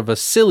with more of a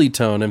silly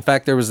tone. In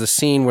fact, there was the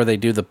scene where they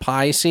do the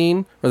pie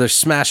scene, where they're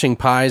smashing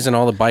pies in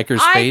all the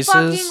bikers' faces.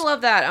 I fucking love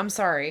that. I'm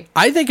sorry.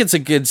 I think it's a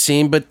good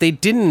scene, but they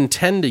didn't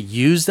intend to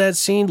use that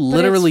scene.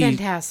 Literally,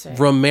 fantastic.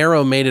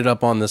 Romero made it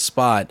up on the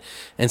spot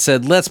and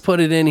said, let's put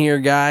it in here,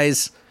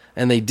 guys.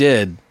 And they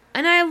did.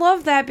 And I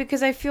love that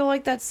because I feel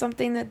like that's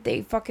something that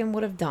they fucking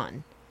would have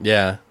done.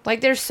 Yeah.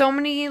 Like, there's so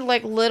many,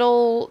 like,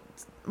 little,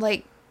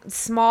 like,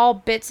 small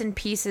bits and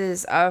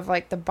pieces of,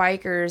 like, the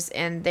bikers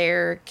and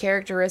their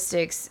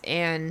characteristics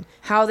and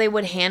how they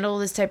would handle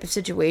this type of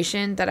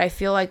situation that I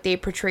feel like they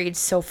portrayed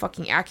so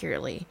fucking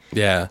accurately.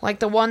 Yeah. Like,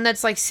 the one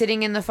that's, like,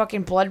 sitting in the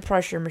fucking blood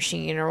pressure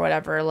machine or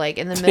whatever, like,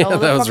 in the middle Yeah,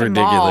 of the that was fucking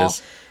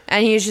ridiculous. mall.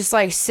 And he's just,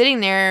 like, sitting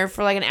there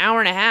for, like, an hour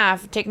and a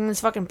half, taking this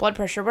fucking blood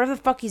pressure, whatever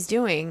the fuck he's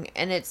doing.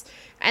 And it's...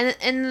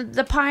 And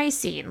the pie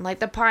scene, like,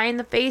 the pie in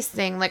the face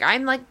thing, like,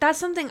 I'm like, that's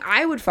something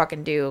I would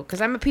fucking do, because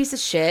I'm a piece of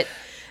shit.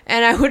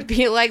 And I would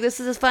be like, this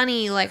is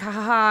funny, like, ha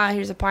ha ha,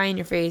 here's a pie in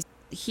your face.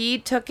 He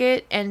took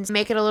it and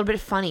make it a little bit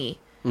funny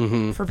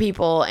for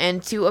people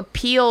and to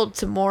appeal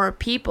to more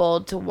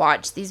people to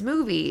watch these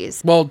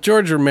movies. Well,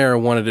 George Romero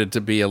wanted it to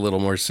be a little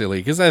more silly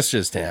because that's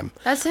just him.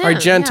 That's him,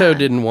 Argento yeah.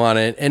 didn't want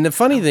it. And the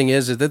funny thing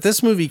is that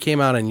this movie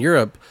came out in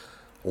Europe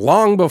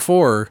long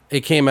before it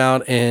came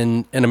out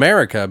in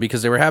America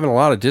because they were having a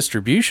lot of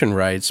distribution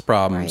rights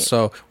problems. Right.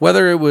 So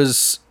whether it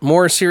was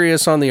more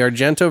serious on the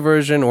Argento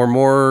version or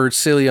more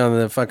silly on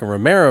the fucking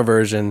Romero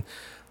version,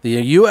 the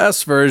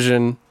U.S.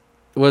 version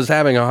was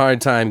having a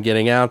hard time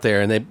getting out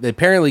there. And they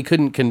apparently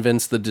couldn't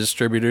convince the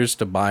distributors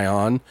to buy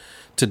on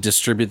to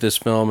distribute this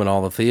film in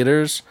all the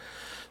theaters.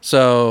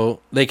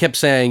 So they kept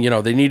saying,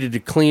 they needed to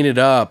clean it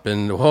up,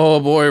 and oh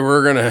boy,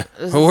 we're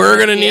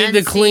gonna need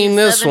to clean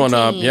this one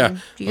up. Yeah,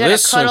 you gotta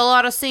this cut one- a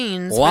lot of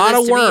scenes. a lot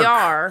of work.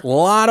 VR. A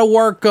lot of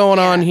work going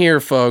on Yeah. here,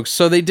 folks.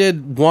 So they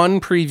did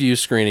one preview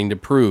screening to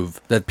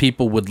prove that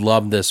people would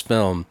love this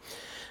film,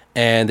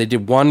 and they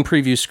did one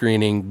preview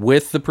screening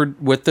with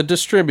the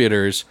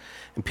distributors,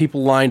 and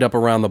people lined up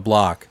around the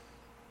block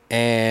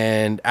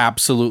and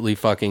absolutely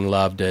fucking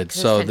loved it.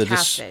 So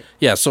fantastic.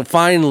 so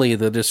finally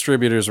the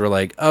distributors were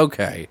like,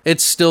 okay,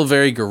 it's still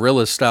very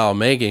guerrilla style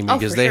making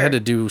because for they sure. had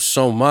to do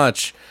so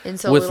much In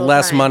so with little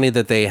less time. money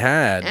that they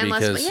had And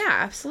because yeah,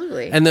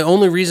 absolutely. and the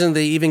only reason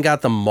they even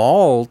got the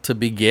mall to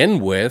begin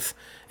with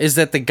is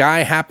that the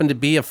guy happened to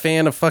be a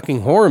fan of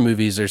fucking horror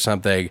movies or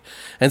something.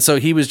 And so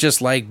he was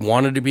just like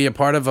wanted to be a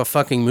part of a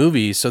fucking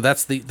movie. So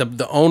that's the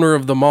owner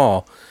of the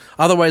mall.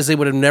 Otherwise they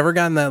would have never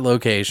gotten that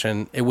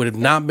location. It would have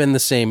not been the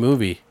same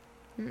movie.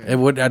 I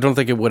don't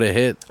think it would have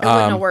hit. It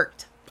wouldn't have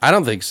worked. I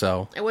don't think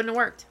so. It wouldn't have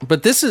worked.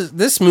 But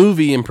this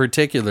movie in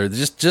particular,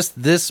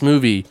 just this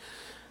movie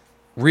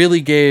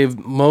really gave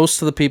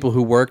most of the people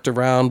who worked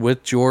around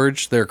with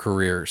George their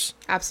careers.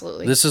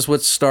 Absolutely. This is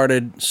what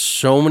started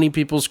so many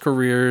people's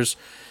careers.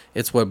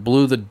 It's what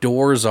blew the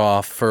doors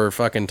off for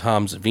fucking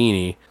Tom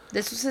Savini.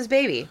 This was his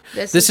baby.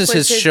 This is was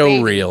his show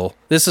baby. reel.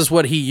 This is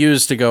what he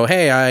used to go,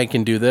 hey, I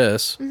can do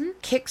this.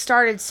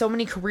 Kick-started so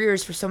many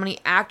careers for so many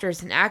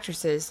actors and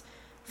actresses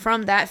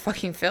from that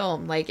fucking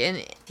film. Like,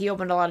 and he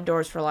opened a lot of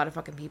doors for a lot of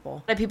fucking people. A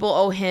lot of people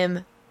owe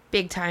him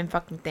big time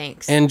fucking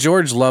thanks. And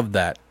George loved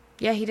that.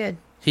 Yeah, he did.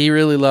 He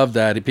really loved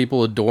that.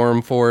 People adore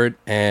him for it,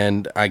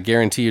 and I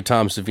guarantee you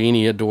Tom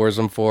Savini adores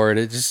him for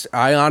it.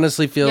 I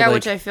honestly feel Yeah, like...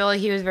 which I feel like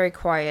he was very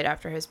quiet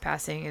after his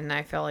passing, and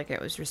I felt like it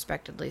was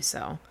respectedly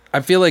so. I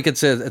feel like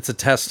it's a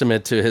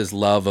testament to his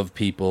love of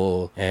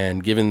people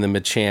and giving them a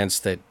chance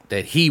that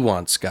he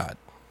once got.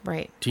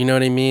 Right. Do you know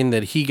what I mean?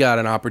 That he got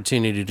an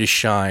opportunity to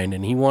shine,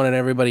 and he wanted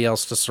everybody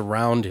else to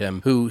surround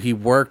him, who he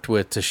worked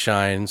with, to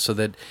shine, so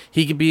that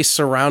he could be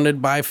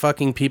surrounded by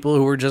fucking people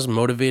who were just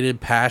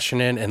motivated,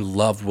 passionate, and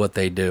loved what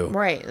they do.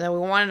 Right. That we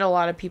wanted a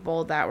lot of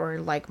people that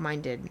were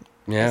like-minded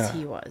as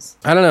he was.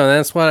 I don't know.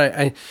 That's what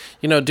I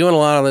doing a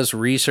lot of this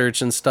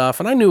research and stuff,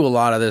 and I knew a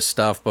lot of this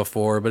stuff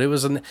before, but it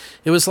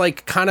was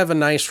like kind of a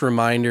nice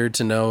reminder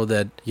to know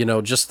that,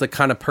 just the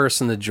kind of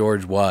person that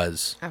George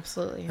was.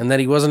 Absolutely. And that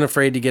he wasn't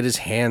afraid to get his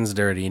hands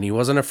dirty, and he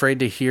wasn't afraid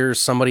to hear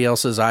somebody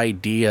else's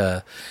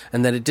idea,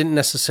 and that it didn't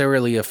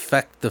necessarily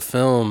affect the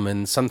film,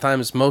 and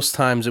most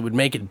times it would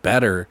make it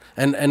better.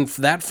 And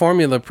that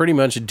formula pretty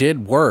much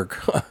did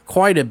work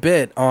quite a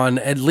bit on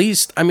at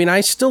least,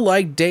 I still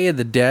like Day of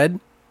the Dead.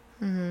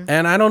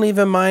 And I don't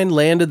even mind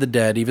Land of the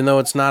Dead, even though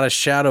it's not a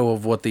shadow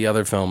of what the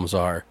other films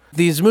are.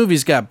 These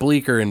movies got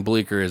bleaker and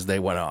bleaker as they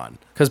went on.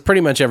 Because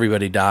pretty much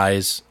everybody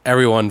dies.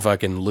 Everyone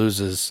fucking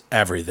loses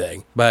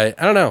everything. But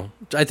I don't know.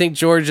 I think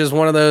George is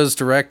one of those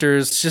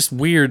directors. It's just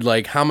weird,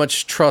 like, how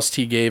much trust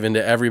he gave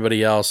into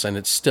everybody else, and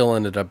it still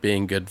ended up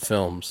being good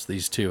films.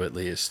 These two, at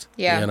least.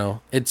 Yeah.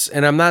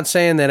 And I'm not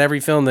saying that every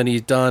film that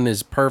he's done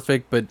is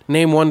perfect, but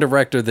name one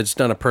director that's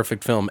done a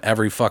perfect film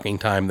every fucking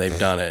time they've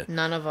done it.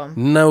 None of them.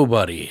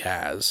 Nobody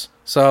has.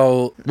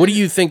 So, what do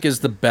you think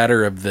is the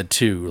better of the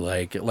two?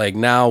 Like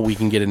now we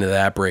can get into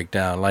that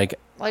breakdown. Like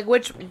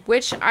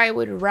which I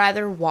would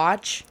rather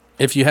watch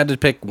if you had to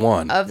pick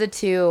one. of the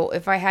two,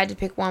 if I had to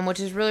pick one, which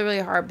is really, really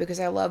hard because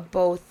I love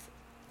both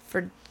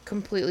for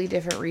completely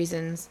different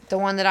reasons. The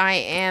one that I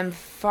am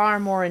far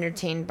more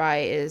entertained by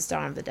is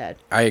Dawn of the Dead.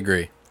 I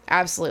agree.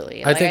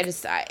 Absolutely. I think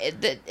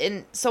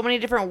in so many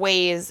different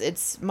ways,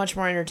 it's much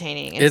more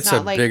entertaining. And it's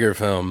not a bigger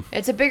film.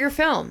 It's a bigger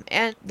film,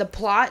 and the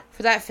plot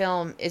for that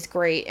film is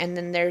great. And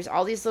then there's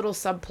all these little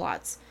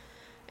subplots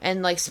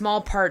and like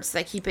small parts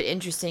that keep it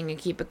interesting and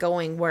keep it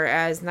going.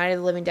 Whereas Night of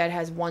the Living Dead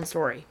has one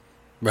story.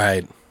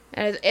 Right.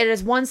 And it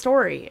is one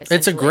story. It's a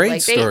essentially.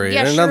 great story.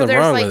 Yeah, There's sure. nothing There's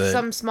wrong like with it.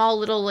 some small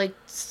little like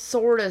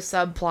sort of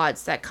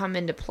subplots that come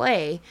into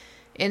play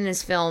in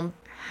this film.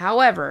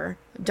 However,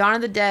 Dawn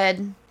of the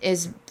Dead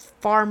is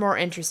far more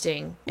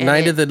interesting.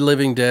 Night of the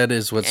Living Dead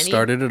is what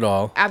started it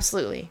all.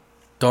 Absolutely.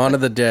 Dawn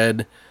of the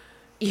Dead.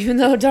 Even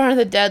though Dawn of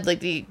the Dead, like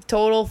the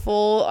total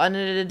full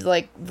unedited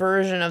like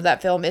version of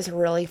that film is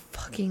really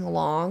fucking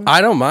long.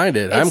 I don't mind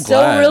it. I'm It's still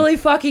glad. really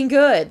fucking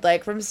good.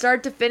 Like from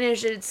start to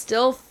finish, it's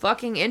still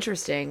fucking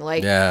interesting.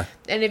 Like, Yeah.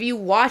 And if you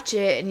watch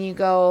it and you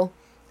go,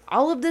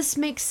 all of this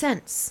makes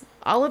sense.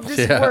 All of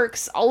this Yeah.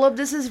 works. All of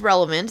this is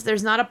relevant.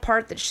 There's not a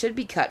part that should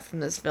be cut from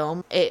this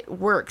film. It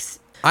works.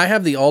 I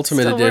have the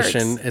Ultimate Still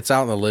Edition. works. It's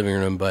out in the living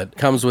room, but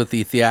comes with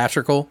the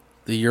theatrical,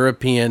 the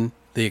European,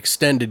 the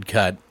extended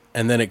cut,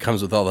 and then it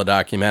comes with all the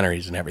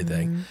documentaries and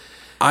everything. Mm-hmm.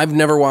 I've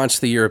never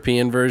watched the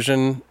European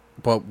version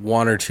but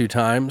one or two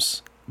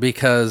times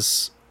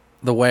because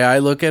the way I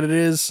look at it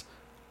is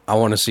I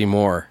want to see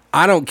more.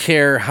 I don't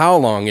care how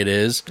long it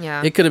is.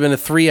 Yeah. It could have been a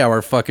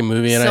 3-hour fucking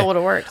movie and Still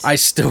would've worked. I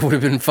still would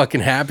have been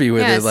fucking happy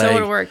with Yeah, it. it still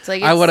would've worked.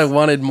 Like, I it's- would have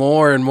wanted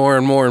more and more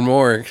and more and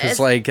more. Because It's-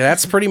 like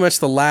that's pretty much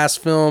the last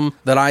film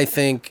that I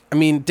think.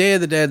 Day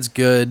of the Dead's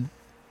good,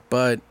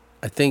 but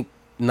I think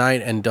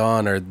Night and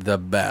Dawn are the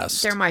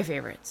best. They're my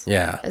favorites.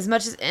 Yeah. As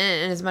much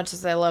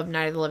as I love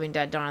Night of the Living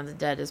Dead, Dawn of the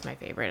Dead is my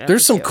favorite.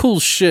 There's some cool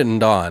shit in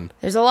Dawn.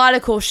 There's a lot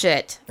of cool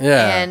shit.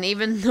 Yeah. And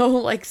even though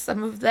like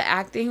some of the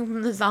acting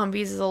from the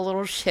zombies is a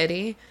little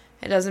shitty,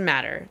 it doesn't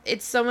matter.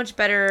 It's so much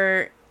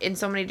better in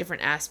so many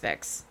different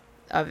aspects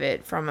of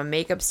it, from a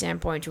makeup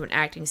standpoint to an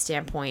acting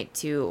standpoint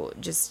to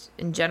just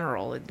in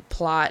general, like the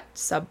plot,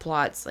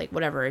 subplots, like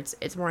whatever.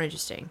 It's more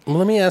interesting. Well,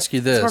 let me ask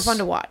you this. It's more fun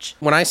to watch.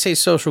 When I say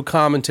social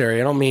commentary,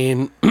 I don't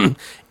mean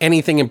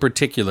anything in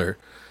particular.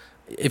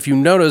 If you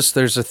notice,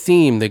 there's a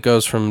theme that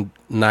goes from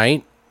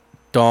night,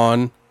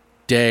 dawn,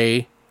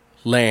 day,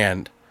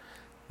 land.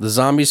 The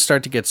zombies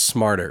start to get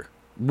smarter.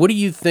 What do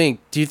you think?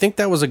 Do you think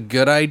that was a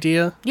good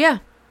idea? Yeah.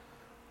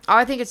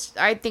 I think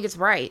it's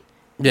right.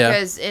 Yeah.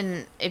 Because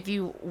if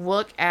you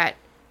look at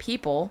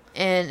people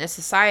in a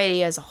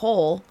society as a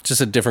whole,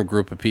 Just a different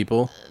group of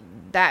people.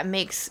 that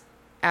makes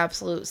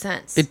absolute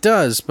sense. It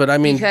does, but I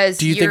mean, Because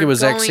do you think it you're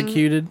was going-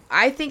 executed?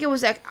 I think it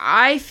was.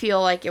 I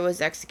feel like it was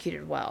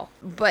executed well,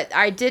 but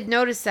I did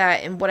notice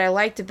that, and what I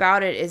liked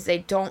about it is they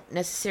don't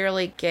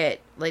necessarily get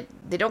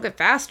they don't get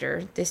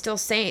faster. They still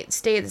stay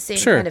the same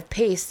Sure. kind of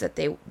pace that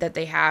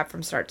they have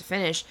from start to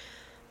finish,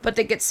 but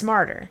they get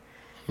smarter.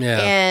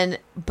 Yeah.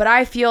 But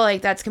I feel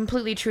like that's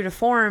completely true to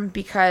form,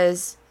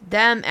 because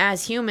them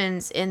as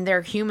humans in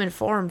their human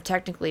form,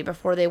 technically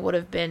before they would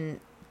have been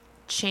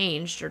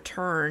changed or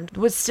turned,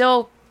 would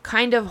still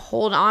kind of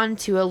hold on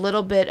to a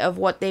little bit of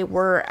what they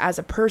were as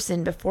a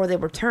person before they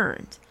were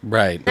turned.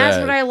 Right. That's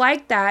right. what I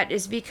like, that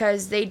is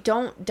because they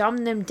don't dumb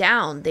them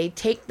down. They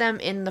take them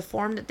in the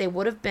form that they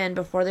would have been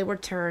before they were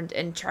turned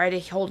and try to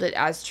hold it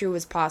as true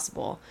as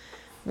possible,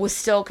 with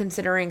still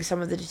considering some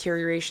of the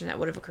deterioration that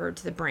would have occurred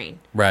to the brain.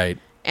 Right.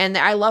 And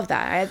I love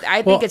that. I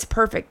think Well, it's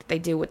perfect they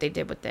do what they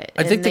did with it.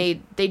 I think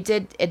they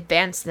did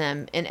advance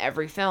them in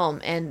every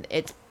film, and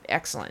it's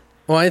excellent.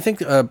 Well, I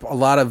think a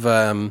lot of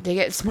They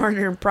get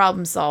smarter in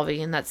problem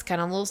solving, and that's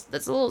kind of a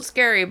little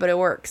scary, but it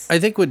works. I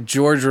think what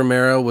George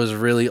Romero was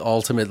really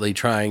ultimately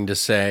trying to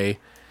say,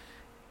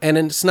 and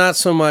it's not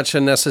so much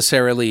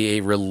necessarily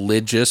a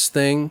religious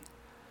thing,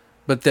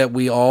 but that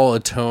we all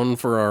atone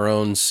for our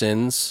own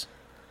sins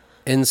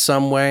in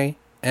some way.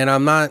 And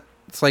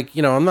it's like,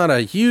 I'm not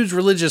a huge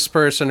religious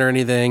person or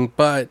anything,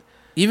 but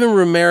even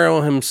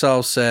Romero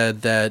himself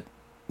said that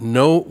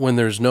when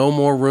there's no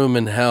more room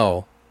in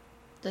hell,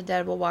 The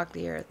dead will walk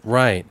the earth.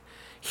 right.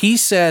 He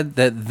said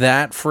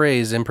that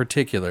phrase in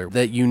particular,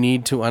 that you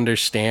need to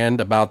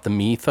understand about the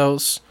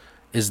mythos,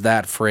 is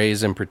that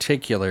phrase in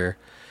particular,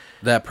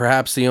 that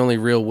perhaps the only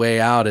real way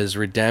out is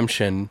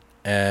redemption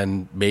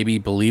and maybe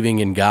believing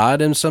in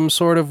God in some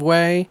sort of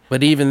way.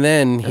 But even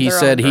then, he their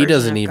said own he version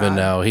doesn't of even God.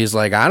 know. He's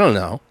like, I don't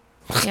know.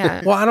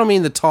 Yeah. Well, I don't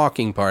mean the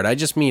talking part. I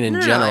just mean in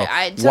No, general.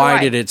 so Why I-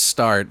 did it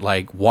start?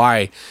 Like,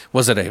 why?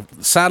 Was it a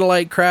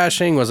satellite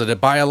crashing? Was it a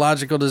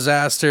biological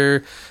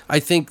disaster? I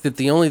think that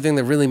the only thing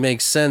that really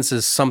makes sense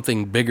is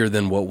something bigger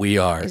than what we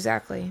are.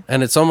 Exactly.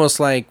 And it's almost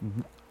like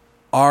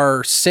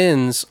our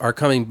sins are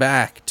coming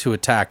back to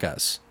attack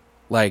us.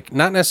 Like,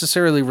 not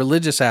necessarily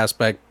religious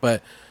aspect,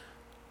 but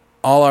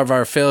all of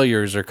our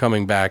failures are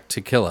coming back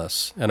to kill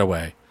us in a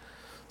way.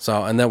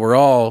 So, and that we're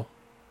all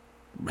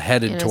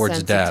headed In a towards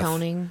sense, death.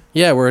 atoning.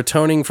 Yeah, we're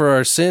atoning for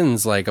our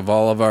sins, like of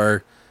all of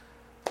our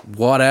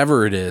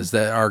whatever it is,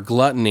 that our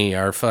gluttony,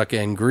 our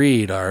fucking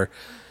greed, our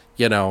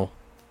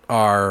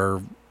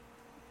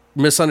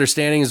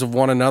misunderstandings of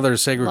one another,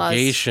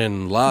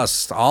 segregation,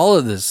 lust, all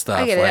of this stuff.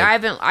 I get it.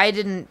 like- I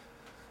didn't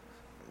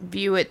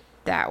view it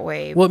that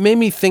way. Well, it made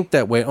me think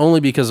that way only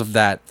because of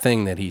that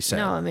thing that he said.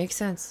 No, it makes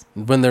sense.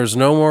 When there's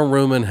no more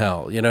room in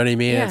hell, you know what I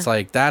mean? Yeah. It's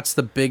like that's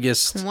the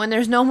biggest. When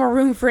there's no more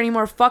room for any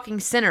more fucking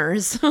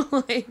sinners,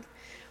 like,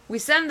 we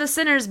send the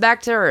sinners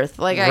back to earth.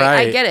 Like, I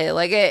Right. get it.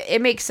 Like,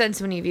 it makes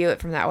sense when you view it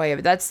from that way.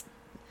 But that's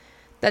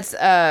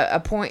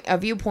a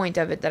viewpoint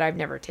of it that I've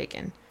never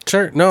taken.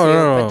 Sure,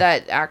 no.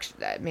 But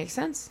that makes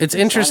sense. It's Makes a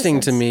lot of interesting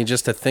to sense. me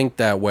just to think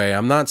that way.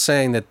 I'm not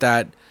saying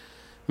that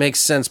makes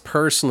sense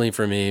personally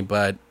for me,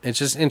 but it's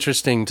just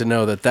interesting to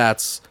know that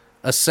that's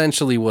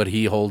essentially what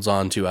he holds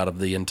on to out of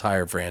the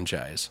entire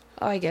franchise.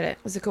 Oh, I get it.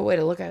 It's a cool way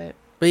to look at it.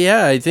 But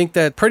yeah, I think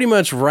that pretty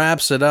much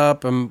wraps it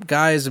up.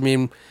 Guys, I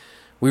mean,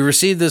 we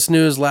received this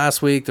news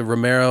last week that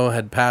Romero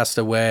had passed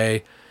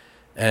away.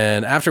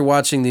 And after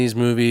watching these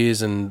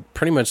movies, and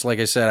pretty much, like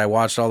I said, I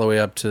watched all the way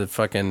up to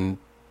fucking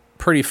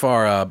pretty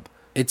far up.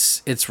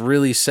 It's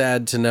really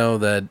sad to know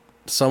that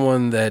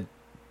someone that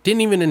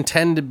didn't even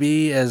intend to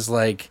be as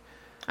like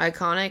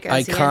Iconic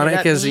as he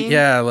ended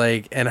up being.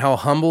 like, and how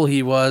humble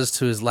he was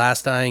to his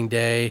last dying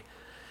day,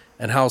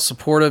 and how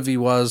supportive he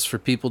was for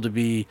people to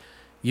be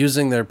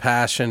using their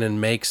passion and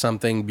make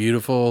something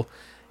beautiful.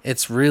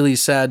 It's really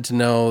sad to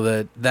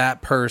know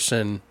that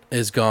person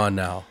is gone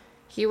now.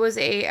 He was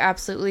a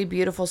absolutely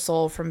beautiful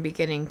soul from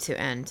beginning to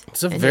end.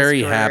 He's a in his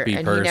very career, happy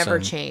and he never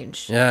person.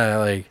 changed. Yeah,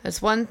 like,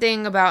 That's one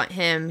thing about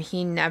him.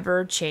 He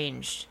never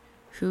changed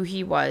who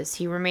he was.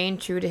 He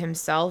remained true to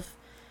himself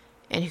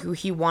and who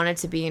he wanted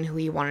to be and who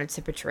he wanted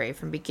to portray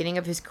from beginning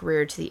of his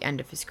career to the end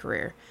of his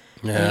career.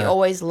 And he Yeah.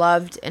 always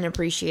loved and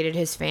appreciated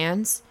his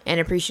fans and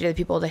appreciated the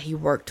people that he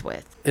worked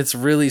with. It's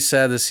really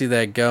sad to see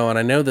that go, and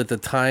I know that the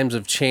times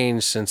have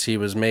changed since he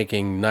was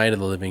making Night of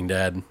the Living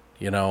Dead,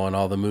 and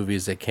all the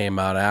movies that came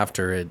out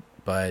after it.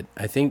 But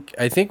I think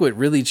what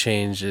really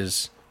changed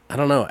is, I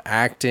don't know,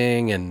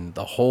 acting and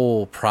the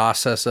whole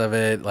process of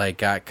it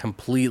got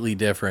completely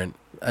different.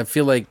 I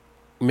feel like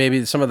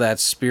maybe some of that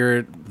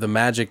spirit, the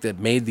magic that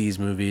made these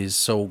movies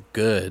so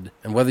good,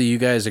 and whether you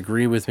guys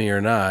agree with me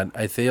or not,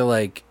 I feel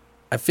like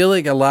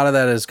a lot of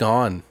that is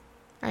gone.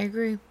 I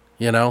agree.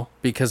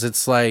 Because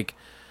it's like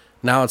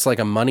now it's like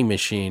a money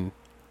machine.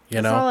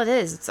 That's all it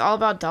is. It's all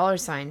about dollar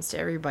signs to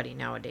everybody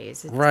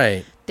nowadays.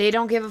 Right. They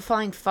don't give a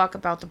flying fuck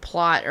about the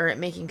plot or it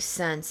making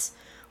sense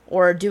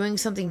or doing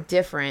something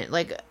different.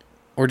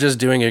 Or just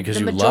doing it because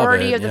you love it. The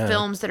majority of the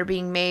films that are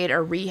being made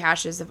are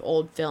rehashes of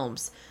old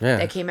films Yeah.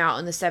 that came out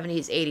in the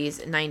 70s, 80s,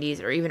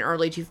 90s, or even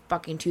early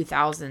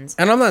 2000s.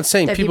 And I'm not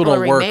saying that people are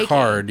don't work remaking.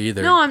 hard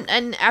either. No,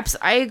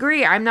 I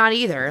agree. I'm not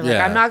either.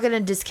 Yeah. I'm not going to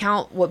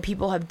discount what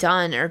people have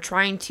done or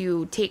trying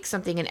to take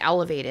something and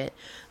elevate it.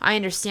 I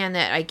understand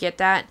that. I get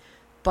that.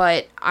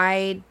 But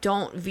I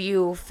don't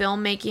view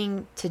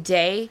filmmaking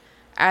today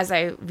as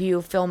I view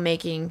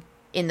filmmaking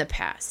in the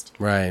past.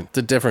 Right. It's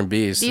a different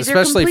beast, These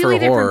especially are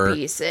completely for horror.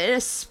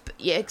 different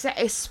beasts.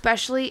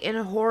 Especially in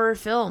horror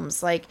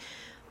films.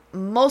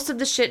 Most of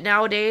the shit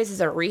nowadays is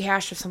a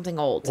rehash of something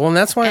old. Well, and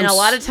that's why a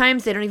lot of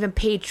times they don't even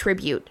pay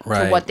tribute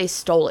to what they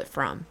stole it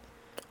from.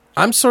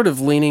 I'm sort of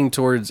leaning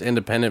towards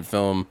independent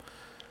film.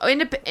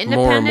 Independent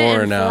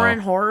more and now. foreign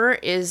horror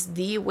is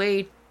the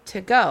way to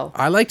go.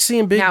 I like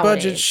seeing big budget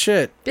Nowadays.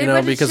 shit, Big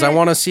budget because I shit.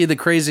 want to see the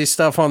crazy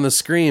stuff on the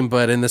screen.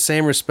 But in the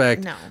same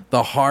respect, No.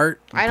 the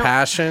heart, I don't-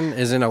 passion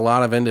is in a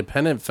lot of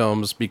independent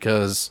films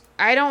because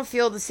I don't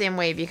feel the same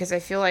way because I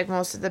feel like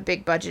most of the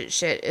big budget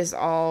shit is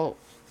all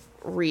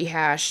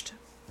rehashed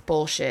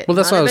bullshit. well,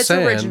 that's None what I of was it's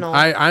saying. original.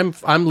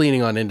 I'm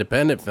leaning on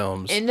independent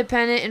films.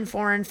 Independent and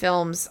foreign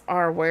films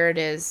are where it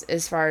is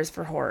as far as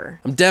for horror.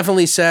 I'm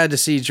definitely sad to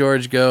see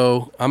George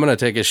go. I'm gonna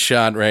take a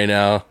shot right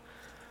now.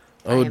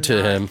 I am Ode to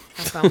not. him.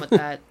 Have fun with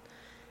that.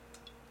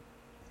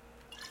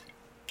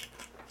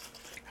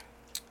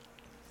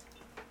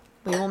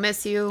 We will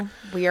miss you.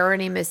 We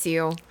already miss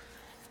you.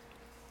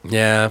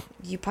 Yeah.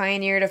 You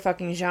pioneered a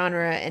fucking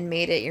genre and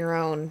made it your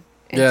own.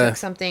 And Yeah. took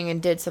something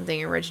and did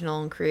something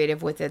original and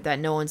creative with it that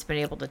no one's been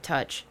able to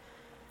touch.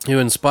 You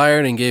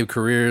inspired and gave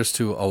careers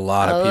to a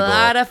lot of A people,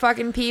 lot of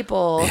fucking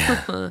people.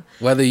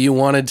 whether you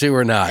wanted to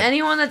or not.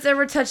 Anyone that's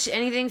ever touched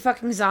anything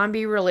fucking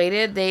zombie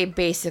related, they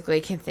basically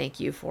can thank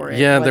you for it.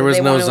 Yeah, whether there was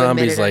they no want to admit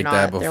zombies it or like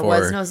that not. There was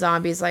before. no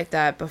zombies like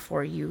that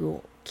before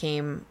you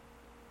came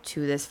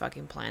to this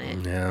fucking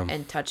planet Yeah.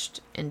 and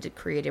touched and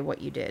created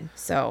what you did.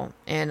 So,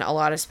 and a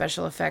lot of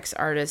special effects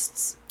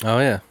artists. Oh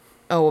yeah.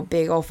 Oh, a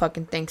big old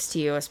fucking thanks to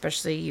you,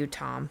 especially you,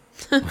 Tom.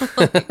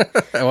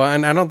 Well,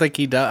 and I don't think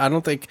he does. I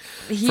don't think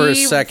for a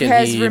second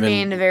has he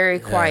remained even. very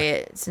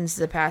quiet since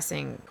the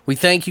passing. We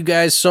thank you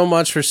guys so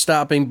much for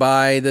stopping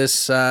by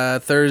this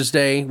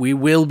Thursday. We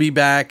will be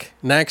back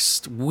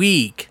next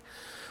week.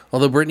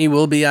 Although Brittany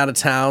will be out of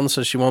town,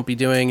 so she won't be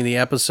doing the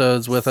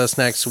episodes with us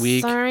next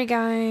week. Sorry,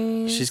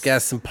 guys. She's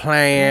got some I got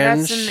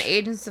plans. some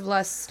Agents of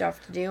Lust stuff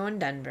to do in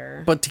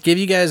Denver. But to give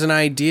you guys an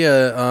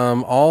idea,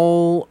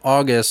 all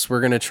August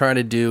we're gonna try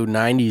to do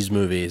 90s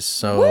movies.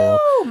 So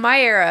Woo! My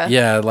era.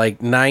 yeah, like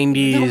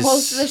 90s.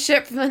 Most of the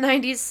shit from the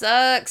 90s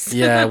sucks.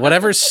 Yeah,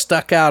 whatever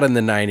stuck out in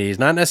the 90s.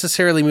 Not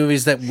necessarily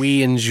movies that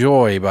we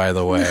enjoy, by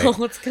the way. No,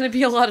 it's going to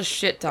be a lot of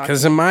shit talking.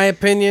 Because in my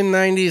opinion,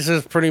 90s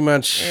is pretty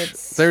much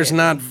It's there's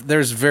shitty.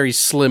 very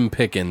slim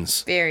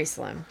pickings. Very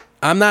slim.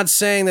 I'm not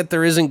saying that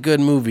there isn't good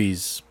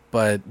movies,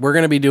 but we're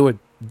gonna be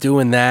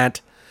doing that.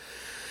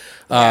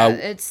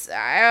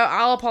 Yeah,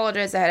 I'll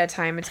apologize ahead of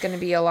time. It's going to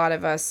be a lot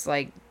of us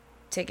like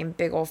taking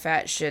big old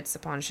fat shits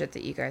upon shit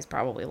that you guys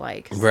probably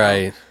like. So,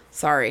 Right.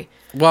 Sorry.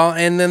 Well,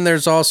 and then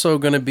there's also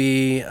gonna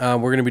be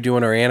we're gonna be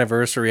doing our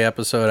anniversary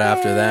episode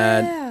after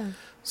that. Yeah.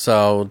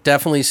 So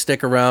definitely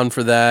stick around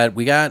for that.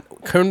 We got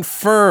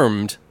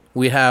confirmed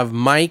we have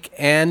Mike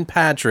and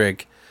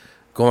Patrick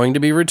going to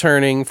be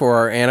returning for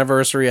our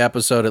anniversary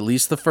episode, at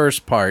least the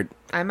first part.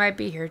 I might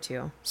be here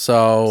too.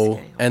 So, Just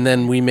kidding. and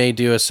then we may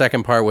do a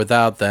second part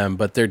without them,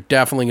 but they're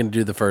definitely going to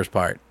do the first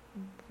part.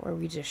 Or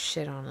we just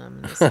shit on them.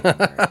 In the second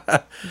part.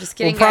 I'm just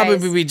kidding, We'll probably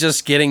guys. be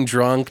just getting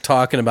drunk,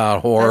 talking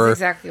about horror. That's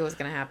exactly what's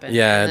going to happen.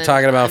 Yeah, And then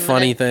talking about I'm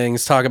funny gonna-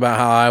 things, talk about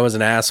how I was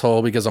an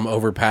asshole because I'm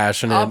over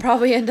passionate. I'll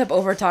probably end up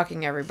over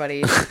talking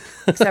everybody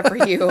except for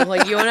you.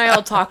 Like you and I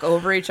will talk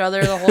over each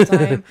other the whole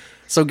time.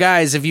 So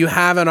guys, if you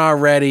haven't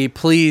already,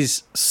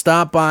 please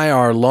stop by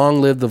our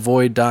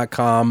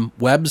longlivethevoid.com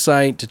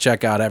website to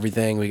check out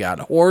everything. We got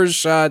horror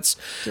shots.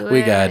 Do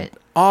We got it.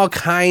 all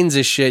kinds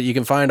of shit. You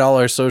can find all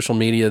our social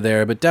media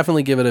there, but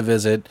definitely give it a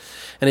visit.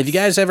 And if you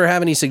guys ever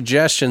have any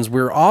suggestions,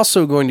 we're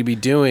also going to be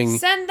doing...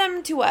 Send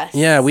them to us.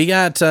 Yeah, we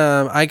got...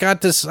 I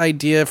got this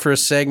idea for a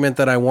segment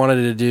that I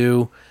wanted to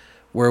do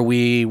where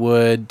we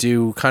would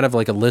do kind of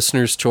like a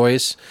listener's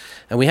choice.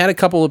 And we had a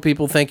couple of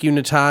people, thank you,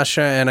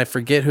 Natasha, and I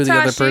forget who the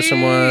other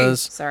person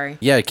was. Sorry.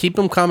 Yeah, keep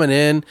them coming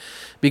in,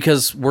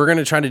 because we're going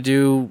to try to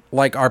do,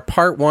 like, our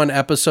part 1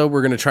 episode,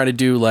 we're going to try to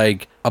do,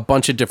 like, a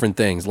bunch of different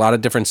things, a lot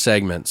of different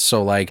segments.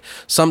 So, like,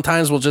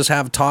 sometimes we'll just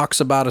have talks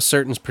about a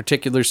certain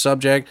particular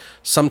subject.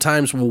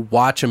 Sometimes we'll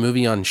watch a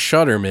movie on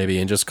Shudder, maybe,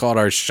 and just call it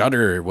our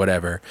Shudder or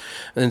whatever.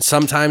 And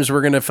sometimes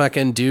we're going to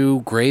fucking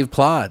do grave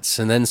plots.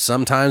 And then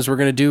sometimes we're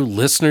going to do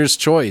listener's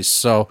choice.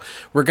 So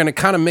we're going to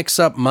kind of mix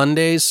up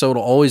Mondays, so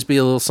it'll always be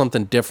a little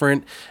something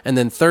different. And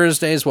then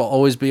Thursdays will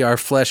always be our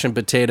flesh and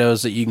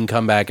potatoes that you can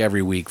come back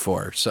every week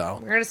for. So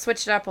We're going to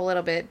switch it up a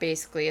little bit,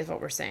 basically, is what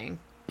we're saying.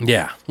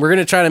 yeah, we're going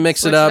to try to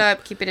mix it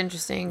up. Keep it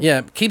interesting.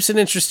 Yeah, keeps it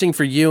interesting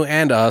for you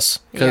and us.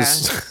 Yeah,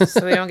 'Cause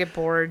so we don't get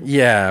bored.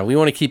 yeah, we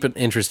want to keep it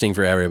interesting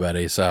for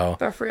everybody. So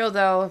But for real,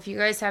 though, if you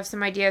guys have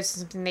some ideas,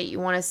 something that you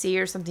want to see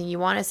or something you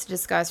want us to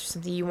discuss or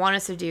something you want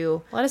us to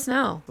do, let us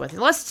know.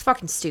 Unless it's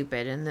fucking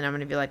stupid, and then I'm going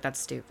to be like, that's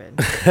stupid.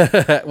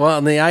 well,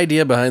 and the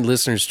idea behind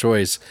Listener's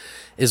Choice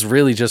is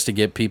really just to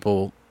get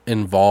people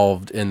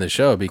involved in the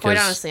show, because Quite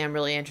honestly, I'm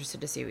really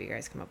interested to see what you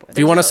guys come up with. if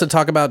you want us to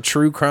talk about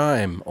true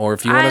crime, or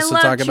if you want us to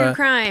talk true about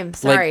crime.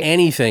 Sorry. like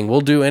anything, we'll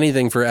do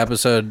anything for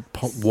episode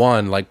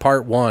 1, like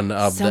part 1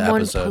 of the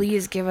Someone episode.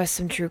 please give us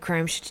some true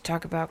crime shit to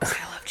talk about, because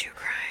I love true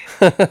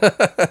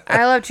crime.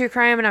 I love true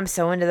crime, and I'm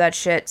so into that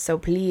shit, so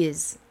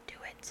please do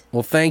it.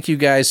 Well, thank you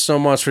guys so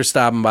much for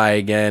stopping by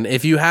again.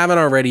 If you haven't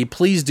already,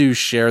 please do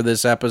share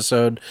this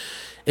episode.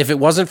 If it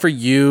wasn't for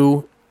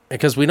you,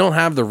 because we don't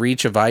have the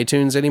reach of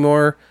iTunes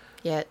anymore,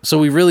 Yet. so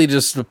we really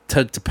just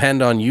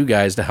depend on you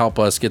guys to help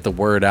us get the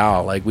word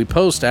out. Like, we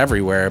post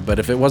everywhere, but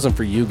if it wasn't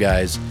for you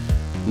guys,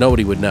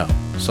 nobody would know.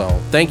 So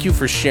thank you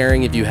for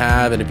sharing if you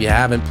have, and if you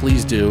haven't,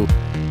 please do.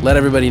 Let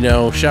everybody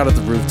know. Shout at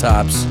the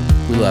rooftops.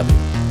 We love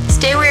you.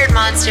 Stay weird,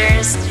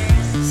 monsters.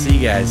 See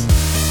you guys.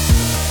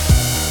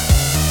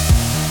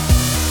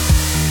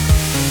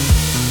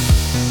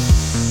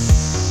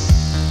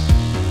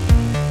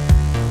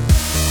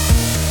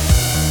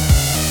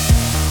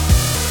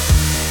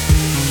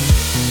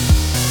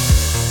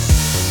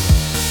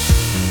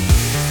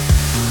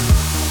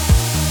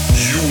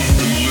 You have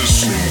been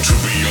listening to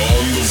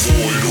Beyond the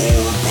Void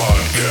Horror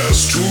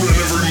Podcast. Tune in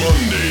every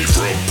Monday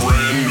for a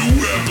brand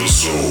new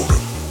episode.